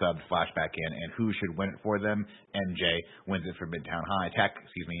 They've just subbed Flashback in, and who should win it for them? MJ wins it for Midtown High Tech,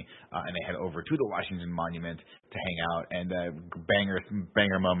 and they head over to the Washington Monument to hang out. And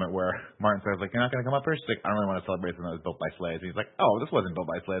banger moment where Martin says, like, you're not going to come up here? She's like, I don't really want to celebrate something that was built by slaves. And he's like, oh, this wasn't built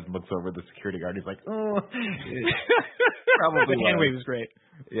by slaves. And looks over at the security guard. He's like, oh. Probably the hand wave is great.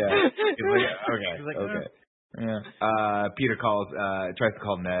 Yeah. He's like, okay. He's like, okay. Yeah. Peter tries to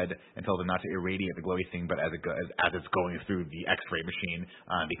call Ned and tells him not to irradiate the glowy thing, but as it's going through the X-ray machine,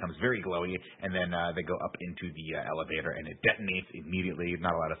 it becomes very glowy, and then they go up into the elevator, and it detonates immediately.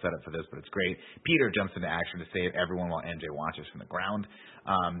 Not a lot of setup for this, but it's great. Peter jumps into action to save everyone while MJ watches from the ground.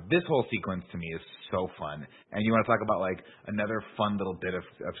 This whole sequence to me is so fun, and you want to talk about like another fun little bit of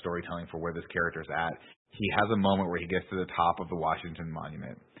storytelling for where this character's at. He has a moment where he gets to the top of the Washington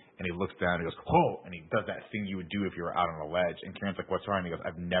Monument. And he looks down and he goes, whoa, and he does that thing you would do if you were out on a ledge. And Karen's like, what's wrong? And he goes,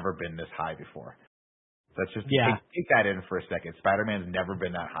 I've never been this high before. Let's just take that in for a second. Spider-Man's never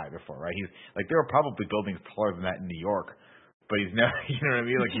been that high before, right? He's like, there are probably buildings taller than that in New York, but he's never, you know what I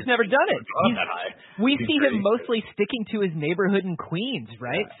mean? Like he's never done it. That high. We see him mostly sticking to his neighborhood in Queens,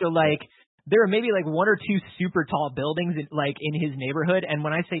 right? Yeah. So like, there are maybe like 1 or 2 super tall buildings in his neighborhood. And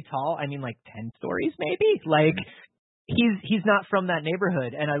when I say tall, I mean like 10 stories maybe. Like, he's not from that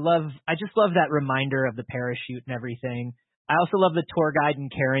neighborhood, and I just love that reminder of the parachute and everything. I also love the tour guide and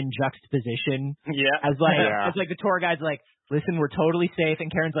Karen juxtaposition. Yeah. As the tour guide's like, listen, we're totally safe,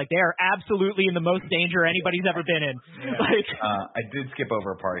 and Karen's like, they are absolutely in the most danger anybody's ever been in. Yeah. I did skip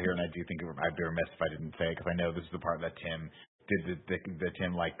over a part here, and I do think I'd be remiss if I didn't say it, because I know this is the part that Tim did the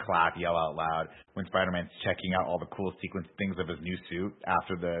Tim like clap, yell out loud when Spider-Man's checking out all the cool sequence things of his new suit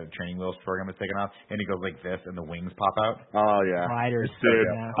after the training wheels program is taken off, and he goes like this, and the wings pop out. Oh yeah, riders. Dude,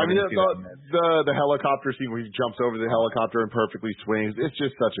 yeah. I mean the helicopter scene where he jumps over the helicopter and perfectly swings. It's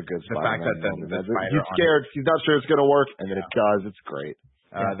just such a good Spider-Man. The fact that he's scared, he's not sure it's gonna work, and then it does. It's great.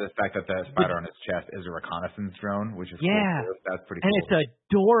 The fact that the spider on his chest is a reconnaissance drone, which is cool. That's pretty cool. And it's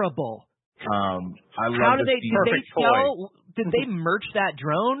adorable. I love did they merch that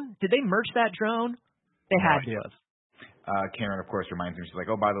drone? They had to have. Karen, of course, reminds me. She's like,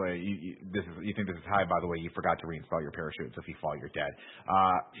 "Oh, by the way, you think this is high? By the way, you forgot to reinstall your parachute. So if you fall, you're dead."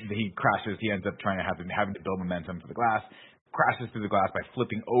 He crashes. He ends up having to build momentum for the glass. Crashes through the glass by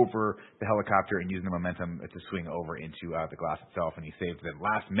flipping over the helicopter and using the momentum to swing over into the glass itself. And he saves the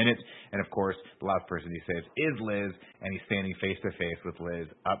last minute. And of course, the last person he saves is Liz, and he's standing face to face with Liz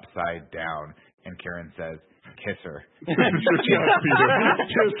upside down. And Karen says, "Kiss her." Kiss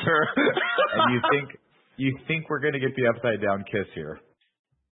her. And you think we're going to get the upside down kiss here?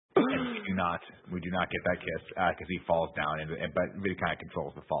 And we do not get that kiss because he falls down, but he kind of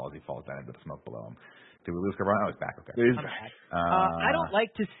controls the fall as he falls down into the smoke below him. Did we lose Cabron? Oh, it's back. Okay. He's back. I don't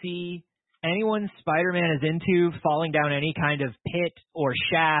like to see anyone Spider-Man is into falling down any kind of pit or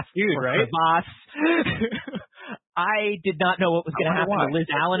shaft or crevasse. I did not know what was going to happen to Liz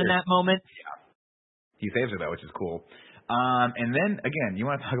Allen in that moment. Yeah. He saves her, though, which is cool. And then, again, you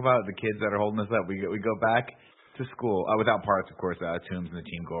want to talk about the kids that are holding us up. We go back to school without parts, of course. Toombs and the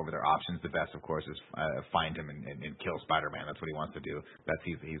team go over their options. The best, of course, is find him and kill Spider-Man. That's what he wants to do.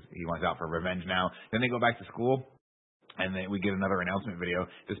 He wants out for revenge now. Then they go back to school, and then we get another announcement video.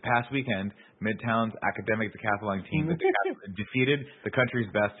 This past weekend, Midtown's academic decathlon team defeated the country's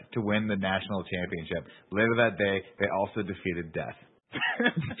best to win the national championship. Later that day, they also defeated death.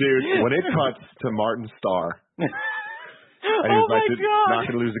 Dude, when it cuts to Martin Starr, and he's not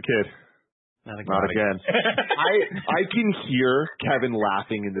going to lose a kid. Not again. I can hear Kevin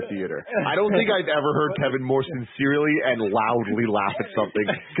laughing in the theater. I don't think I've ever heard Kevin more sincerely and loudly laugh at something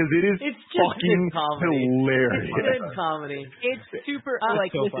because it's fucking hilarious. It's good comedy. It's super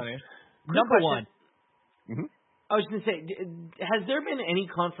so funny. Number one. Mm-hmm. I was going to say, has there been any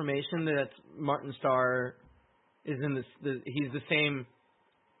confirmation that Martin Starr is in this? He's the same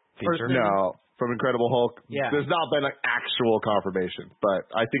person? No. From Incredible Hulk, there's not been an actual confirmation, but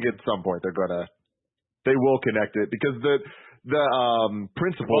I think at some point they will connect it because the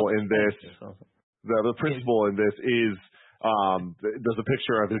principal in this, the principal in this is there's a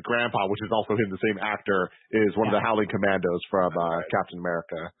picture of his grandpa, which is also him, the same actor, is one of the Howling Commandos from Captain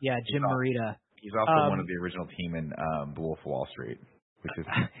America. Yeah, Jim Morita. He's also one of the original team in The Wolf of Wall Street, which is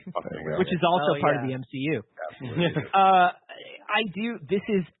also part of the MCU. Absolutely. This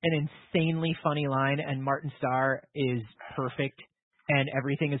is an insanely funny line, and Martin Starr is perfect, and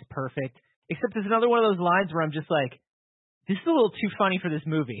everything is perfect, except there's another one of those lines where I'm just like, this is a little too funny for this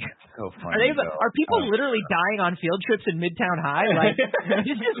movie. So funny. Are people literally dying on field trips in Midtown High? Like,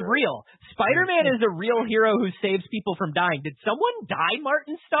 this is real. Spider-Man is a real hero who saves people from dying. Did someone die,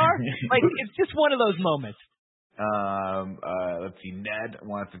 Martin Starr? Like, it's just one of those moments. Let's see. Ned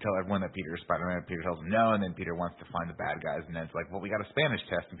wants to tell everyone that Peter is Spider-Man. Peter tells him no, and then Peter wants to find the bad guys. And Ned's like, well, we got a Spanish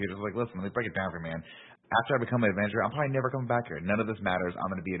test. And Peter's like, listen, let me break it down for you, man. After I become an Avenger, I'm probably never coming back here. None of this matters.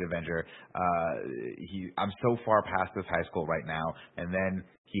 I'm going to be an Avenger. I'm so far past this high school right now. And then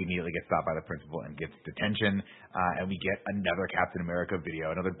he immediately gets stopped by the principal and gets detention. And we get another Captain America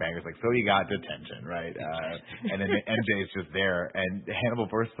video. Another banger's like, so you got detention, right? And then MJ's just there. And Hannibal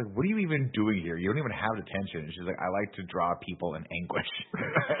Buress is like, what are you even doing here? You don't even have detention. And she's like, I like to draw people in anguish.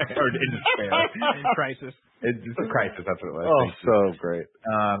 Or in despair. In crisis. It's a crisis. That's what it was. Oh, so great.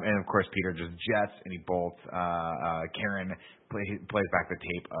 And of course, Peter just jets and he bolts. Karen plays back the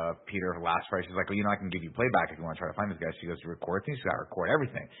tape of Peter last Friday. She's like, well, I can give you playback if you want to try to find this guy. She goes to record things. She's got to record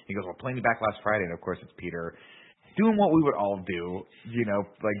everything. He goes, well, play me back last Friday. And of course, it's Peter doing what we would all do,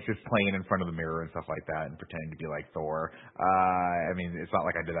 like just playing in front of the mirror and stuff like that and pretending to be like Thor. I mean, it's not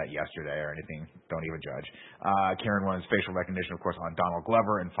like I did that yesterday or anything. Don't even judge. Karen runs facial recognition, of course, on Donald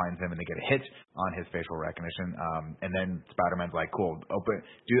Glover and finds him, and they get a hit on his facial recognition. And then Spider-Man's like, cool,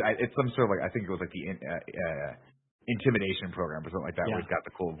 it's some sort of like, I think it was like the intimidation program or something like that, where he's got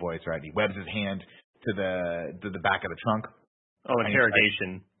the cool voice, right? He webs his hand to the back of the trunk. Oh,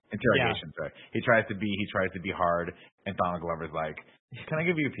 interrogation. Sorry. He tries to be hard, and Donald Glover's like, can I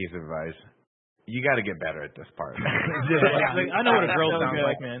give you a piece of advice? You got to get better at this part. Like, I know what a girl sounds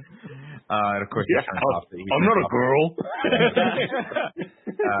like, man. And of course, he turns off. I'm not a girl.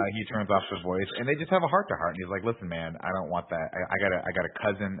 He turns off the voice, and they just have a heart to heart. And he's like, listen, man, I don't want that. I got a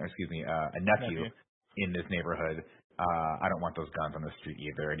cousin, a nephew in this neighborhood. I don't want those guns on the street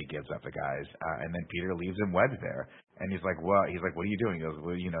either. And he gives up the guys. And then Peter leaves him webbed there. And he's like, what? He's like, what are you doing? He goes,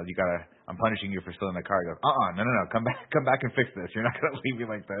 well, I'm punishing you for stealing the car. He goes, no, come back and fix this. You're not going to leave me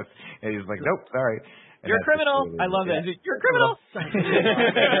like this. And he's like, nope, sorry. And you're a criminal. I love that. You're a criminal.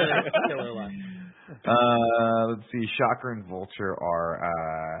 Let's see. Shocker and Vulture are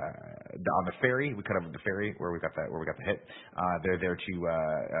on the ferry. We cut over the ferry where we got the hit. They're there to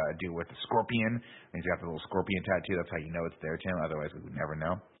deal with the scorpion. And he's got the little scorpion tattoo. That's how you know it's there, Tim. Otherwise, we would never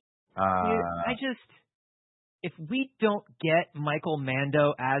know. If we don't get Michael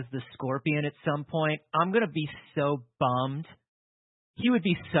Mando as the Scorpion at some point, I'm going to be so bummed. He would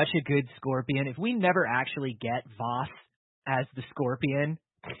be such a good Scorpion. If we never actually get Voss as the Scorpion,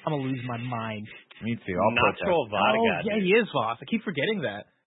 I'm going to lose my mind. Me too. Natural Vadagat. Yeah, he is Voss. I keep forgetting that.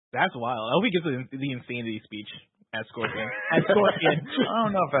 That's wild. I hope he gives the insanity speech as Scorpion. I don't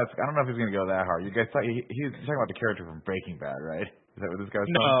know if he's going to go that hard. You guys thought he's talking about the character from Breaking Bad, right? Is that what this guy was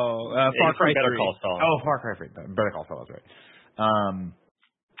talking about? No, Far Cry 3. Better Call Saul. Oh, Far Cry 3. Better Call Saul, that's right.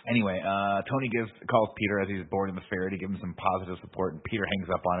 Anyway, Tony calls Peter as he's boarding the ferry to give him some positive support, and Peter hangs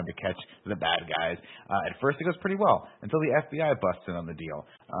up on him to catch the bad guys. At first, it goes pretty well until the FBI busts in on the deal.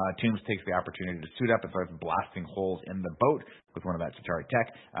 Toombs takes the opportunity to suit up and starts blasting holes in the boat with one of that Chitauri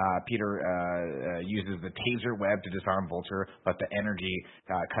tech. Peter uses the taser web to disarm Vulture, but the energy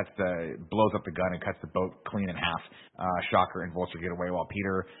blows up the gun and cuts the boat clean in half. Shocker and Vulture get away while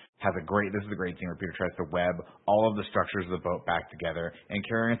Peter this is a great scene where Peter tries to web all of the structures of the boat back together, and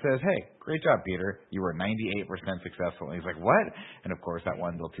Karen says, hey, great job, Peter. You were 98% successful. And he's like, what? And of course, that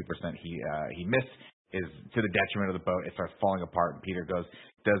 1 little 2% he missed is to the detriment of the boat. It starts falling apart, and Peter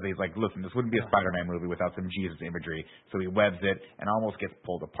he's like, listen, this wouldn't be a Spider-Man movie without some Jesus imagery. So he webs it and almost gets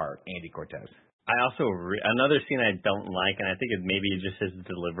pulled apart. Andy Cortez. another scene I don't like, and I think it maybe just his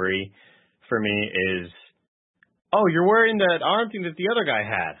delivery for me is, oh, you're wearing that arm thing that the other guy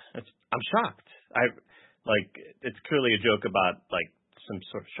had. I'm shocked. It's clearly a joke about like some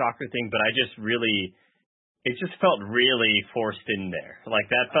sort of shocker thing, but it just felt really forced in there. Like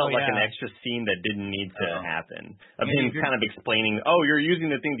that felt like an extra scene that didn't need to happen. Of him kind of explaining, oh, you're using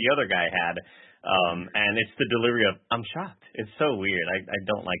the thing the other guy had. And it's the delivery of, I'm shocked. It's so weird. I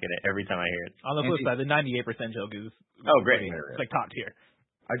don't like it every time I hear it. On the flip side, the 98% joke is great. It's like top tier.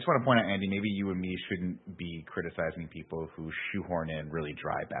 I just want to point out, Andy, maybe you and me shouldn't be criticizing people who shoehorn in really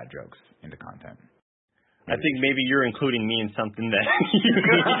dry bad jokes into content. I think maybe you're including me in something that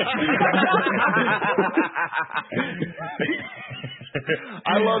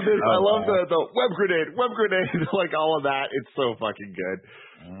I love this. I love the web grenade, like all of that. It's so fucking good.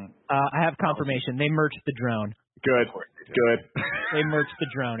 I have confirmation. They merged the drone. Good. They merged the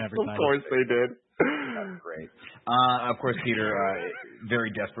drone, everybody. Of course they did. That's great. Of course, Peter,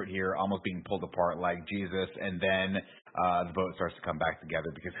 very desperate here, almost being pulled apart like Jesus, and then the boat starts to come back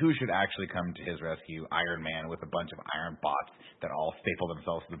together because who should actually come to his rescue? Iron Man with a bunch of iron bots that all staple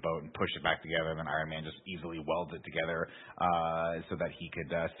themselves to the boat and push it back together, and then Iron Man just easily welds it together so that he could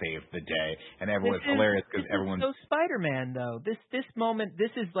save the day. And everyone's hilarious because everyone's so Spider-Man though. This moment,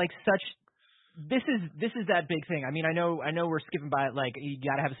 this is like such. This is that big thing. I mean, I know we're skipping by it. Like, you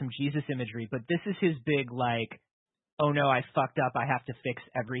got to have some Jesus imagery, but this is his big like, oh no, I fucked up. I have to fix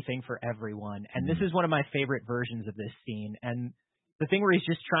everything for everyone. And this is one of my favorite versions of this scene. And the thing where he's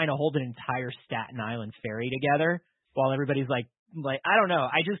just trying to hold an entire Staten Island ferry together while everybody's like I don't know.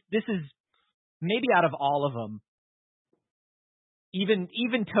 This is maybe out of all of them, even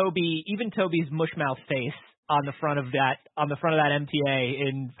Toby's mushmouth face on the front of that MTA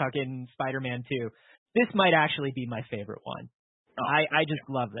in fucking Spider-Man 2. This might actually be my favorite one. I just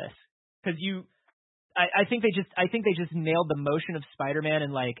love this because I think they just nailed the motion of Spider-Man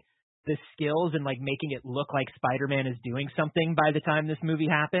and like the skills and like making it look like Spider-Man is doing something by the time this movie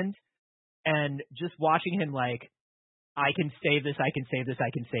happened, and just watching him like, I can save this,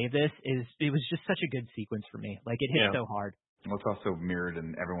 it was just such a good sequence for me. Like, it hit so hard. Well, it's also mirrored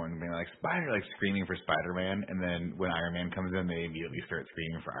in everyone being like screaming for Spider-Man, and then when Iron Man comes in, they immediately start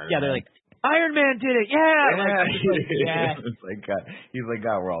screaming for Iron Man. Yeah, they're like, Iron Man did it! Yeah! It's like, God. He's like,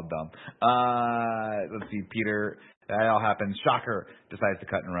 God, we're all dumb. Let's see, Peter, that all happens. Shocker decides to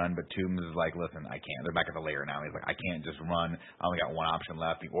cut and run, but Toombs is like, listen, I can't. They're back at the lair now. He's like, I can't just run. I only got one option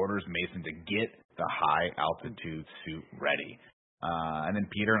left. He orders Mason to get the high-altitude suit ready. And then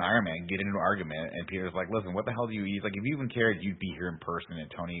Peter and Iron Man get into an argument, and Peter's like, listen, what the hell do you eat? Like, if you even cared, you'd be here in person. And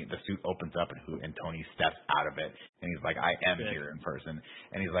Tony, the suit opens up, and Tony steps out of it, and he's like, I am here in person.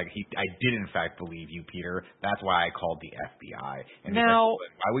 And he's like, I did, in fact, believe you, Peter. That's why I called the FBI. And now, he's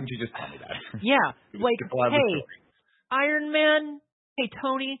like, why wouldn't you just tell me that? Yeah, like, hey, Iron Man, hey,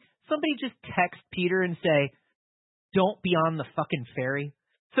 Tony, somebody just text Peter and say, don't be on the fucking ferry.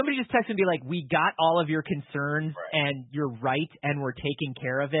 Somebody just text and be like, we got all of your concerns, and you're right, and we're taking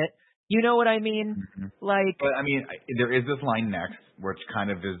care of it. You know what I mean? Mm-hmm. Like, but I mean, there is this line next, which kind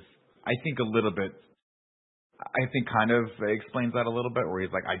of is, I think, kind of explains that a little bit, where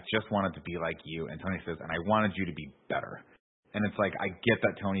he's like, I just wanted to be like you. And Tony says, and I wanted you to be better. And it's like, I get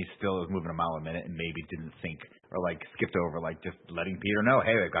that Tony still is moving a mile a minute and maybe didn't think, or like skipped over, like just letting Peter know,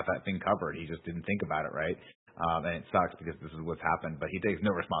 hey, they've got that thing covered. He just didn't think about it, right? And it sucks because this is what's happened, but he takes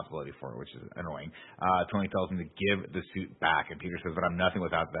no responsibility for it, which is annoying. Tony tells him to give the suit back, and Peter says, but I'm nothing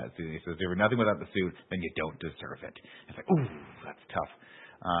without that suit. And he says, if you're nothing without the suit, then you don't deserve it. It's like, ooh, that's tough.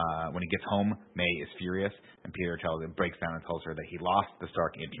 When he gets home, May is furious, and Peter breaks down and tells her that he lost the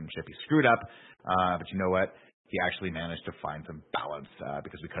Stark internship. He screwed up, but you know what? He actually managed to find some balance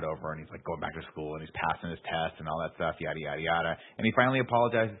because we cut over and he's like going back to school and he's passing his test and all that stuff, yada, yada, yada. And he finally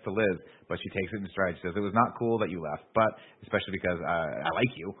apologizes to Liz, but she takes it in stride. She says, it was not cool that you left, but especially because I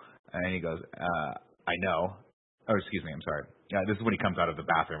like you. And he goes, I know. Oh, excuse me, I'm sorry. This is when he comes out of the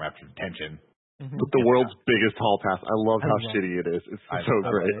bathroom after detention. With the world's biggest hall pass. I love how shitty it is. It's so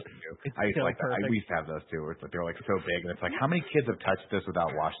great. I used to like that. We used to have those too. Where it's like they're like so big, and it's like, how many kids have touched this without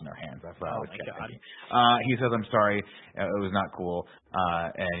washing their hands? That's what I was getting. He says, I'm sorry, it was not cool.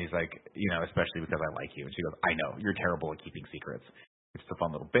 And he's like, especially because I like you. And she goes, I know, you're terrible at keeping secrets. It's a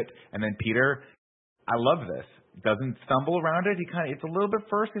fun little bit. And then Peter, I love this. Doesn't stumble around it. It's a little bit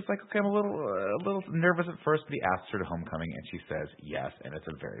first. He's like, okay, I'm a little nervous at first, but he asks her to homecoming, and she says yes, and it's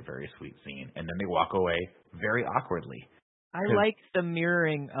a very, very sweet scene. And then they walk away very awkwardly. I like the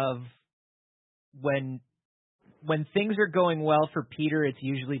mirroring of when things are going well for Peter, it's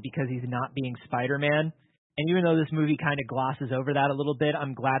usually because he's not being Spider-Man, And even though this movie kind of glosses over that a little bit,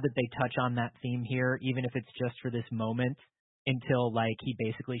 I'm glad that they touch on that theme here, even if it's just for this moment until like he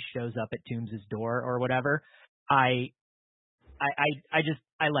basically shows up at Toombs' door or whatever. I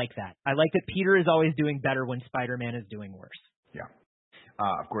like that. I like that Peter is always doing better when Spider-Man is doing worse. Yeah.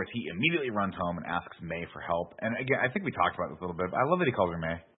 Of course, he immediately runs home and asks May for help. And again, I think we talked about this a little bit, but I love that he calls her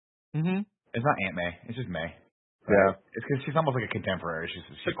May. Mm-hmm. It's not Aunt May. It's just May. Yeah. It's because she's almost like a contemporary. She's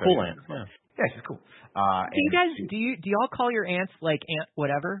a cool aunt. Yeah, she's cool. Do you guys do y'all call your aunts like Aunt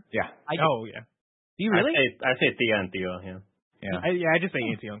whatever? Yeah. Yeah. Do you really? I say Tia and Theo. Yeah. I just say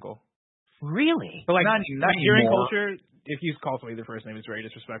auntie uncle. Really? But like not here in anymore. culture, if you call somebody their first name, it's very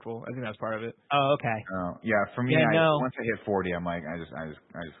disrespectful. I think that's part of it. Oh, okay. Yeah. For me, Yeah, once I hit 40, I'm like, I just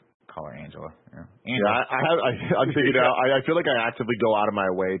call her Angela. Yeah. I'm thinking out. I feel like I actively go out of my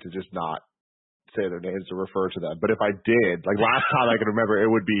way to just not say their names or refer to them. But if I did, like last time I can remember, it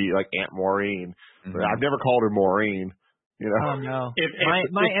would be like Aunt Maureen. Mm-hmm. I've never called her Maureen. You know? Oh no.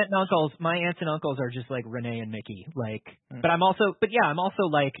 My aunts and uncles are just like Renee and Mickey. Like, but I'm also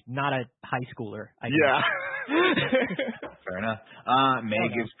like not a high schooler. I guess. Yeah. Fair enough. May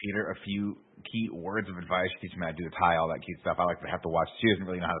gives Peter a few key words of advice. She teaches him how to do the tie, all that cute stuff. I like to have to watch. She doesn't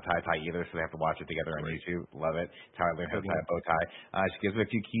really know how to tie a tie either, so they have to watch it together on YouTube. Love it. It's how I learned how to tie a bow tie. She gives him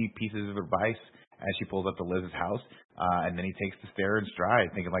a few key pieces of advice as she pulls up to Liz's house, and then he takes the stare in stride,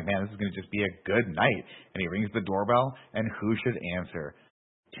 thinking like, man, this is going to just be a good night. And he rings the doorbell, and who should answer?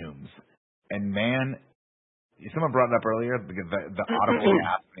 Toombs. And man, someone brought it up earlier because the audible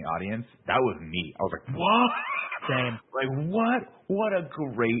gasp in the audience, that was me. I was like, what? Same. Like, what? What a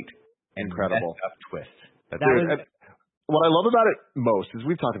great, incredible messed up twist. What I love about it most is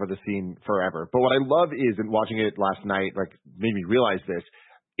we've talked about this scene forever, but what I love is, and watching it last night, like made me realize this,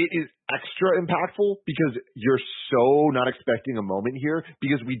 it is extra impactful because you're so not expecting a moment here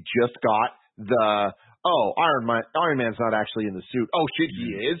because we just got Iron Man's not actually in the suit. Oh shit,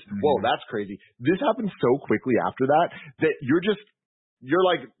 he is? Whoa, that's crazy. This happens so quickly after that you're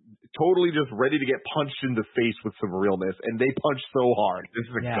like totally just ready to get punched in the face with some realness, and they punch so hard. This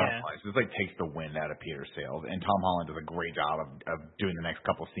is a gut punch. This like takes the wind out of Peter's sails, and Tom Holland does a great job of doing the next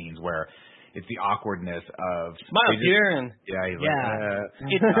couple scenes where it's the awkwardness of smile, Peter.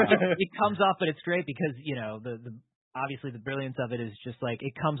 It comes off, but it's great because the obviously the brilliance of it is just like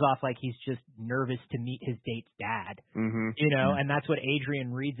it comes off like he's just nervous to meet his date's dad. Mm-hmm. And that's what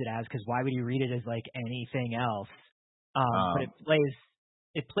Adrian reads it as, because why would he read it as like anything else? But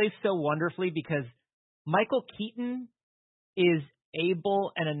it plays so wonderfully because Michael Keaton is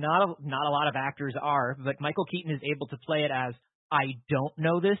able, and not a lot of actors are, but Michael Keaton is able to play it as, I don't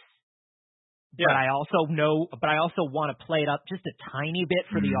know this, but I also want to play it up just a tiny bit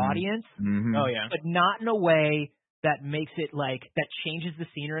for the audience. Mm-hmm. Oh yeah, but not in a way that makes it like that changes the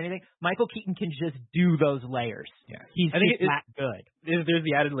scene or anything. Michael Keaton can just do those layers. Yeah, he's that good. There's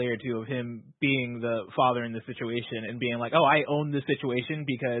the added layer too of him being the father in this situation and being like, oh, I own this situation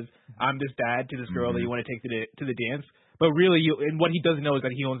because I'm this dad to this girl that you want to take to the dance. But really, and what he doesn't know is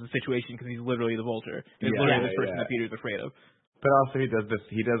that he owns the situation because he's literally the vulture. He's literally this person that Peter's afraid of. But also he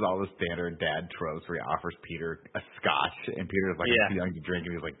does all the standard dad tropes where he offers Peter a scotch, and Peter's like, I'm too young to drink,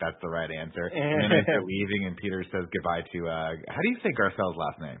 and he's like, that's the right answer. And then they're leaving, and Peter says goodbye to, how do you say Garcelle's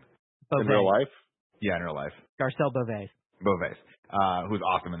last name? Beauvais. In real life? Yeah, in real life. Garcelle Beauvais. Who's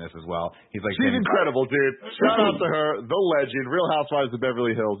awesome in this as well. He's like, she's incredible, dude. Shout out to her, the legend, Real Housewives of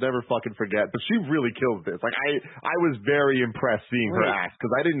Beverly Hills. Never fucking forget. But she really kills this. Like I was very impressed seeing her act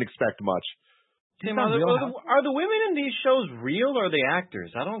because I didn't expect much. Tim, are the women in these shows real or are they actors?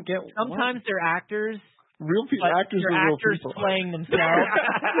 I don't get. Sometimes they're actors. Real people. Actors they're are real actors people. playing themselves.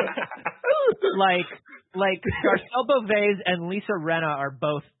 like Garcelle Beauvais and Lisa Rinna are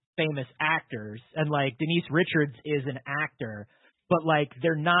both famous actors, and like Denise Richards is an actor, but like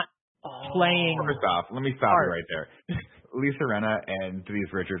they're not playing. First off, let me stop you right there. Lisa Rinna and Denise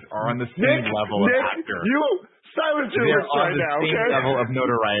Richards are on the same level of actor. You silence your lips right now, okay? Same level of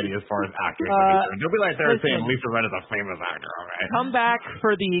notoriety as far as actors are concerned. Don't be like they're saying Lisa Rinna's a famous actor, all right? Come back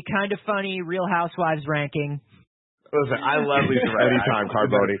for the kind of funny Real Housewives ranking. Listen, I love Lisa Rinna. Anytime,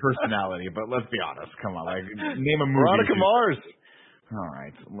 Carboni. Personality, but let's be honest. Come on, like name a movie. Veronica Mars. All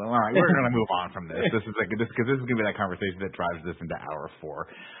right. Well, all right. We're gonna move on from this. This is because this is gonna be that conversation that drives this into hour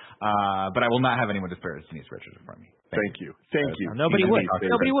 4. But I will not have anyone disparage Denise Richards in front of me. Thank you. Nobody would.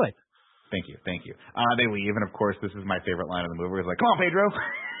 Nobody would. Thank you. They leave, and of course, this is my favorite line of the movie. It's like, "Come on, Pedro."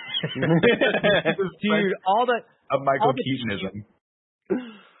 Dude, all the Michael Keatonism.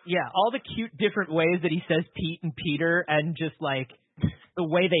 Yeah, all the cute different ways that he says Pete and Peter, and just like the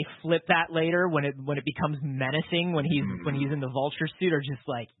way they flip that later when it becomes menacing when he's in the vulture suit are just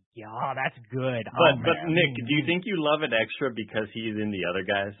like, yeah, that's good. But Nick, do you think you love it extra because he's in the other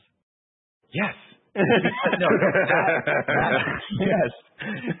guys? Yes. Yes.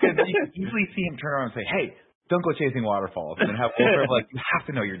 Because you can easily see him turn around and say, "Hey, don't go chasing waterfalls," and have Wolford like, "You have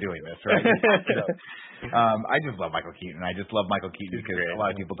to know you're doing this, right?" I just love Michael Keaton. I just love Michael Keaton because a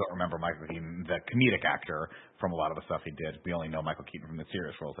lot of people don't remember Michael Keaton, the comedic actor, from a lot of the stuff he did. We only know Michael Keaton from the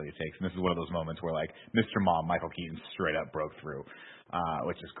serious roles that he takes. And this is one of those moments where, like, Mr. Mom, Michael Keaton straight up broke through,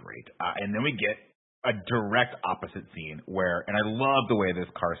 which is great. And then we get a direct opposite scene where, and I love the way this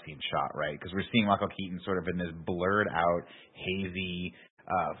car scene shot, right? Because we're seeing Michael Keaton sort of in this blurred out, hazy,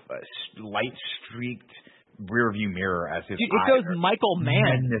 light streaked rear view mirror as his it goes Michael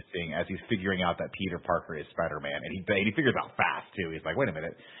Mann menacing as he's figuring out that Peter Parker is Spider-Man, and he figures out fast too. He's like, wait a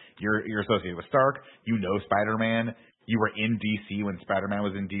minute, you're associated with Stark, you know Spider-Man, you were in DC when Spider-Man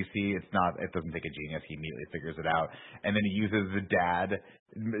was in DC. It doesn't take a genius. He immediately figures it out, and then he uses the dad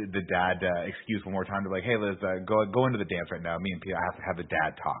excuse one more time to like, hey Liz, go into the dance right now. Me and Peter, I have to have the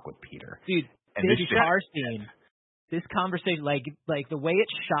dad talk with Peter. Dude, and this car scene. This conversation, like the way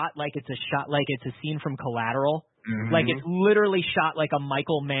it's shot, like it's a scene from Collateral. Mm-hmm. Like it's literally shot like a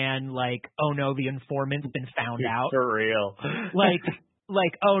Michael Mann, like, oh no, the informant's been found out. For real.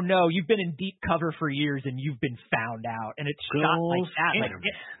 Like, oh no, you've been in deep cover for years and you've been found out, and it's shot like that.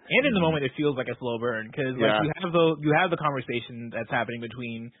 And in the moment, it feels like a slow burn because like you have the conversation that's happening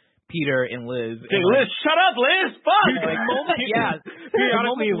between Peter and Liz. Hey, Liz, shut up, Liz! Fuck!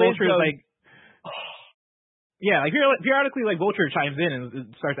 Periodically, Vulture is like. Yeah, like periodically, like Vulture chimes in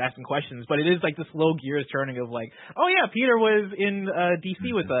and starts asking questions, but it is like the slow gears turning of like, oh yeah, Peter was in DC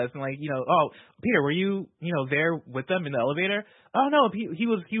with us, and like, oh Peter, were you there with them in the elevator? Oh no, he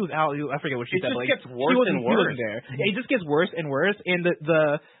was out. I forget what she said. It just gets worse and worse. He wasn't there. Yeah, it just gets worse and worse, and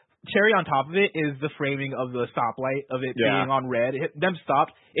the cherry on top of it is the framing of the stoplight of it being on red. Them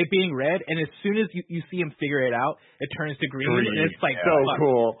stopped, it being red, and as soon as you see him figure it out, it turns to green. And it's like so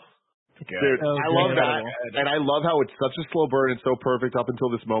cool. Good. Dude, I love that. And I love how it's such a slow burn and so perfect up until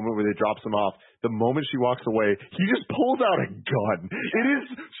this moment where they drops him off. The moment she walks away, he just pulls out a gun. It is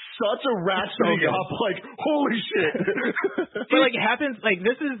such a ratcheting up, like, holy shit. But like it happens, like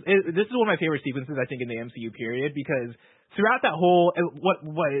this is one of my favorite sequences I think in the MCU period, because throughout that whole,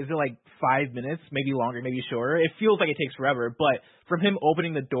 what is it, like 5 minutes, maybe longer, maybe shorter, it feels like it takes forever, but from him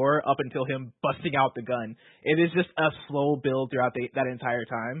opening the door up until him busting out the gun, it is just a slow build throughout that entire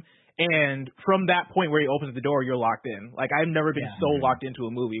time. And from that point where he opens the door, you're locked in. Like, I've never been so locked into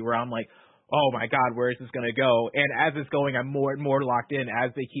a movie where I'm like, oh my God, where is this going to go? And as it's going, I'm more and more locked in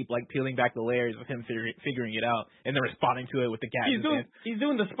as they keep like peeling back the layers of him figuring it out and then responding to it with the gas. He's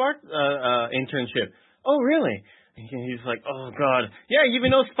doing the Spark internship. Oh, really? And he's like, oh, God. Yeah, you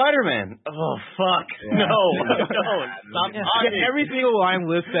even know Spider-Man. Oh, fuck. Yeah. No. Stop talking. Every single line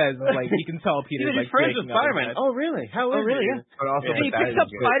Liz says is like, you can tell Peter's like friends with Spider-Man. Oh, really? How is really? It? Yeah. But also he picks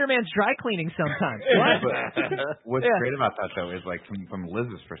up Spider-Man's dry cleaning sometimes. What's great about that, though, is like from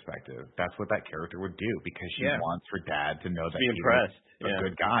Liz's perspective, that's what that character would do, because she wants her dad to know that he's a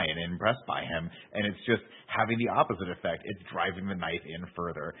good guy and impressed by him. And it's just having the opposite effect. It's driving the knife in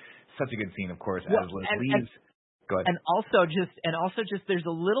further. Such a good scene, of course, as Liz leaves. And also just there's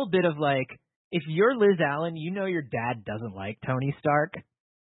a little bit of like, if you're Liz Allen, you know your dad doesn't like Tony Stark,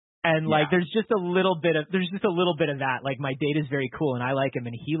 and like there's just a little bit of that. Like, my date is very cool and I like him,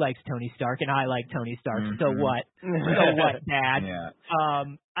 and he likes Tony Stark and I like Tony Stark. Mm-hmm. So what? Dad? Yeah.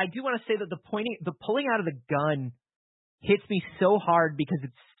 I do want to say that the pulling out of the gun hits me so hard because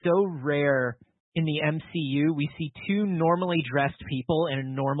it's so rare. In the MCU, we see two normally dressed people in a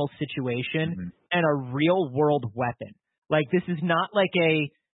normal situation and a real world weapon. Like, this is not like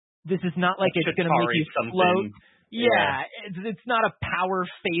it's going to make you float. Yeah, it's not a power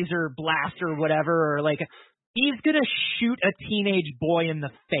phaser blast or whatever, or like he's going to shoot a teenage boy in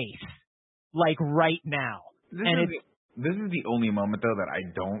the face, like right now. This is the only moment though that I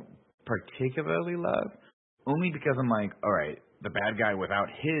don't particularly love, only because I'm like, all right, the bad guy without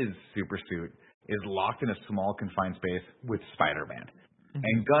his super suit is locked in a small confined space with Spider-Man. Mm-hmm.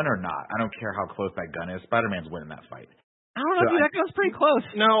 And gun or not, I don't care how close that gun is, Spider-Man's winning that fight. I don't know, dude, that gun's pretty close.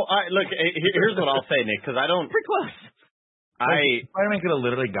 No, look, here's what I'll say, Nick, because I don't... Pretty close. Spider-Man could have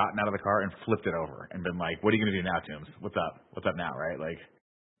literally gotten out of the car and flipped it over and been like, what are you going to do now, Toombs? What's up? What's up now, right? Like...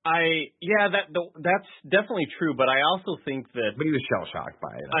 that's definitely true, but I also think that. But he was shell shocked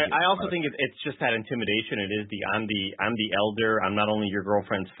by it. I also think it's just that intimidation. It is I'm the elder. I'm not only your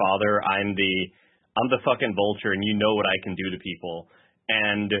girlfriend's father. I'm the fucking Vulture, and you know what I can do to people.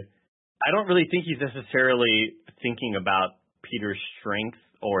 And I don't really think he's necessarily thinking about Peter's strength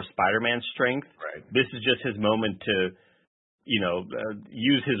or Spider-Man's strength. Right. This is just his moment to,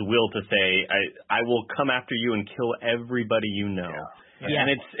 use his will to say, I will come after you and kill everybody you know. Yeah. And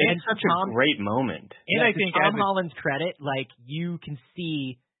it's such a great moment. And I think Tom Holland's credit, like, you can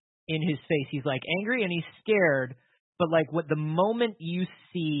see in his face, he's like angry and he's scared, but like the moment you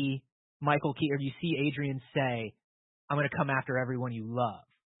see Michael Keaton, or you see Adrian say, I'm going to come after everyone you love.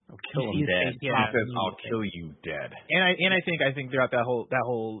 I'll kill him dead. He says, I'll kill you dead. And I think throughout that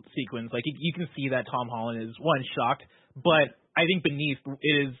whole sequence, like you can see that Tom Holland is shocked, but I think beneath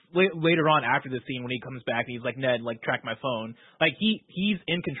is later on after the scene when he comes back and he's like, Ned, like, track my phone. Like he's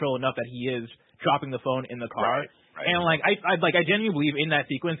in control enough that he is dropping the phone in the car. Right. And like I genuinely believe in that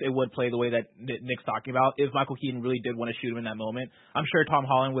sequence it would play the way that Nick's talking about. If Michael Keaton really did want to shoot him in that moment, I'm sure Tom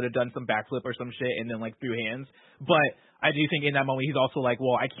Holland would have done some backflip or some shit and then like threw hands. But I do think in that moment he's also like,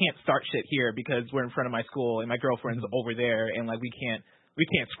 well, I can't start shit here because we're in front of my school and my girlfriend's over there and like we can't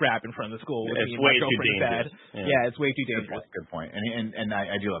scrap in front of the school. It's way too dangerous. Yeah, it's way too dangerous. Good point. And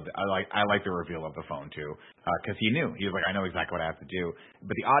I do love that. I like the reveal of the phone too, because he knew. He was like, I know exactly what I have to do,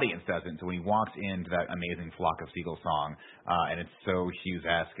 but the audience doesn't. So when he walks into that amazing Flock of Seagulls song, and it's so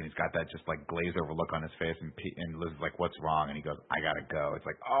Hughes-esque, and he's got that just like glazed over look on his face, and Liz is like, what's wrong? And he goes, I gotta go. It's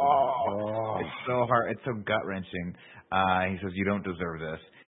like, it's so hard. It's so gut wrenching. He says, you don't deserve this.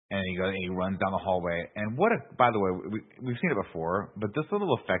 And he runs down the hallway. And by the way, we've seen it before, but this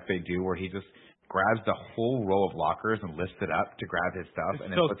little effect they do where he just grabs the whole row of lockers and lifts it up to grab his stuff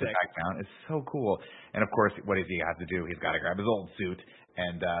and then puts it back down. It's so cool. And of course, what does he have to do? He's got to grab his old suit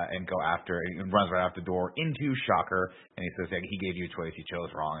and go after, and runs right out the door into Shocker. And he says, he gave you a choice, you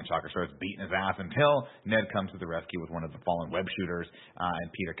chose wrong. And Shocker starts beating his ass until Ned comes to the rescue with one of the fallen web shooters, and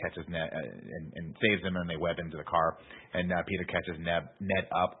Peter catches Ned and saves him, and they web into the car. And Peter catches Ned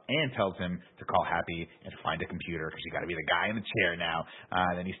up and tells him to call Happy and find a computer because you got to be the guy in the chair now.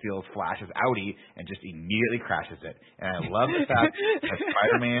 Then he steals Flash's Audi and just immediately crashes it. And I love the fact that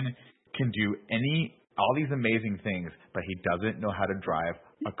Spider-Man can do all these amazing things, but he doesn't know how to drive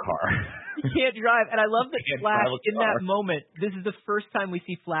a car. He can't drive. And I love that Flash, in that moment, this is the first time we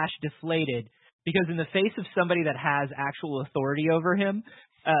see Flash deflated, because in the face of somebody that has actual authority over him,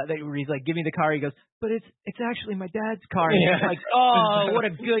 where he's like, give me the car, he goes, but it's actually my dad's car. And he's like, oh, what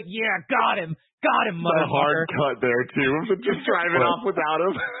a good, got him, motherfucker. A hard cut there, too, just driving off without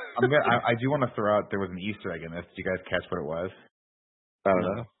him. I do want to throw out, there was an Easter egg in this. Did you guys catch what it was? I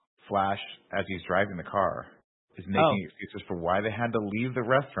don't know. Flash, as he's driving the car, is making excuses for why they had to leave the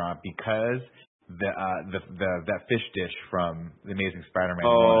restaurant because that fish dish from The Amazing Spider-Man.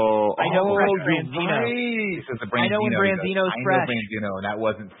 I know fresh Branzino. Right. He says the Branzino. I know when Branzino's fresh. I know Branzino, and that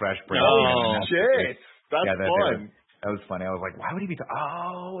wasn't fresh Branzino. Oh, shit. That's fun. That was funny. I was like, why would he be it's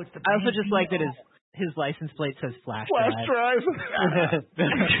the Branzino. I also just like that his license plate says Flash Drive.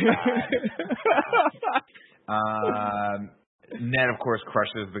 Ned, of course,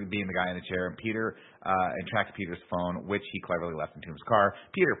 crushes being the guy in the chair, and Peter and tracks Peter's phone, which he cleverly left into his car.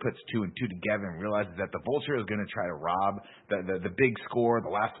 Peter puts two and two together and realizes that the Vulture is going to try to rob the big score. The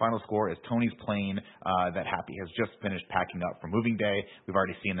last final score is Tony's plane that Happy has just finished packing up for moving day. We've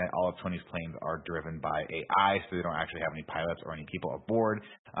already seen that all of Tony's planes are driven by AI, so they don't actually have any pilots or any people aboard.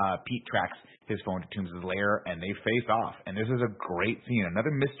 Pete tracks his phone to Toombs' lair, and they face off. And this is a great scene,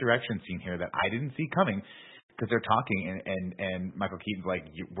 another misdirection scene here that I didn't see coming. Because they're talking, and Michael Keaton's like,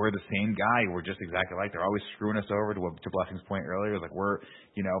 we're the same guy. We're just exactly like. They're always screwing us over. To Blessing's point earlier, like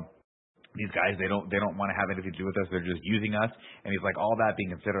these guys, they don't want to have anything to do with us. They're just using us. And he's like, all that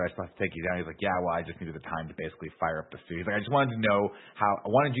being considered, I still have to take you down. He's like, yeah, well, I just needed the time to basically fire up the suit. He's like, I wanted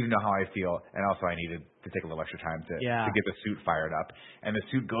you to know how I feel, and also I needed to take a little extra time to get the suit fired up. And the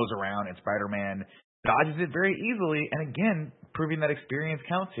suit goes around, and Spider-Man dodges it very easily, and again, proving that experience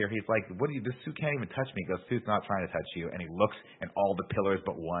counts here. He's like, this suit can't even touch me. He goes, suit's not trying to touch you. And he looks, and all the pillars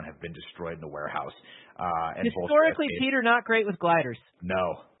but one have been destroyed in the warehouse. And historically, Peter, not great with gliders.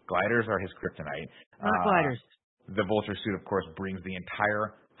 No. Gliders are his kryptonite. Not gliders. The Vulture suit, of course, brings the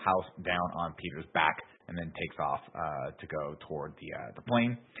entire house down on Peter's back and then takes off to go toward the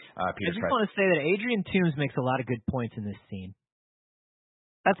plane. I just want to say that Adrian Toombs makes a lot of good points in this scene.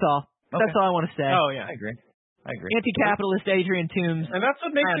 That's all. Okay. That's all I want to say. Oh, yeah. I agree. Anti-capitalist Adrian Toombs. And that's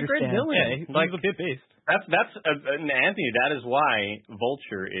what makes a great villain. Yeah, like, kid-based. That's Anthony, that is why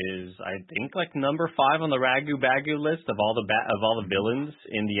Vulture is, I think, like number 5 on the Ragu Bagu list of all the villains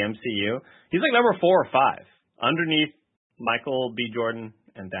in the MCU. He's like number 4 or 5, underneath Michael B. Jordan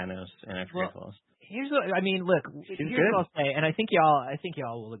and Thanos and X-Men. Here's what Look, here's what I'll say, and I think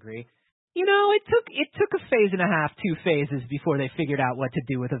y'all will agree. It took a phase and a half, 2 phases before they figured out what to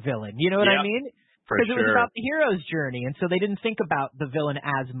do with a villain. You know what I mean? because it was about the hero's journey, and so they didn't think about the villain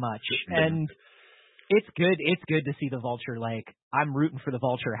as much. And it's good. It's good to see the Vulture. Like, I'm rooting for the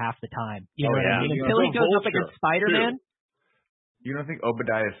Vulture half the time. You know what I mean? Until he goes up against Spider-Man. You don't think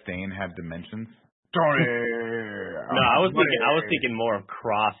Obadiah Stane had dimensions? No, I was thinking more of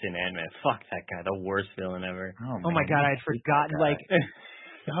Cross in Ant-Man. Fuck that guy, the worst villain ever. Oh my God, I had forgotten. Like,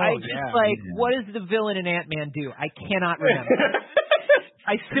 what does the villain in Ant-Man do? I cannot remember.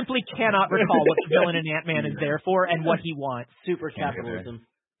 I simply cannot recall what the villain in Ant-Man is there for and what he wants. Super capitalism.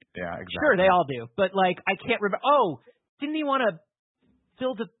 Yeah, exactly. Sure, they all do. But, like, I can't remember. Oh, didn't he want to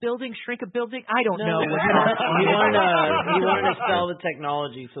build a building, shrink a building? I don't know. He wanted to sell the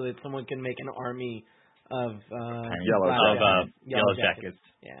technology so that someone can make an army of yellow jackets.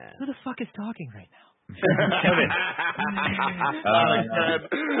 Yeah. Who the fuck is talking right now? Kevin.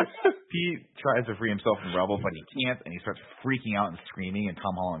 Pete tries to free himself from rubble, but he can't, and he starts freaking out and screaming, and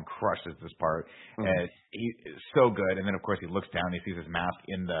Tom Holland crushes this part. And he's so good. And then, of course, he looks down, and he sees his mask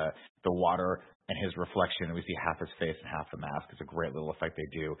in the water, and his reflection, and we see half his face and half the mask. It's a great little effect they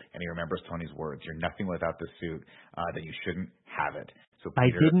do. And he remembers Tony's words, "You're nothing without this suit, that you shouldn't have it." So Peter,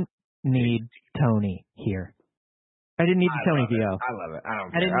 I didn't need Tony here. I didn't need the Tony VO. I love it. I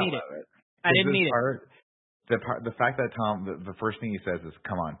don't care. I didn't need it. I didn't need it. The fact that Tom, the first thing he says is,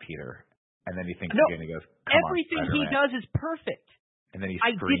 "Come on, Peter," and then he thinks again. He goes, "Everything he does is perfect." And then he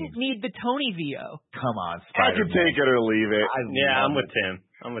screams, I didn't need the Tony VO. Come on, I can take it or leave it. I'm with Tim.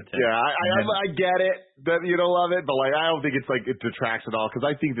 Yeah, I get it that you don't love it, but like I don't think it's like it detracts at all because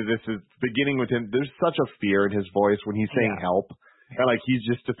I think that this is beginning with him. There's such a fear in his voice when he's saying help, and like he's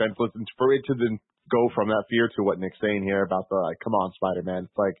just defenseless. And for it to then go from that fear to what Nick's saying here about the like, "Come on, Spider-Man,"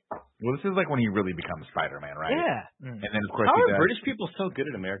 it's like, well, this is like when he really becomes Spider-Man, right? Yeah. And then of course, how are British people so good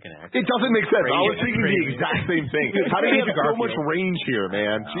at American accents? It doesn't make sense. I was thinking the exact same thing. How do you have so much range here,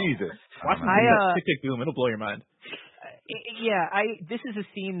 man? Jesus. Watch Tick Boom. It'll blow your mind. Yeah, this is a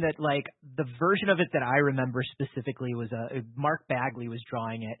scene that, like, the version of it that I remember specifically was Mark Bagley was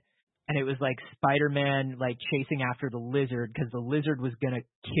drawing it, and it was like Spider-Man like chasing after the lizard because the lizard was gonna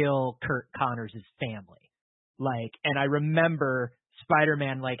kill Kurt Connors' family. Like, and I remember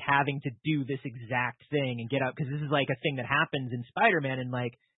Spider-Man like having to do this exact thing and get out because this is like a thing that happens in Spider-Man, and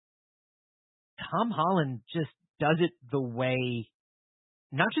like Tom Holland just does it the way,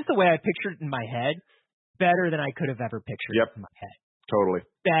 not just the way I pictured it in my head, better than I could have ever pictured it in my head. Totally.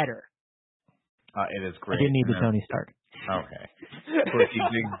 Better. It is great. I didn't need the Tony Stark. Okay. Of course, he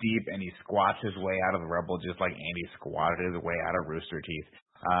digs deep and he squats his way out of the rubble just like Andy squatted his way out of Rooster Teeth.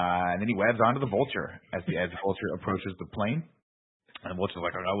 And then he webs onto the Vulture as the Vulture approaches the plane. And Vulture's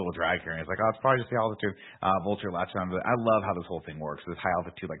like, "Oh, a little drag here." And he's like, "Oh, it's probably just the altitude." Vulture latches onto it. I love how this whole thing works. This high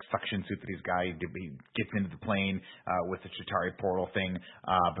altitude, like, suction suit that he's got. He gets into the plane with the Chitauri portal thing,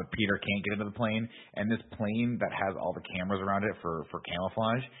 but Peter can't get into the plane. And this plane that has all the cameras around it for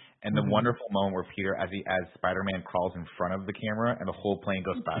camouflage. And the wonderful moment where Peter, as Spider-Man crawls in front of the camera, and the whole plane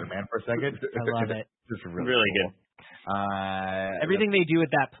goes Spider-Man for a second. I love it. It's really cool. Good. Everything they do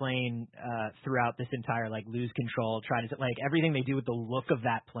with that plane throughout this entire like lose control, try to like everything they do with the look of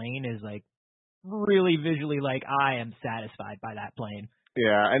that plane is like really visually like I am satisfied by that plane.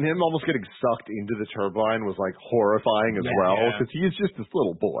 Yeah, and him almost getting sucked into the turbine was like horrifying as well because he is just this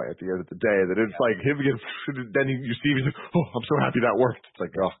little boy at the end of the day. That it's like him against. Then you see him, he's like, "Oh, I'm so happy that worked." It's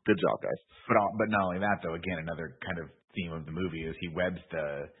like, "Oh, good job, guys." But not only that though. Again, another kind of theme of the movie is he webs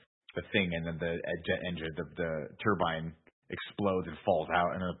the thing, and then the jet engine, the turbine explodes and falls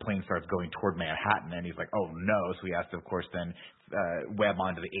out, and then the plane starts going toward Manhattan, and he's like, "Oh no!" So he has to, of course, then web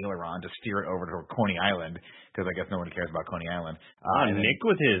onto the aileron to steer it over to Coney Island, because I guess no one cares about Coney Island. Nick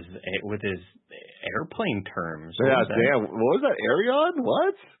with his airplane terms. Yeah, damn. What was that? Aileron?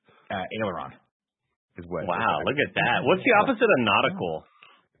 What? Aileron is what. Wow, look at that. What's the opposite of nautical?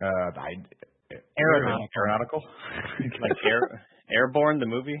 Aeronautical. Like Airborne, the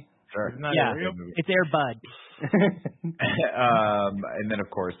movie. Sure. It's Air Bud. And then, of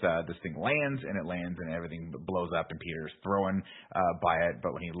course, this thing lands, and everything blows up, and Peter's thrown by it.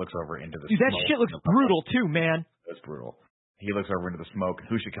 But when he looks over into the smoke, that shit looks brutal too, man. It's brutal. He looks over into the smoke.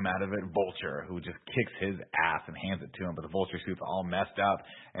 Who should come out of it? Vulture, who just kicks his ass and hands it to him. But the Vulture suit's all messed up,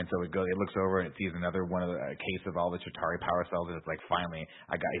 and so it looks over and it sees another one of the case of all the Chitauri power cells, and it's like, finally,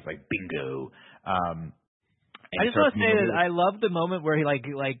 he's like, bingo. I just want to say that I love the moment where he like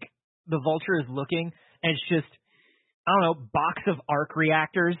the Vulture is looking, and it's just, I don't know, box of arc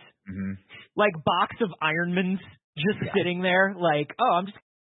reactors, like box of Ironmans just sitting there, like, oh, I'm just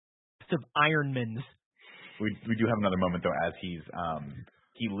box of Ironmans. We do have another moment though, as he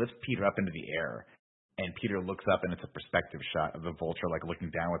lifts Peter up into the air, And Peter looks up, and it's a perspective shot of the vulture, like, looking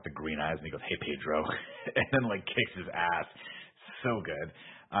down with the green eyes, and he goes, "Hey, Pedro," and then, like, kicks his ass. So good.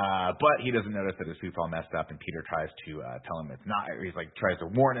 But he doesn't notice that his suit's all messed up, and Peter tries to tell him it's not. He's like, tries to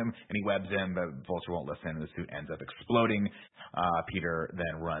warn him, and he webs him, but vulture won't listen, and the suit ends up exploding. Peter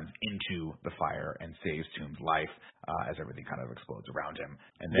then runs into the fire and saves Tomb's life as everything kind of explodes around him.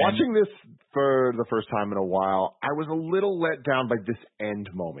 And then, watching this for the first time in a while, I was a little let down by this end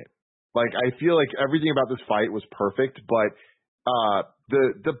moment. Like, I feel like everything about this fight was perfect, but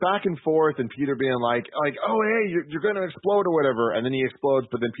the back and forth and Peter being like, oh, hey, you're going to explode or whatever, and then he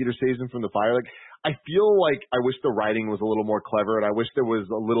explodes, but then Peter saves him from the fire. Like, I feel like I wish the writing was a little more clever, and I wish there was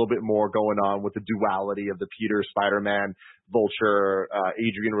a little bit more going on with the duality of the Peter, Spider-Man, Vulture,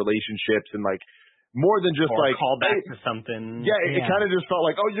 Adrian relationships, and like, more than just or like call back to something. Yeah, it kind of just felt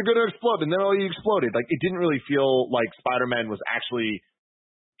like, oh, you're going to explode, and then he exploded. Like, it didn't really feel like Spider-Man was actually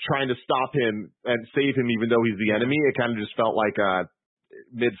trying to stop him and save him, even though he's the enemy. It kind of just felt like a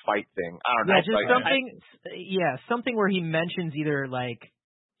mid-fight thing. I don't know. Yeah, just something. Something where he mentions either like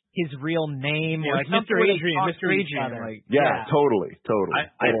his real name or like Mr. Adrian, Mr. Adrian. Like, yeah, totally.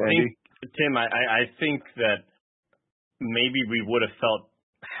 I think, Tim, I think that maybe we would have felt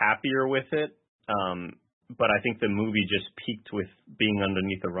happier with it. But I think the movie just peaked with being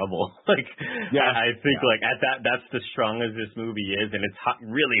underneath the rubble. I think like at that's the strong as this movie is, and it's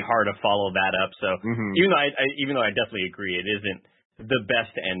really hard to follow that up. So even though I definitely agree, it isn't the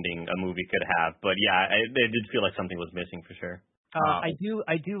best ending a movie could have. But yeah, it did feel like something was missing for sure. I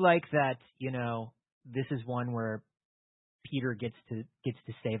do like that. This is one where Peter gets to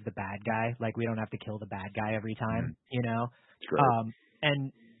save the bad guy. Like, we don't have to kill the bad guy every time. It's great.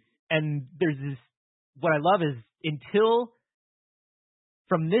 And there's this. What I love is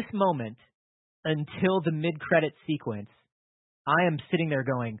from this moment until the mid-credit sequence, I am sitting there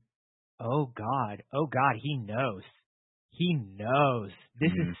going, oh God, he knows.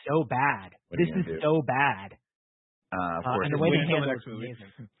 This is so bad. So bad. Of course, and the way they handle it's amazing.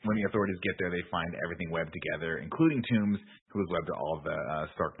 When the authorities get there, they find everything webbed together, including Toombs, who has webbed all of the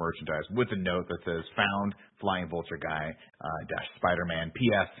Stark merchandise, with a note that says, "Found Flying Vulture Guy, - Spider-Man.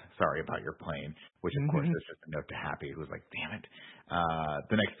 P.S. Sorry about your plane," which, of course, is just a note to Happy, who's like, damn it.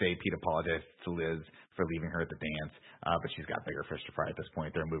 The next day, Pete apologized to Liz for leaving her at the dance, but she's got bigger fish to fry at this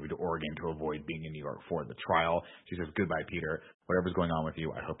point. They're moving to Oregon to avoid being in New York for the trial. She says, "Goodbye, Peter. Whatever's going on with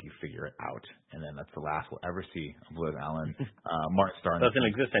you, I hope you figure it out." And then that's the last we'll ever see of Liz Allen. Martin Starr doesn't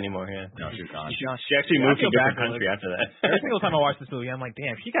exist anymore. Yeah, no, she's gone. She actually moved to a different country after that. Every single time I watch this movie, I'm like,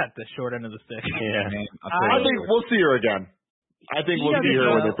 damn, she got the short end of the stick. Yeah, man, I think we'll see her again. I think we'll see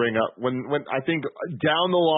her when they bring up when I think down the line.